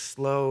is like it's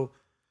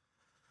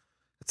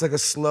like a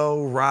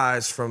slow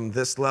rise from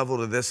this level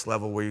to this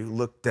level where you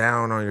look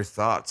down on your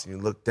thoughts and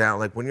you look down.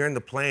 Like when you're in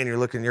the plane, you're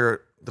looking, the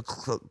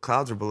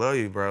clouds are below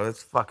you, bro.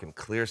 It's fucking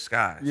clear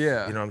skies.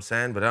 Yeah. You know what I'm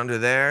saying? But under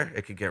there,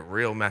 it could get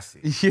real messy.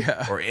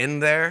 Yeah. Or in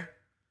there,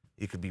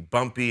 you could be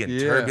bumpy and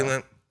Yeah.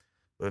 turbulent.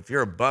 But if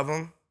you're above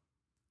them,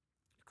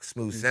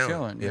 smooth You're sailing.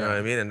 chilling, You know yeah. what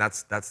I mean? And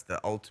that's the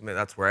ultimate.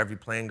 That's where every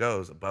plane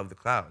goes, above the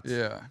clouds.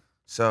 Yeah.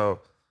 So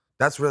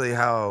that's really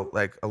how,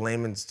 like, a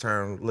layman's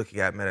term looking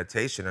at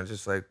meditation. I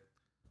just like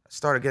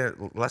started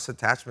getting less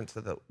attachment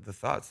to the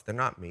thoughts. They're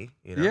not me.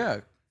 You know? Yeah.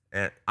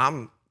 And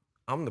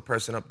I'm the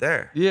person up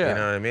there. Yeah. You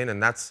know what I mean?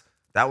 And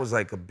that was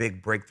like a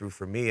big breakthrough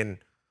for me. And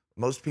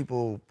most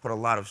people put a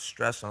lot of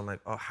stress on like,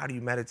 oh, how do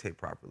you meditate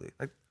properly?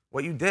 Like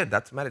what you did,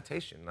 that's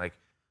meditation. Like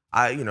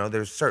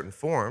there's certain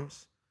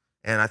forms,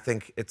 and I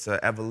think it's an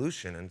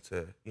evolution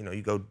into,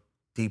 you go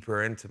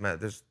deeper into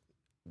there's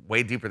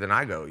way deeper than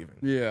I go even.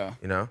 Yeah.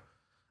 You know?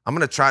 I'm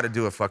gonna try to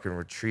do a fucking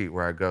retreat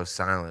where I go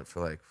silent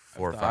for like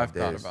 4 or 5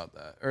 days. I've thought about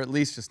that. Or at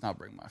least just not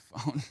bring my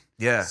phone.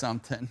 Yeah.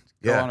 Something.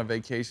 Go Yeah. on a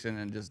vacation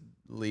and just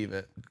leave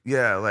it.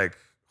 Yeah, like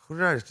who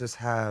did I just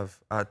have?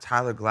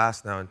 Tyler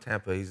Glass now in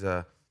Tampa. He's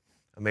a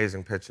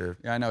amazing pitcher.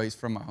 Yeah, I know. He's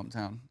from my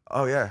hometown.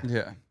 Oh yeah.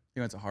 Yeah. He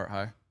went to Hart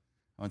High.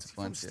 I went to From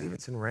Valencia.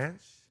 Stevenson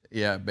Ranch.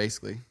 Yeah,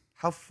 basically.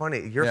 How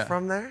funny. You're Yeah.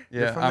 from there?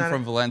 You're Yeah, I'm that-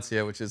 from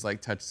Valencia, which is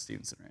like touch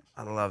Stevenson Ranch.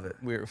 I love it.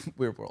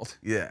 Weird world.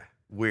 Yeah,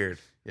 weird.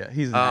 Yeah,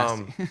 he's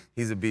nasty.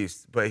 He's a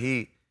beast. But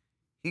he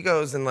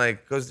goes and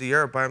like goes to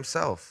Europe by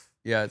himself.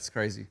 Yeah, it's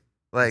crazy.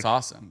 Like It's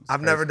awesome. It's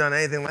I've never crazy. done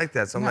anything like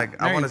that. So I'm No, like,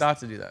 never I even want to thought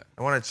to do that.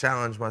 I want to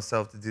challenge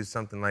myself to do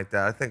something like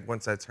that. I think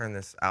once I turn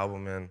this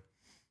album in,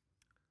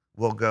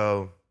 we'll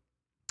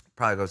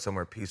probably go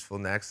somewhere peaceful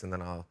next, and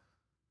then I'll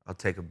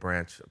take a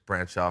branch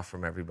off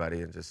from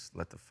everybody and just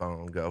let the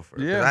phone go for it.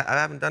 'Cause Yeah. I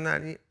haven't done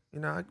that,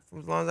 for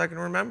as long as I can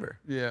remember.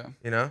 Yeah.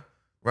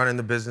 Running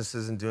the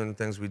businesses and doing the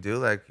things we do,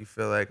 like you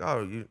feel like,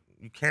 oh,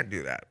 you can't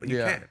do that, but you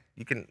Yeah.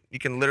 can. You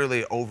can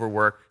literally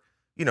overwork,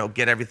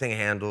 get everything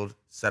handled,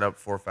 set up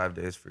 4 or 5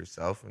 days for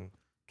yourself, and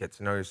get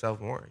to know yourself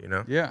more.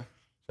 Yeah.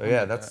 So I yeah,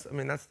 like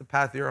that's the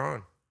path you're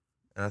on,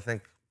 and I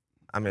think,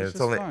 It's it's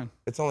just only fun.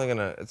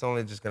 it's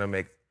only just gonna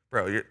make,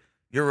 bro,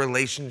 your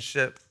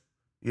relationship,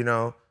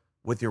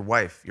 with your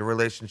wife, your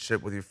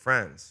relationship with your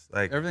friends,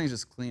 like Everything's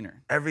just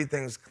cleaner.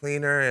 everything's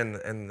cleaner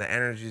and the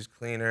energy's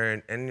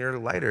cleaner and you're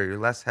lighter, you're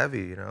less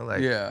heavy,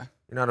 like Yeah.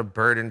 you're not a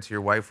burden to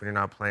your wife when you're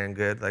not playing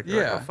good. Like,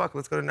 you're like, Yeah. oh fuck,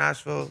 let's go to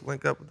Nashville,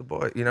 link up with the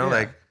boy, Yeah.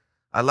 like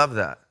I love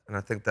that, and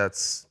I think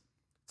it's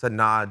a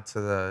nod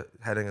to the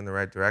heading in the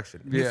right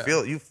direction. Yeah.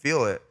 You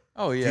feel it.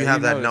 Oh yeah. Do you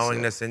have that notice it.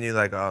 knowingness in you,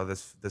 like, oh,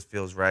 this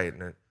feels right,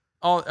 and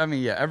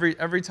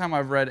Every time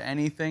I've read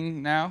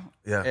anything now,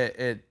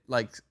 Yeah.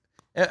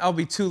 I'll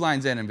be 2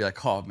 lines in and be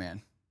like, oh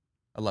man,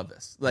 I love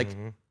this. Like,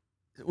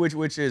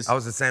 which is I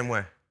was the same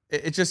way.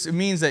 it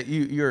means that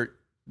you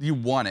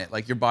want it,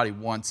 like your body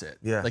wants it.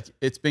 Yeah. Like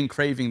it's been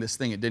craving this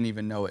thing it didn't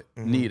even know it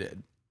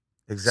needed.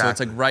 Exactly. So it's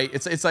like right.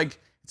 It's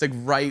like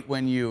right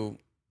when you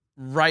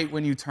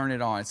turn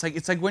it on.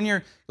 It's like when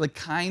you're like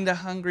kind of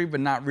hungry but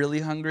not really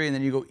hungry, and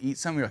then you go eat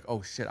something. You're like,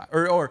 oh shit.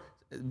 Or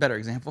better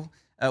example,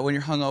 when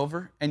you're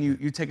hungover and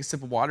you take a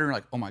sip of water and you're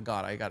like, oh my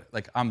god, I got it.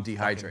 Like I'm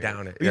dehydrated.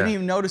 down it, But you yeah. didn't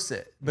even notice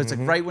it. But it's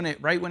like right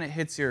when it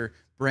hits your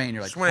brain,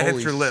 you're like, Just when it hits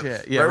holy your lips.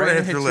 shit. Yeah, Right when right it when it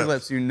hits hits your your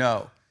lips, you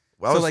know.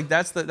 Well, I So was- like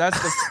that's the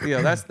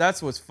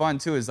that's what's fun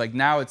too, is like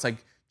now it's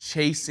like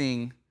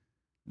chasing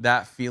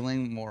that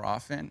feeling more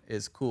often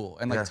is cool,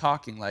 and like Yeah.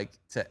 talking like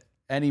to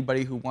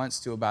anybody who wants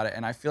to about it.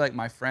 And I feel like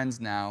my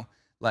friends now,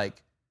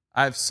 like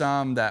I have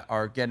some that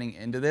are getting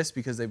into this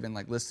because they've been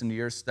like listening to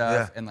your stuff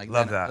Yeah, and like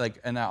love then, that. like,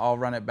 and I'll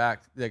run it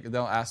back. Like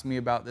they'll ask me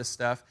about this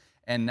stuff,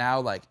 and now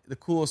like the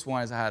coolest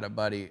one is I had a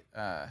buddy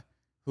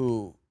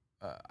who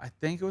I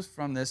think it was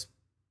from this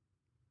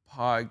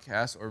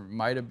podcast or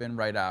might have been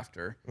right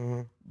after,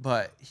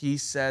 but he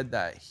said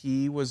that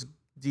he was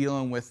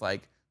dealing with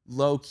like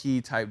low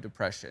key type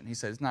depression. He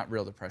said it's not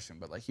real depression,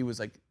 but like he was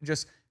like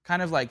just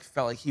kind of like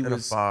felt like he In a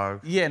was fog.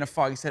 Yeah, in a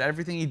fog. He said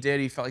everything he did,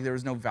 he felt like there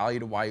was no value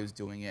to why he was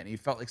doing it, and he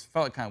felt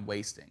like kind of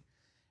wasting.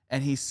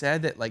 And he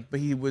said that like, but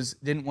he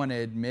didn't want to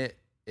admit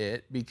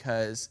it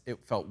because it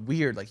felt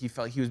weird. Like he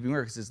felt like he was being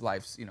weird because his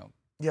life's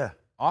Yeah.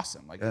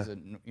 awesome. Like Yeah. he's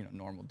a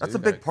normal dude. That's a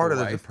got big part cool of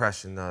the life.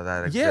 depression, though,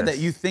 that exists. Yeah, that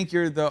you think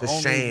you're the the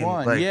only shame,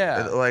 one. like,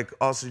 yeah. like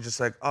also just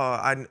like,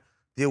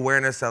 the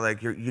awareness that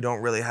like you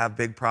don't really have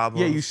big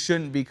problems. Yeah, you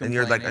shouldn't be and complaining.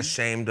 you're like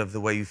ashamed of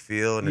the way you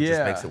feel, and it just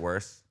Yeah. makes it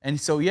worse.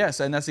 And so yes,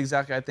 and that's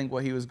exactly I think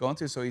what he was going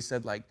through. So he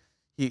said like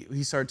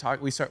he started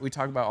talking. We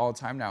talk about it all the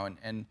time now,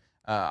 and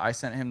I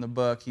sent him the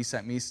book. He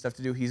sent me stuff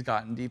to do. He's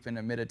gotten deep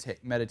into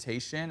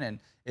meditation, and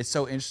it's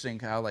so interesting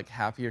how like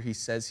happier he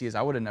says he is.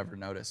 I would have never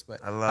noticed,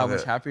 but how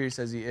much happier he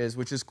says he is,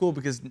 which is cool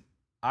because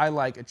I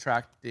like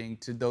attracting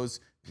to those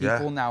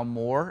people now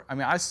more. I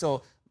mean, I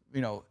still,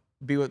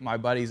 be with my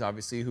buddies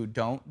obviously who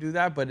don't do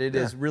that, but it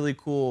is really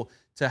cool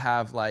to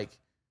have like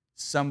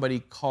somebody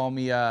call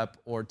me up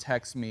or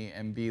text me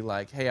and be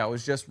like, hey, I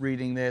was just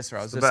reading this, or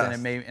I was just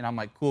in it, and I'm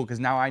like, cool, because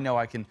now I know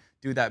I can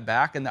do that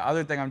back. And the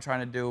other thing I'm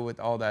trying to do with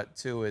all that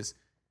too is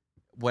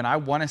when I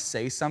want to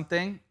say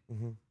something,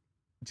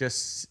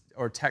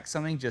 or text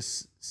something,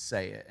 just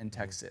say it and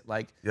text it.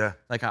 Like I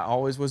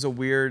always was a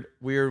weird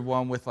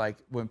one with like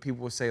when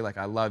people would say like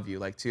I love you,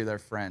 like to their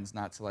friends,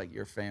 not to like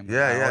your family.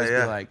 I always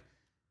be like,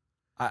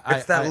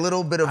 it's that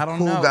little bit of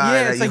cool know.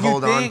 guy that it's you like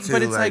hold on to.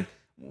 But it's like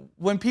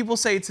when people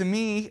say it to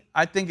me,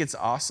 I think it's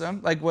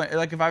awesome. Like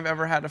if I've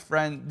ever had a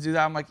friend do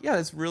that, I'm like, yeah,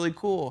 that's really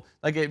cool.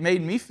 Like it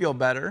made me feel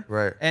better.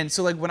 Right. And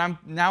so like when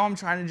I'm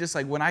trying to just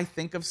like when I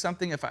think of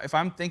something, if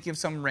I'm thinking of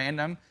something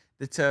random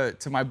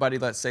to my buddy,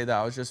 let's say that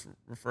I was just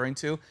referring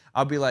to,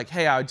 I'll be like,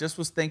 hey, I just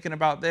was thinking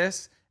about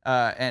this.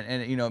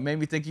 And it made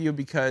me think of you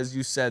because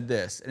you said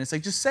this. And it's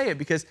like, just say it,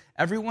 because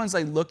everyone's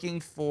like looking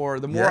for,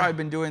 the more I've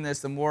been doing this,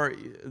 the more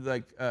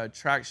like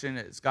traction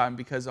it's gotten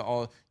because of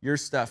all your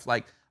stuff.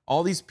 Like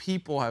all these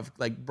people have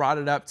like brought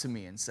it up to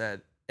me and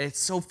said, it's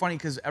so funny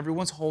because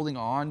everyone's holding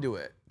on to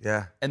it.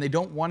 Yeah. And they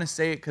don't want to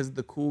say it because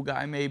the cool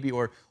guy maybe,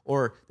 or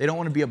they don't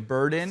want to be a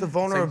burden. It's a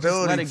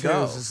vulnerability it's like,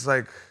 too. It's just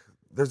like,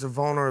 there's a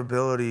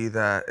vulnerability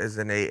that is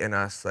innate in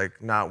us,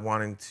 like not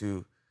wanting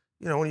to,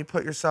 when you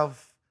put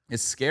yourself,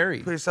 it's scary.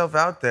 Put yourself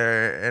out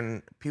there,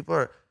 and people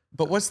are.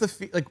 But what's that's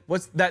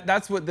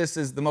what this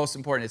is the most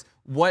important is,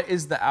 what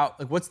is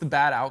what's the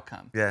bad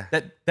outcome? Yeah.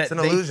 That it's an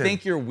they illusion.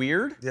 think you're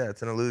weird? Yeah,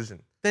 it's an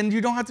illusion. Then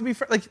you don't have to be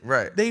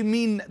right. They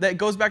mean, that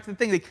goes back to the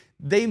thing. Like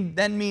they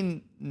then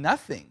mean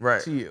nothing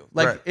to you.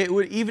 Like it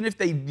would, even if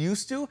they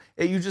used to,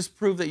 you just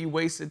prove that you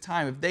wasted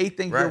time. If they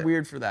think you're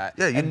weird for that.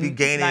 Yeah, you'd be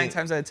gaining 9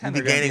 times out of 10.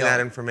 You'd be gaining that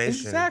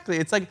information. Exactly.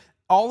 It's like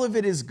all of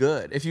it is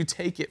good if you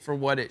take it for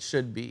what it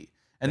should be.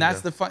 And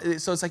that's the fun.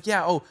 So it's like,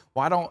 well,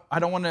 I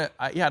don't want to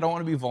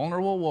be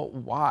vulnerable. Well,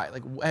 why?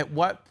 Like, at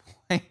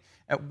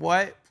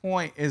what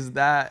point is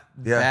that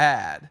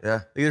bad? Yeah.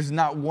 Like, there's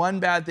not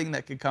one bad thing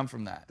that could come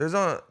from that. There's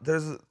a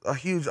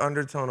huge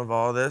undertone of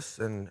all this,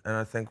 and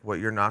I think what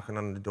you're knocking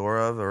on the door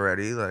of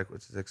already, like,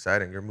 which is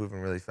exciting. You're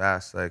moving really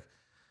fast. Like,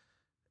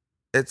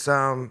 it's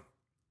like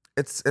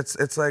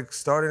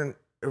starting.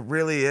 It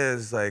really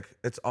is like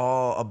it's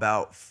all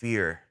about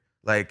fear.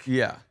 Like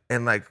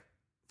and like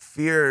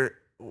fear.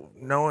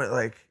 No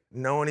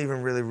one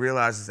even really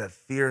realizes that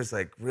fear is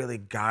like really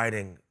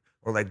guiding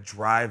or like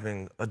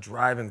a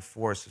driving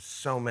force of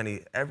so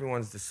many,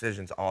 everyone's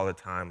decisions all the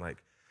time.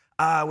 Like,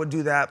 I would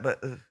do that,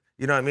 but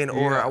you know what I mean?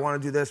 Or I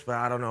want to do this, but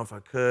I don't know if I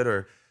could,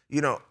 or,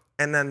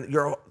 and then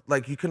you're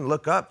like, you can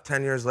look up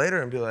 10 years later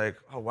and be like,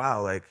 oh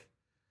wow, like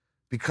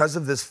because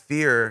of this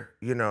fear,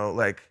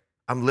 like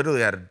I'm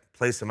literally at a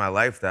place in my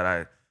life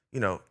that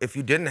if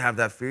you didn't have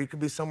that fear, you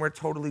could be somewhere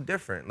totally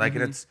different. Like,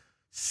 and it's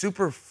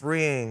super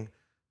freeing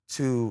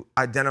to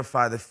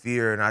identify the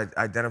fear and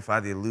identify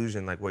the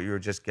illusion, like what you were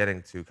just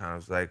getting to, kind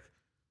of like,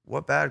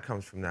 what bad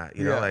comes from that?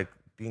 Like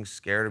being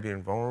scared or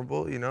being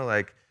vulnerable,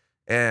 like,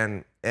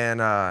 and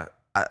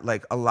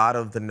like a lot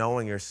of the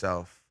knowing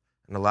yourself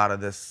and a lot of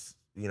this,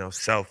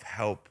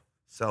 self-help,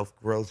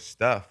 self-growth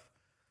stuff,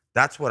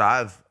 that's what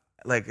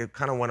it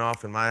kind of went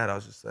off in my head. I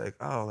was just like,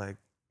 oh, like,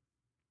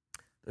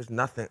 there's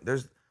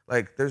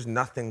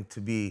nothing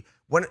to be,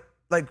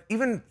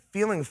 even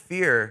feeling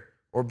fear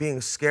or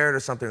being scared or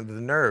something, the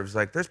nerves,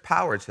 like there's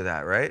power to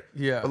that, right?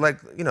 Yeah.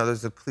 But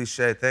there's a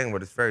cliche thing,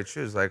 but it's very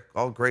true. It's like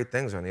all great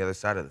things are on the other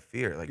side of the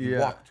fear. Like you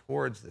walk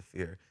towards the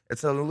fear.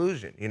 It's an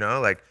illusion,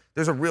 like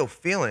there's a real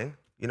feeling,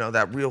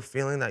 that real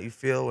feeling that you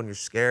feel when you're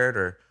scared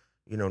or,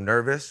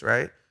 nervous,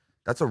 right?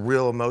 That's a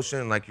real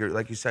emotion. Like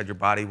you said, your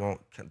body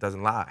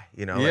doesn't lie,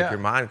 like your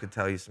mind could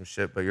tell you some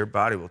shit, but your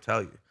body will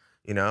tell you,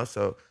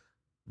 So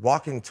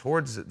walking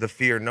towards the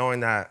fear, knowing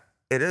that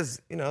it is,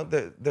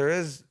 there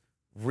is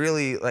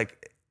really,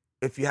 like,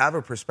 if you have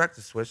a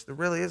perspective switch, there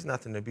really is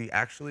nothing to be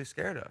actually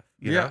scared of.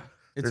 You know?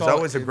 There's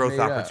always a growth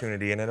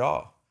opportunity in it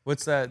all.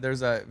 What's that?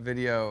 There's a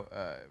video,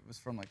 it was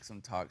from like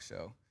some talk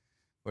show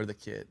where the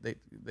kid,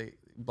 they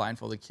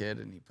blindfold a kid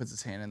and he puts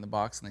his hand in the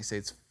box and they say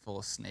it's full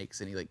of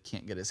snakes and he like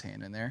can't get his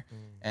hand in there.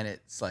 And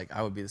it's like,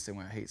 I would be the same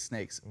way, I hate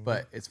snakes.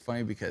 But it's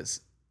funny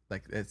because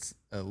like it's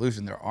an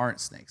illusion, there aren't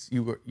snakes.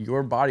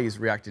 Your body is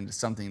reacting to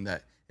something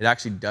that it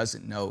actually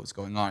doesn't know is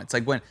going on. It's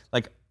like when,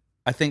 like,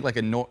 I think like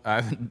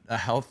a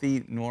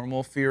healthy,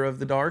 normal fear of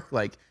the dark,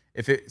 like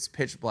if it's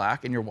pitch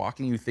black and you're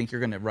walking, you think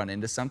you're gonna run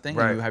into something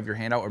and you have your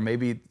hand out, or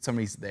maybe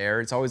somebody's there.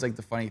 It's always like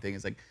the funny thing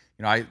is like,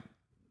 I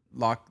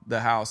lock the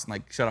house and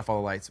like shut off all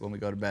the lights when we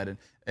go to bed. And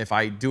if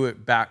I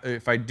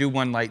do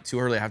one light too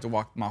early, I have to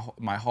walk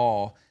my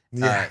hall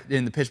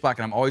in the pitch black,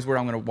 and I'm always worried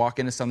I'm gonna walk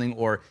into something,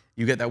 or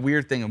you get that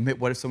weird thing of,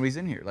 what if somebody's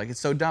in here? Like,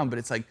 it's so dumb, but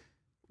it's like,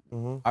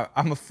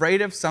 I'm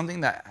afraid of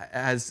something that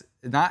has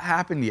not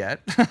happened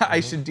yet. I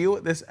should deal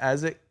with this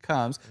as it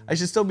comes. I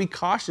should still be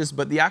cautious,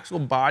 but the actual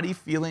body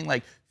feeling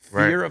like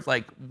fear of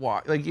like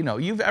what, like, you know,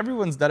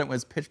 everyone's done it when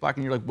it's pitch black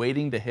and you're like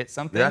waiting to hit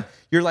something. Yeah.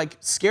 You're like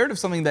scared of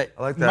something that,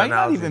 like that might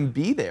analogy. not even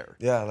be there.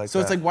 Yeah, I like so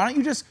it's that. like, why don't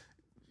you just,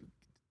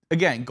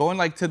 again, going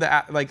like to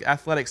the like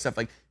athletic stuff,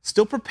 like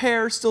still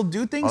prepare, still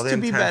do things All the to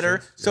be better.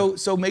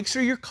 intentions, So make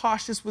sure you're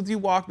cautious with you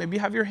walk. Maybe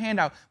have your hand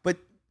out, but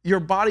your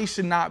body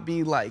should not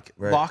be like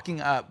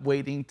locking up,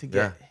 waiting to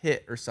get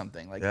hit or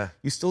something. Like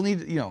you still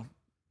need, you know,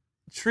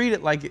 treat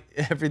it like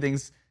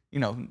everything's, you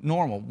know,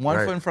 normal.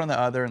 One foot in front of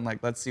the other, and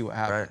like let's see what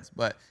happens.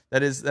 But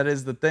that is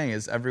the thing,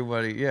 is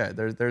everybody. Yeah,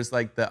 there's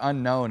like the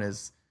unknown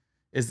is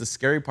the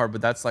scary part,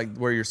 but that's like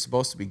where you're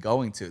supposed to be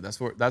going to.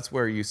 That's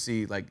where you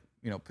see like,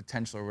 you know,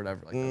 potential or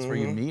whatever. Like that's where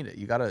you need it.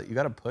 You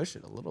gotta push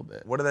it a little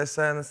bit. What do they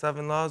say in the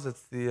 7 laws?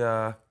 It's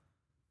the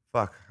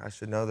fuck, I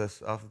should know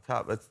this off the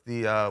top. It's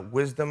the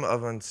wisdom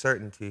of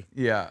uncertainty.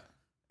 Yeah.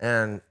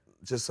 And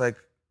just like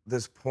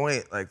this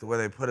point, like the way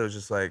they put it was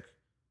just like,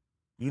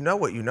 you know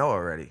what you know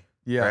already.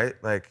 Yeah. Right?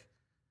 Like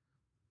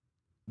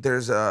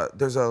there's a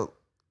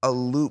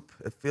loop.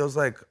 It feels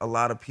like a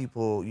lot of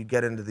people, you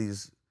get into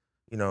these,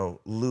 you know,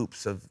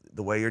 loops of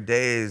the way your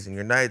days and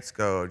your nights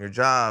go and your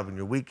job and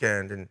your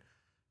weekend,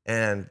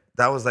 and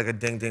that was like a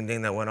ding ding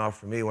ding that went off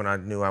for me when I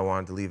knew I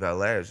wanted to leave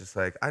LA. It was just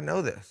like, I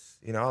know this,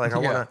 you know, like I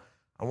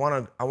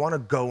want to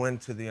go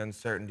into the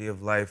uncertainty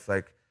of life.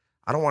 Like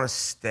I don't want to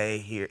stay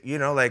here, you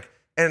know, like,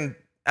 and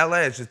LA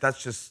is just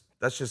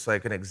that's just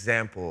like an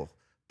example,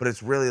 but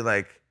it's really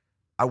like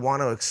I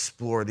want to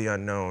explore the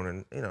unknown,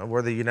 and you know,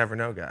 we're the you never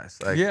know guys.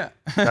 Like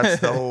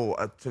that's the whole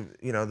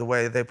you know, the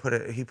way they put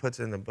it, he puts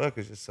it in the book,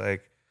 is just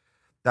like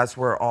that's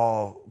where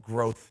all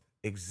growth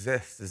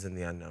exists, is in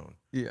the unknown.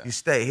 Yeah. You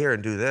stay here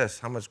and do this,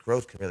 how much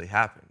growth can really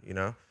happen, you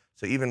know?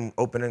 So even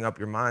opening up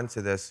your mind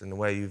to this and the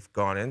way you've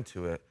gone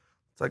into it,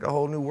 it's like a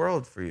whole new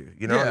world for you,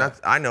 you know? Yeah. And that's,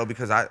 I know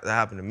because that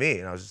happened to me,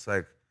 and I was just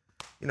like,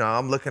 you know,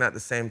 I'm looking at the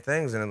same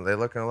things and they're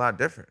looking a lot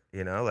different,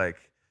 you know? Like,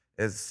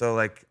 it's so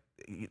like,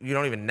 you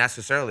don't even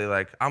necessarily,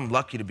 like, I'm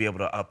lucky to be able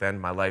to upend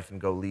my life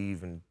and go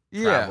leave and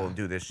travel and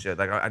do this shit.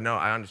 Like, I know,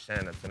 I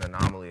understand it's an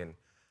anomaly, and,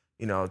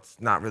 you know, it's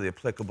not really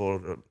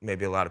applicable to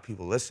maybe a lot of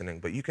people listening,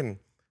 but you can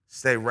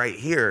stay right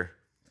here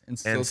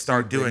and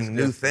start doing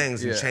new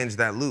things and change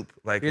that loop.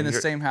 Like in the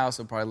same house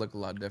will probably look a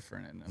lot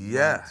different in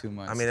 2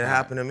 months. I mean, it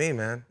happened to me,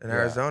 man. In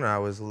Arizona, I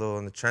was a little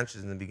in the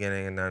trenches in the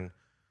beginning, and then,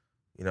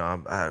 you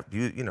know,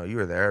 you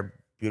were there,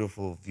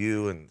 beautiful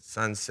view and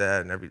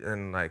sunset and everything.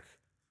 And like,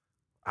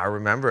 I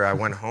remember I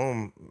went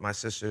home. My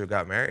sister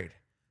got married,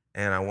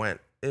 and I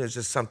went. It was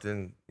just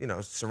something, you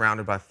know,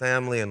 surrounded by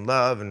family and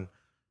love, and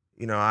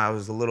you know, I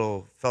was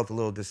felt a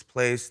little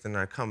displaced, and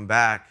I come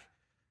back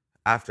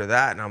after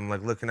that, and I'm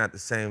like looking at the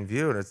same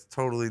view, and it's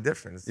totally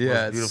different. It's the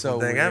most beautiful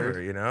thing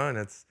ever, you know. And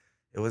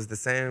it was the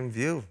same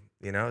view,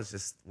 you know. It's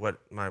just what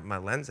my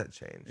lens had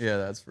changed. Yeah,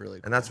 that's really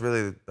cool. And that's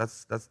really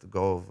that's the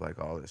goal of like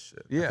all this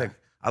shit. Yeah,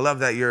 I love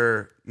that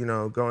you're, you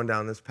know, going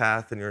down this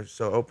path and you're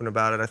so open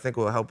about it. I think it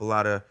will help a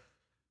lot of,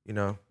 you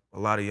know, a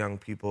lot of young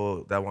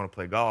people that want to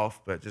play golf,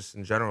 but just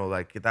in general,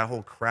 like that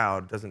whole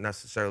crowd doesn't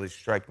necessarily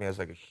strike me as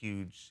like a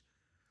huge.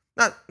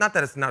 Not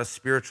that it's not a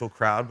spiritual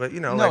crowd, but you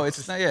know, no, like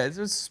it's not. Yeah, it's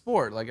a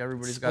sport. Like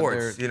everybody's got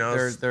their, you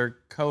know, their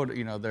code,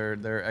 you know,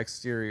 their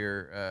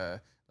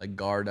exterior like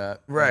guard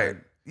up. Right.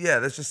 Yeah,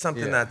 there's just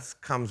something that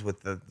comes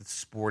with the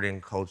sporting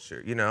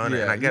culture, you know. And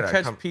I get it.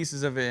 You catch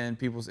pieces of it in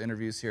people's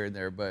interviews here and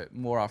there, but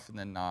more often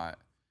than not,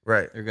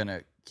 they're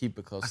gonna keep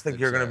it close. I think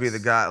you're gonna be the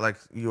guy, like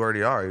you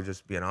already are. You're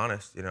just being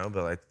honest, you know.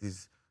 But like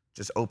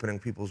just opening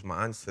people's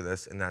minds to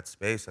this in that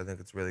space, I think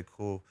it's really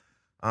cool.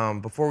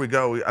 Before we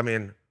go,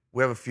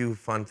 we have a few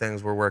fun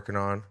things we're working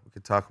on. We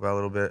could talk about a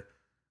little bit.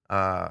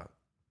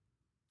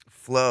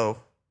 Flow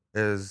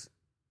is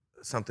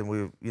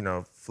something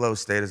flow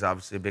state is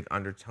obviously a big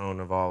undertone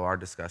of all our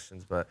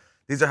discussions, but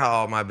these are how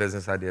all my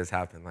business ideas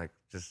happen. Like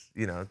just,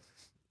 you know,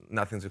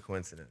 nothing's a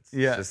coincidence.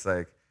 Yeah. It's just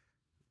like,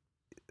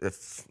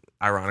 it's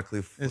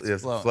ironically,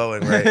 it's flow.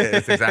 flowing, right?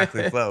 It's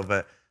exactly flow,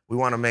 but we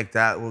want to make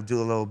that. We'll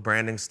do a little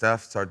branding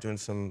stuff, start doing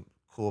some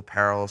cool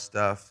apparel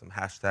stuff, some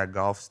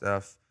 #golf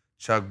stuff,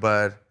 Chug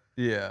Bud.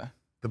 Yeah.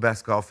 The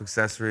best golf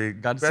accessory.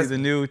 Got to see the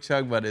new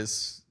Chug Bud.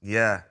 It's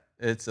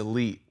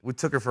elite. We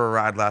took her for a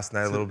ride last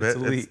night a little bit.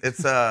 Elite.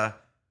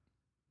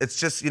 It's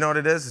just, you know what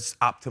it is? It's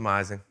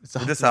optimizing.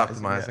 We're just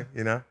optimizing,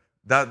 you know?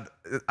 That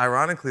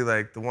ironically,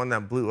 like the one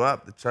that blew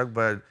up, the Chug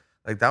Bud,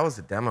 like that was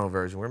the demo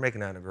version. We're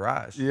making that in a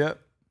garage. Yep.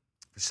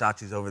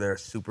 Versace's over there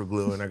super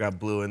glue, and I got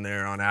blue in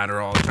there on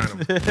Adderall trying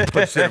to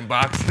put shit in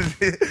boxes.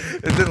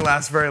 It didn't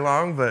last very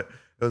long, but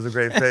it was a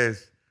great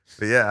phase.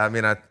 But yeah, I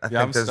mean, I think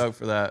I'm stoked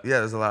for that. Yeah,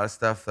 there's a lot of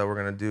stuff that we're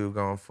gonna do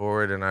going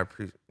forward, and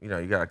you know,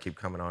 you gotta keep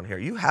coming on here.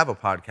 You have a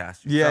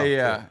podcast yourself,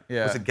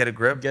 yeah. Was it Get a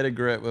Grip? Get a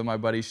Grip with my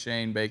buddy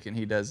Shane Bacon.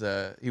 He does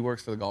he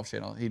works for the Golf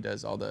Channel. He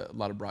does a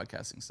lot of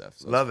broadcasting stuff.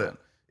 So Love it.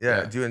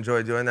 Yeah. Do you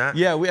enjoy doing that?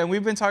 Yeah,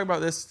 we've been talking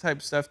about this type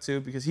of stuff too,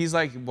 because he's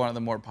like one of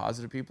the more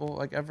positive people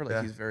like ever.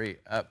 Like he's very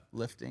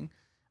uplifting.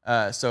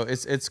 So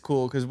it's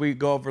cool because we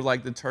go over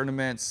like the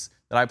tournaments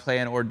that I play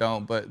in or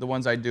don't, but the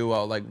ones I do,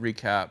 I'll like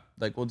recap.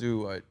 Like we'll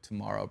do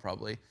tomorrow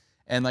probably,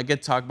 and like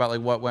get to talk about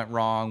like what went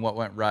wrong, what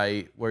went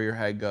right, where your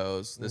head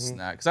goes, this and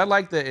that. Because I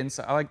like the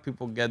insight. I like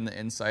people getting the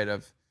insight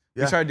of.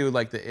 We try to do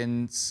like the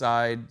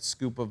inside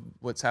scoop of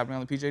what's happening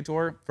on the PGA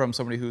Tour from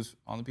somebody who's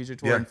on the PGA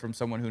Tour and from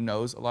someone who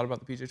knows a lot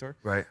about the PGA Tour.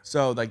 Right.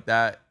 So like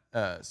that.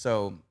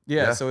 So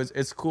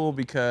it's cool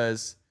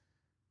because,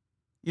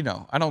 you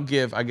know, I don't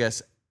give, I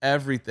guess,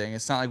 everything.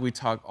 It's not like we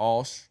talk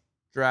all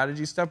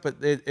strategy stuff, but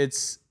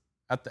it's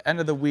at the end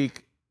of the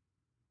week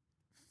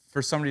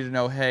for somebody to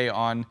know, hey,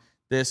 on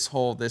this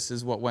hole, this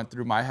is what went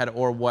through my head,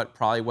 or what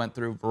probably went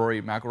through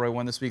Rory McIlroy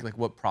won this week, like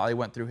what probably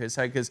went through his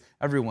head, because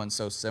everyone's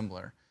so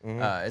similar.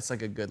 It's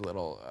like a good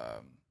little,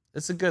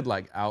 it's a good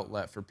like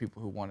outlet for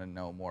people who want to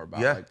know more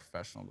about like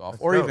professional golf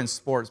or even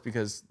sports,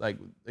 because like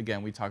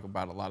again we talk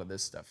about a lot of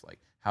this stuff, like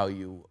how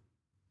you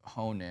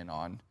hone in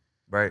on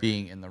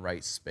being in the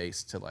right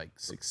space to like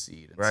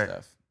succeed and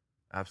stuff.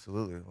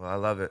 Absolutely. Well, I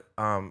love it.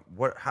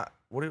 What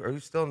are you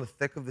still in the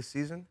thick of the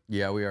season?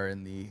 Yeah, we are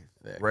in the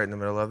thick. Right in the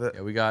middle of it.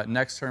 Yeah, we got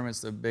next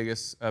tournament's the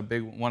biggest,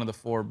 one of the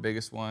 4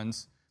 biggest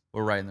ones.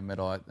 We're right in the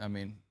middle. I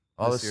mean,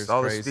 all the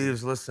crazy.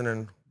 Steves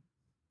listening,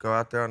 go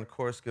out there on the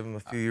course, give them a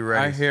few you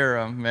ready. I hear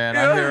them, man.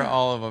 I hear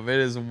all of them. It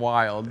is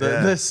wild.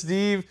 The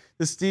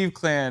Steve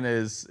clan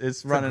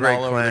it's running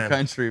all over the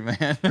country,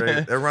 man.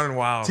 They're running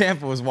wild.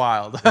 Tampa was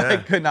wild. I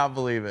could not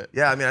believe it.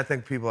 Yeah, I mean, I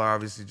think people are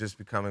obviously just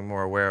becoming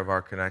more aware of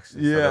our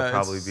connections. Yeah,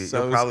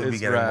 so you'll probably be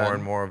getting more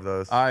and more of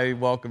those. I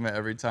welcome it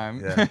every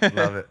time.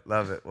 Yeah,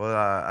 love it. Well,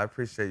 I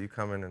appreciate you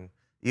coming, and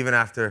even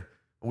after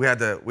we had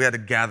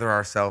to gather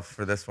ourselves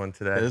for this one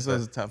today. This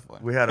was a tough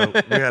one. We had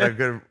a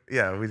good we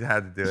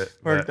had to do it.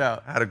 Worked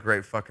out. I had a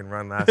great fucking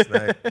run last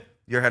night.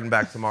 You're heading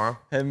back tomorrow?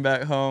 Heading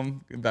back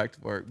home, back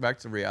to work, back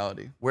to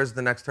reality. Where's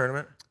the next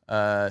tournament?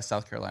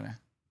 South Carolina.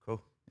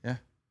 Cool. Yeah.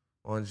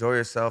 Well, enjoy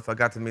yourself. I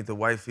got to meet the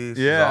wifey.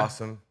 She's Yeah.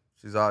 awesome.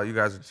 She's all you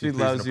guys are. She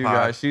loves you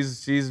guys.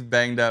 She's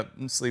banged up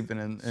and sleeping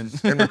in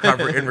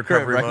recovery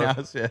right mode.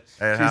 now. Yeah.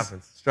 Hey, it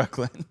happens.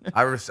 Struggling.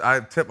 I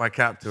tipped my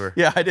cap to her.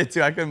 Yeah, I did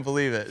too. I couldn't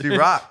believe it. She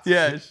rocked.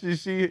 Yeah, she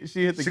hit the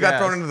gas. She got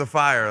thrown into the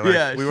fire. Like,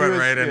 yeah, we went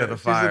right into the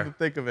fire. She's in the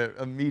thick of it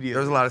immediately.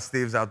 There was a lot of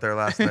Steves out there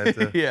last night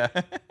too. Yeah.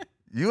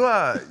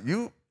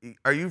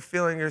 Are you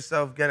feeling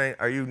yourself getting?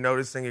 Are you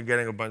noticing you're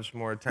getting a bunch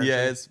more attention?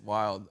 Yeah, it's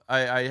wild.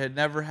 I had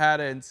never had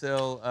it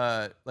until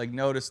like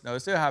noticed.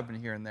 It happened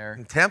here and there.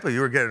 In Tampa,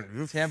 you were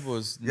getting. Tampa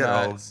was Yeah,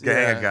 nuts. a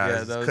gang of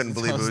guys. Yeah, Couldn't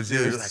believe it was you.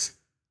 dudes.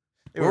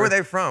 Like, where were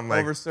they from?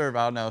 Like overserved.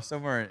 I don't know.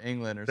 Somewhere in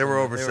England or They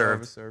were something.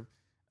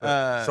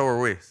 overserved. So were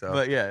we. So.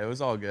 But yeah, it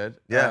was all good.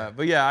 Yeah.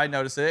 But yeah, I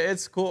noticed it.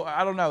 It's cool.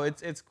 I don't know.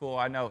 It's cool.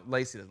 I know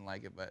Lacey doesn't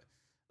like it, but.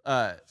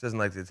 She doesn't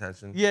like the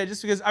attention. Yeah,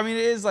 just because I mean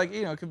it is like,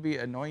 you know, it could be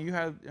annoying. You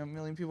have a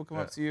million people come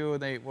up to you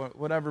and they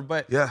whatever,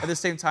 but at the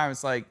same time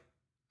it's like,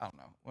 I don't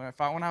know.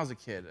 When I was a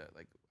kid,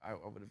 like I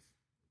would have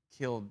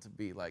killed to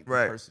be like the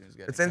person who's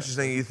getting. It's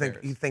interesting. You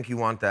think you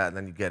want that, and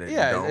then you get it.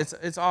 Yeah, you don't.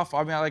 it's awful.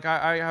 I mean, like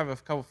I have a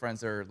couple friends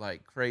that are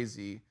like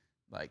crazy,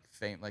 like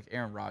like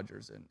Aaron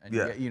Rodgers and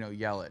you know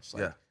Yelich.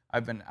 Like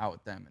I've been out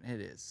with them, and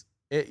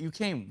you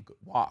can't even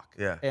walk.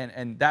 Yeah.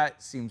 And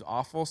that seems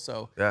awful.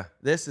 So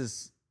this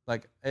is.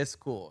 Like it's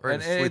cool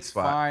and it's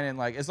fine, and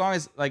like as long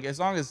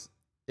as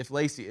if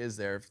Lacey is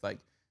there, as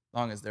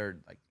long as they're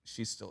like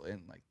she's still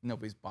in, like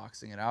nobody's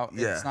boxing it out,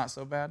 it's not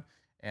so bad,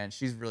 and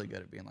she's really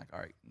good at being like, all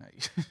right, no,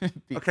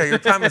 okay, your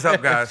time is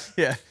up, guys.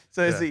 Yeah,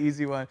 so it's the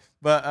easy one,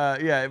 but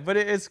but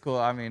it's cool.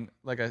 I mean,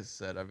 like I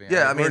said,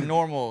 we're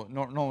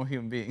normal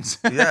human beings.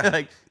 Yeah,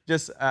 like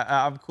just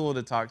I'm cool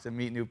to talk to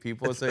meet new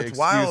people. It's an excuse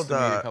wild to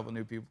meet a couple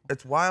new people.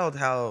 It's wild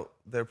how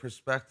their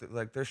perspective,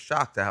 like they're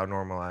shocked at how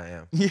normal I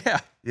am. Yeah.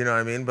 You know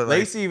what I mean? But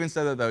Lacey even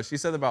said that though. She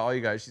said about all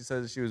you guys. She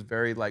said that she was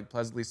very like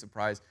pleasantly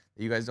surprised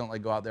that you guys don't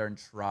like go out there and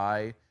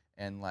try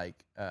and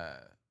like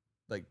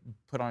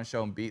put on a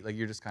show and beat. Like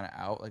you're just kind of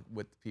out like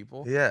with the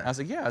people. Yeah. And I was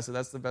like, yeah. So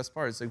that's the best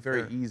part. It's like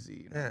very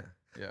easy. You know? Yeah.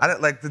 Yeah. I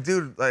don't, like the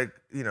dude, like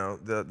you know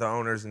the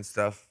owners and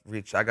stuff.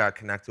 I got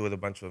connected with a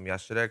bunch of them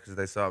yesterday because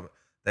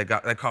they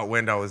caught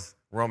wind I was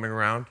roaming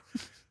around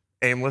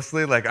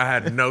aimlessly. Like I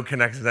had no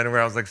connections anywhere.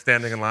 I was like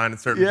standing in line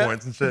at certain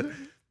points and shit.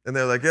 And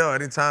they're like, yo,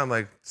 anytime.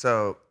 Like,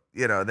 so,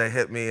 you know, they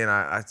hit me and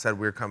I said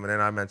we were coming in.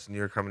 I mentioned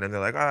you were coming in.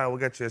 They're like, all right, we'll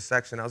get you a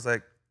section. I was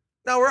like,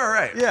 no, we're all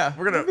right. Yeah.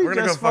 We're gonna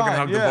go fucking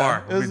hug the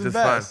bar. It was We'll be the just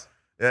best.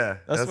 fine. Yeah.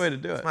 That's the way to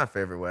do it. It's my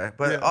favorite way.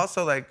 But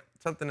also like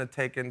something to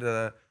take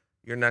into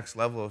your next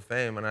level of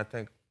fame. And I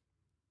think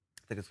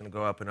it's gonna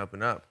go up and up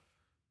and up.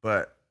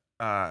 But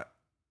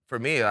for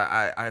me,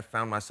 I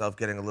found myself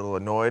getting a little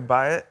annoyed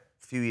by it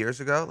a few years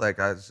ago. Like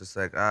I was just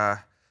like,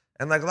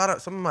 and like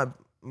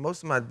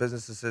most of my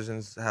business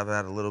decisions have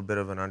had a little bit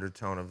of an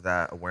undertone of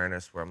that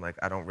awareness where I'm like,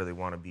 I don't really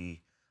want to be,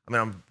 I mean,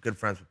 I'm good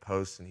friends with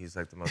Post and he's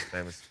like the most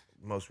famous,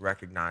 most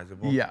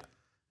recognizable. Yeah.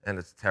 And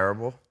it's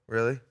terrible,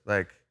 really.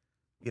 Like,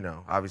 you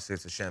know, obviously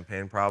it's a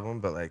champagne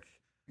problem, but like,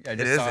 Yeah, I it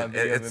just saw a isn't.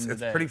 video of It's him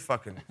today. pretty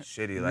fucking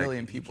shitty. Like,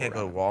 million you people can't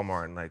go to around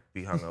Walmart and like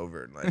be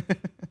hungover and like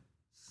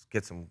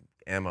get some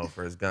ammo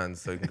for his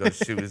guns, so he can go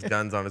shoot his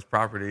guns on his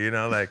property. You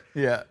know, like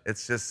Yeah.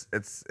 it's just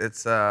it's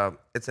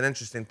an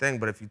interesting thing.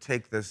 But if you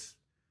take this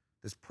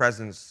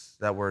presence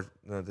that we're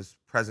this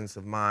presence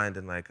of mind,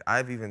 and like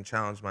I've even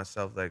challenged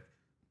myself, like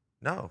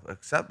no,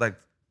 accept like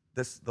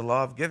this the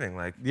law of giving.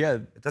 Like Yeah.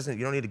 it doesn't.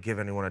 You don't need to give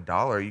anyone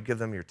 $1. You give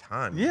them your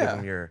time.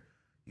 Yeah.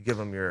 You give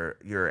them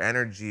your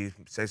energy.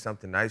 Say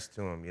something nice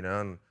to them. You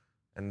know,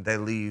 and they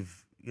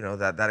leave. You know,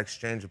 that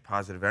exchange of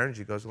positive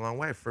energy goes a long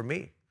way for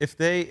me. If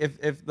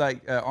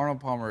like Arnold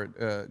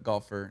Palmer,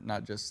 golfer,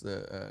 not just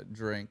the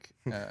drink.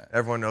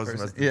 Everyone knows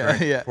him as the Yeah,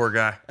 drink. yeah. Poor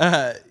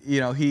guy. You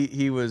know,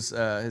 he was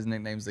his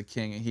nickname's the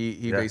King, and he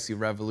Yeah. basically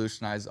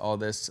revolutionized all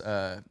this.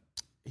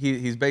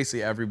 He's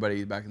basically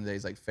everybody back in the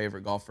day's like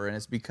favorite golfer, and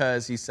it's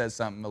because he said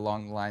something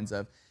along the lines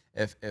of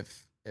if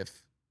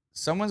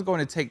someone's going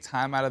to take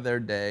time out of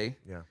their day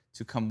Yeah.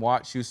 to come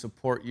watch you,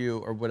 support you,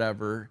 or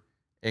whatever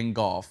in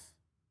golf,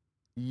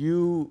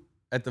 you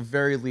at the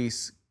very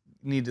least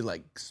need to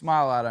like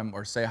smile at them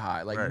or say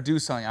hi, like Right. do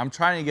something. I'm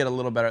trying to get a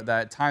little better at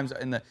that. At times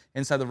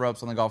inside the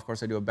ropes on the golf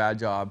course, I do a bad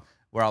job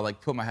where I'll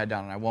like put my head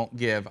down and I won't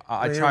give.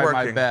 I When you're try my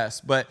working.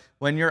 best, but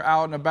when you're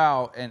out and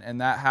about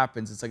and that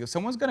happens, it's like if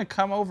someone's gonna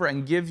come over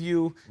and give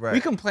you, we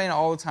Right. complain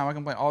all the time. I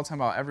complain all the time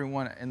about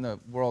everyone in the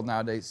world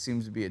nowadays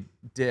seems to be a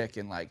dick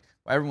and like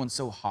everyone's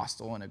so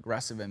hostile and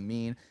aggressive and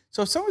mean.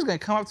 So if someone's gonna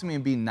come up to me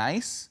and be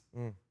nice,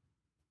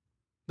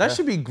 that Yeah.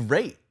 should be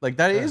great. Like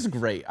that is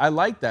great. I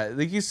like that.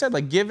 Like you said,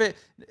 like give it.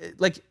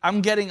 Like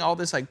I'm getting all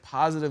this like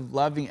positive,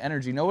 loving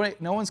energy. No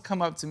one's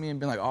come up to me and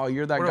been like, "Oh,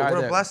 you're that What guy."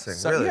 a that blessing,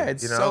 suck." really. Yeah,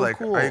 it's You know, so like,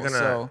 cool. are you gonna-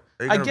 So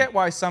are you I gonna- get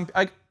why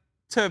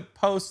to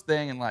post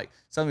thing and like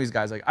some of these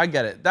guys, like I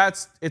get it.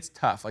 It's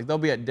tough. Like they'll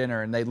be at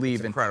dinner and they leave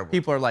and incredible.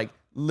 people are like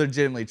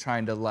legitimately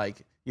trying to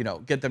like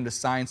get them to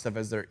sign stuff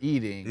as they're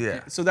eating.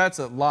 Yeah. So that's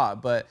a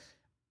lot, but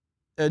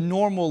a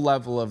normal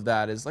level of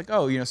that is like,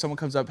 oh, someone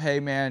comes up, hey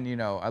man,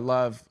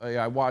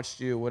 I watched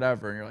you,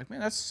 whatever, and you're like,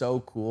 man, that's so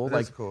cool. It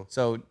like, is cool.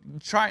 So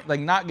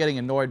not getting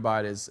annoyed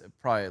by it is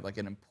probably like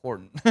an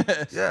important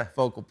Yeah.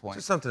 focal point.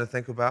 Just something to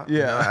think about.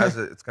 Yeah. As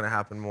it's going to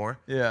happen more.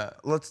 Yeah.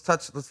 Let's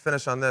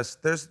finish on this.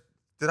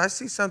 Did I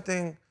see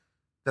something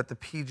that the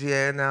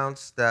PGA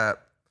announced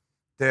that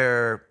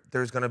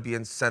there's going to be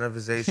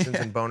incentivizations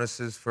and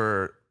bonuses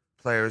for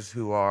players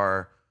who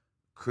are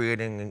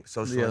creating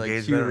social Yeah, like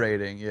engagement? Q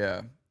rating.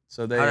 Yeah.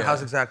 So they How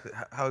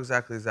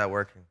exactly is that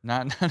working?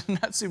 not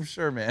super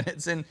sure, man.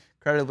 It's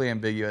incredibly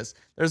ambiguous.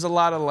 There's a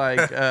lot of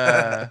like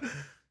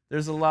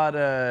there's a lot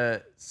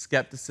of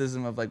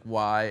skepticism of like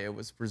why it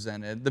was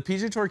presented. The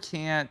PGA Tour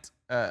can't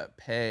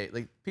pay,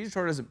 like PGA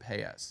Tour doesn't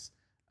pay us.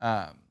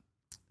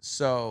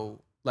 So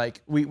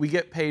like we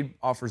get paid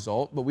off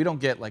result, but we don't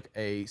get like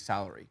a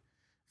salary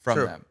from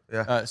True. them.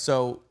 Yeah.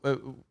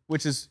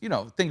 Which is,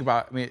 think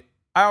about, I mean,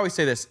 I always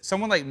say this,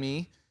 someone like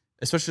me,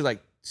 especially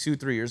like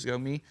 2-3 years ago,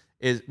 me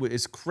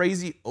is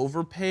crazy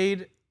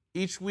overpaid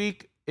each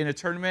week in a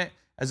tournament,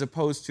 as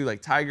opposed to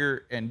like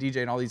Tiger and DJ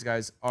and all these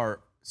guys are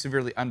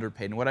severely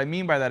underpaid. And what I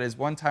mean by that is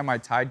one time I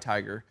tied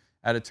Tiger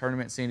at a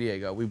tournament in San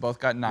Diego. We both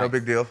got ninth. No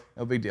big deal.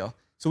 No big deal.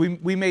 So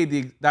we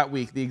made that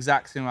week the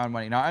exact same amount of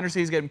money. Now I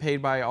understand he's getting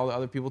paid by all the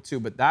other people too,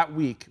 but that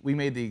week we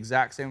made the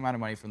exact same amount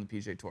of money from the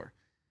PGA Tour.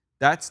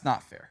 That's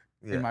not fair,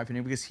 Yeah. in my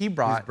opinion, because he He's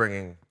brought,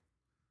 bringing.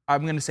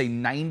 I'm going to say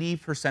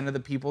 90% of the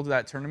people to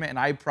that tournament, and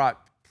I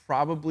brought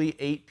probably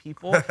 8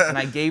 people, and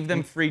I gave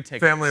them free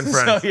tickets. Family and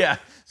friends. So yeah,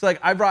 so like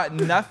I brought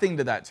nothing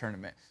to that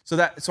tournament. So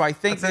I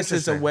think That's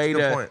this is a interesting. way That's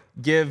a good to point.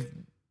 give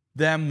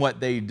them what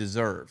they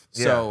deserve.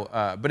 Yeah.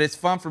 So, but it's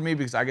fun for me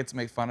because I get to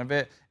make fun of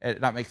it,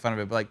 not make fun of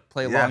it, but like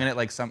play along Yeah. in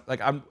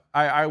it.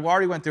 I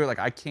already went through it. Like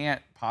I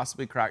can't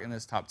possibly crack in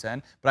this top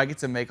 10, but I get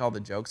to make all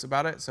the jokes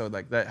about it. So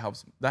like that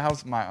helps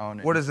my own.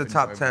 What is the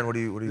top enjoyment. 10? What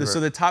do you?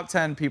 So the top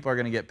 10 people are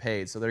going to get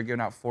paid. So they're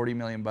giving out $40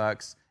 million,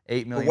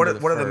 $8 million. what to are- the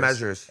what are the first.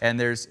 measures? And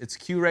it's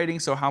Q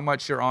rating, so how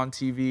much you're on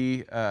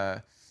TV.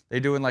 They're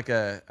doing like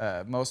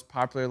a most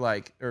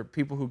popular or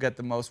people who get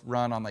the most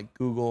run on like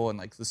Google and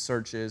like the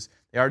searches.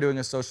 They are doing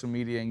a social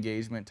media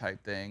engagement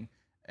type thing,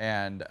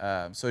 and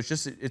so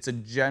it's a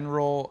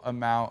general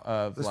amount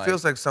of. This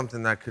feels like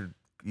something that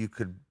you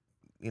could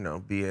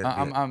be in.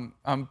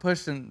 I'm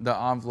pushing the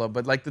envelope,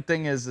 but like the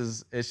thing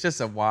is it's just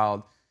a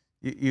wild.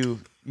 You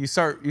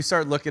start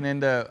looking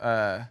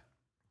into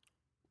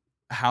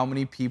how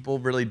many people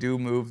really do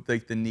move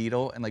like the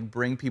needle and like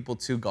bring people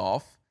to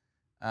golf.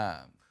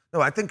 No,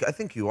 I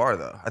think you are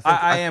though.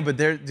 I am, but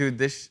dude,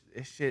 this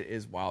shit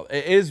is wild.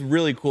 It is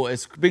really cool.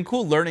 It's been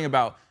cool learning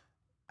about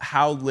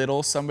how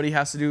little somebody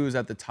has to do who's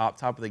at the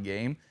top of the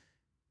game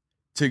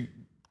to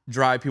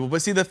drive people.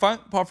 But see, the fun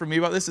part for me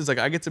about this is like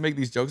I get to make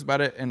these jokes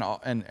about it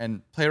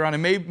and play around.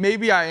 And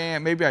maybe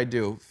I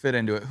do fit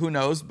into it. Who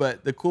knows?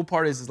 But the cool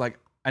part is like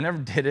I never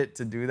did it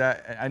to do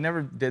that. I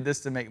never did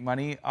this to make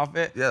money off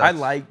it. Yeah, I that's-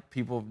 like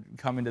people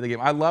coming to the game.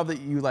 I love that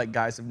you like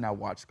guys have now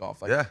watched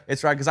golf. Like, Yeah.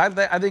 it's right because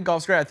I think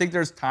golf's great. I think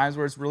there's times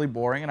where it's really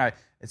boring, and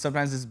and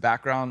sometimes it's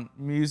background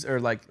music or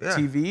like Yeah.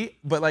 TV.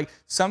 But like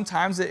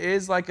sometimes it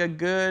is like a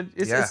good.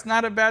 It's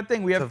not a bad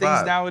thing. We have a things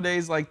vibe.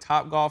 nowadays like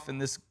Top Golf and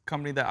this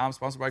company that I'm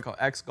sponsored by called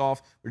X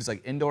Golf, which is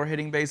like indoor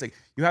hitting base. Like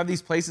you have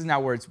these places now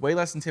where it's way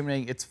less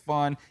intimidating. It's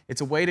fun.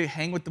 It's a way to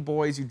hang with the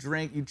boys. You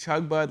drink, you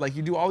chug bud, like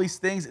you do all these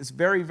things. It's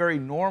very, very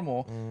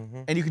normal,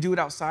 and you can do it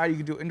outside. You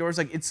can do it indoors.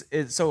 Like it's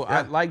so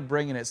I like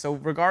bringing it. So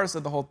regardless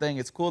of the whole thing,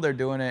 it's cool they're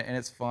doing it and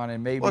it's fun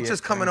and maybe. Well, it's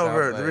just coming turns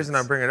over. out, The but reason I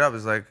it's- bring it up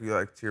is like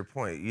to your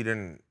point. You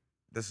didn't.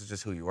 This is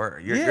just who you were.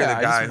 You're Yeah, the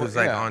I guy just- who's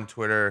like yeah. on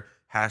Twitter.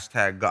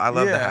 Hashtag. I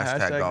love the Yeah, hashtag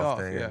hashtag golf golf,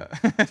 thing.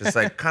 yeah. and just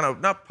like kind of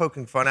not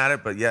poking fun at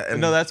it, but yeah.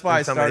 No, that's why I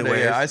in so many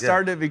started it. Yeah, I ways.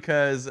 started it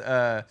because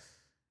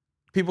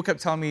people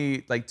kept telling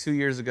me like 2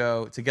 years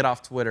ago to get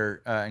off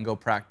Twitter and go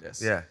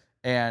practice. Yeah.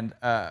 And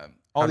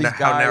all these How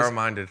guys,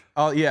 narrow-minded.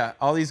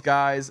 all these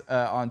guys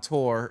on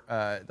tour,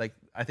 like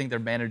I think their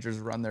managers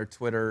run their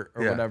Twitter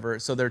or Yeah. whatever.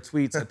 So their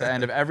tweets at the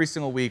end of every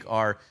single week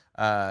are,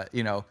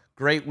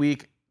 great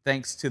week.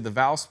 Thanks to the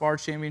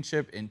Valspar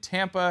Championship in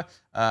Tampa,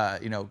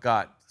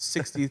 got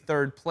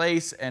 63rd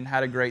place and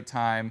had a great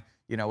time,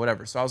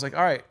 whatever. So I was like,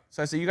 all right.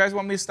 So I said, you guys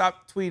want me to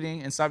stop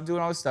tweeting and stop doing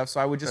all this stuff?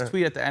 So I would just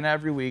tweet at the end of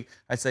every week.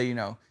 I'd say,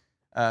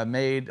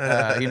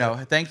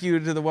 thank you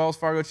to the Wells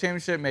Fargo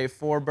Championship. Made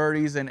 4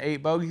 birdies and 8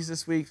 bogeys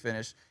this week.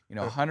 Finished,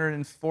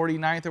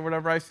 149th or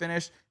whatever I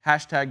finished.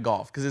 Hashtag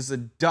golf, because it's the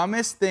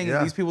dumbest thing that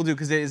Yeah. these people do,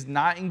 because it is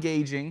not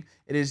engaging.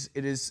 It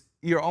is.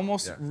 You're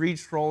almost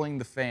re-trolling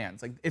the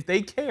fans. Like if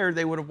they cared,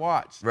 they would have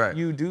watched Right.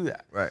 you do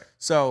that. Right.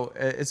 So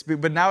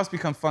but now it's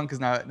become fun because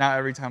now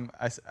every time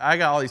I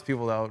got all these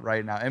people though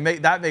right now, and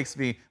that makes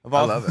me of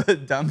all love the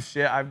dumb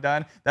shit I've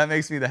done, that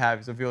makes me the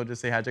happiest. So people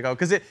just say hashtag golf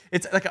because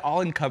it's like an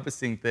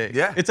all-encompassing thing.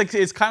 Yeah.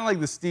 It's kind of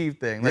like the Steve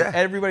thing. Like Yeah.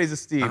 everybody's a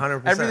Steve.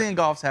 100%. Everything in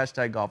golf's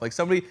hashtag golf. Like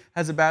somebody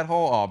has a bad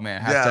hole, oh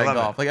man, Yeah, I hashtag love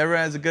golf. it. Like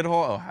everyone has a good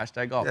hole, oh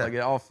hashtag golf. Yeah. Like it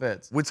all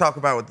fits. We talk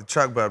about with the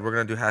Chug Bud. We're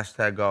gonna do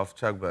hashtag golf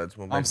Chug Buds.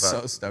 We'll make I'm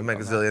so stoked Make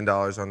on $1 that. zillion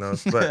on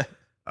those. But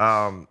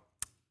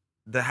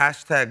the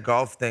hashtag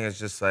golf thing is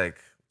just like,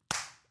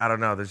 I don't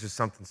know. There's just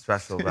something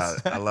special about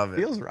it. I love it.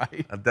 Feels right.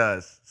 It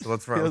does. So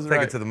let's run. Feels Let's take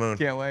right. it to the moon.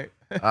 Can't wait.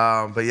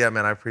 But yeah,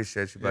 man, I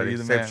appreciate you, Yeah, buddy. you're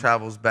the Safe man.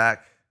 travels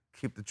back.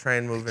 Keep the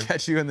train moving.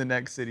 Catch you in the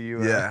next city.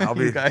 Yeah,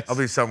 you guys, I'll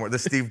be somewhere. The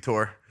Steve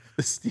tour.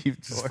 the Steve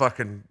Just tour.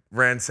 fucking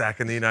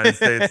ransacking the United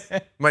States.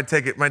 Might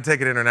take it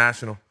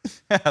international.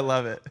 I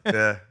love it.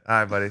 Yeah. All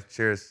right, buddy.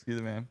 Cheers. You're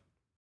the man.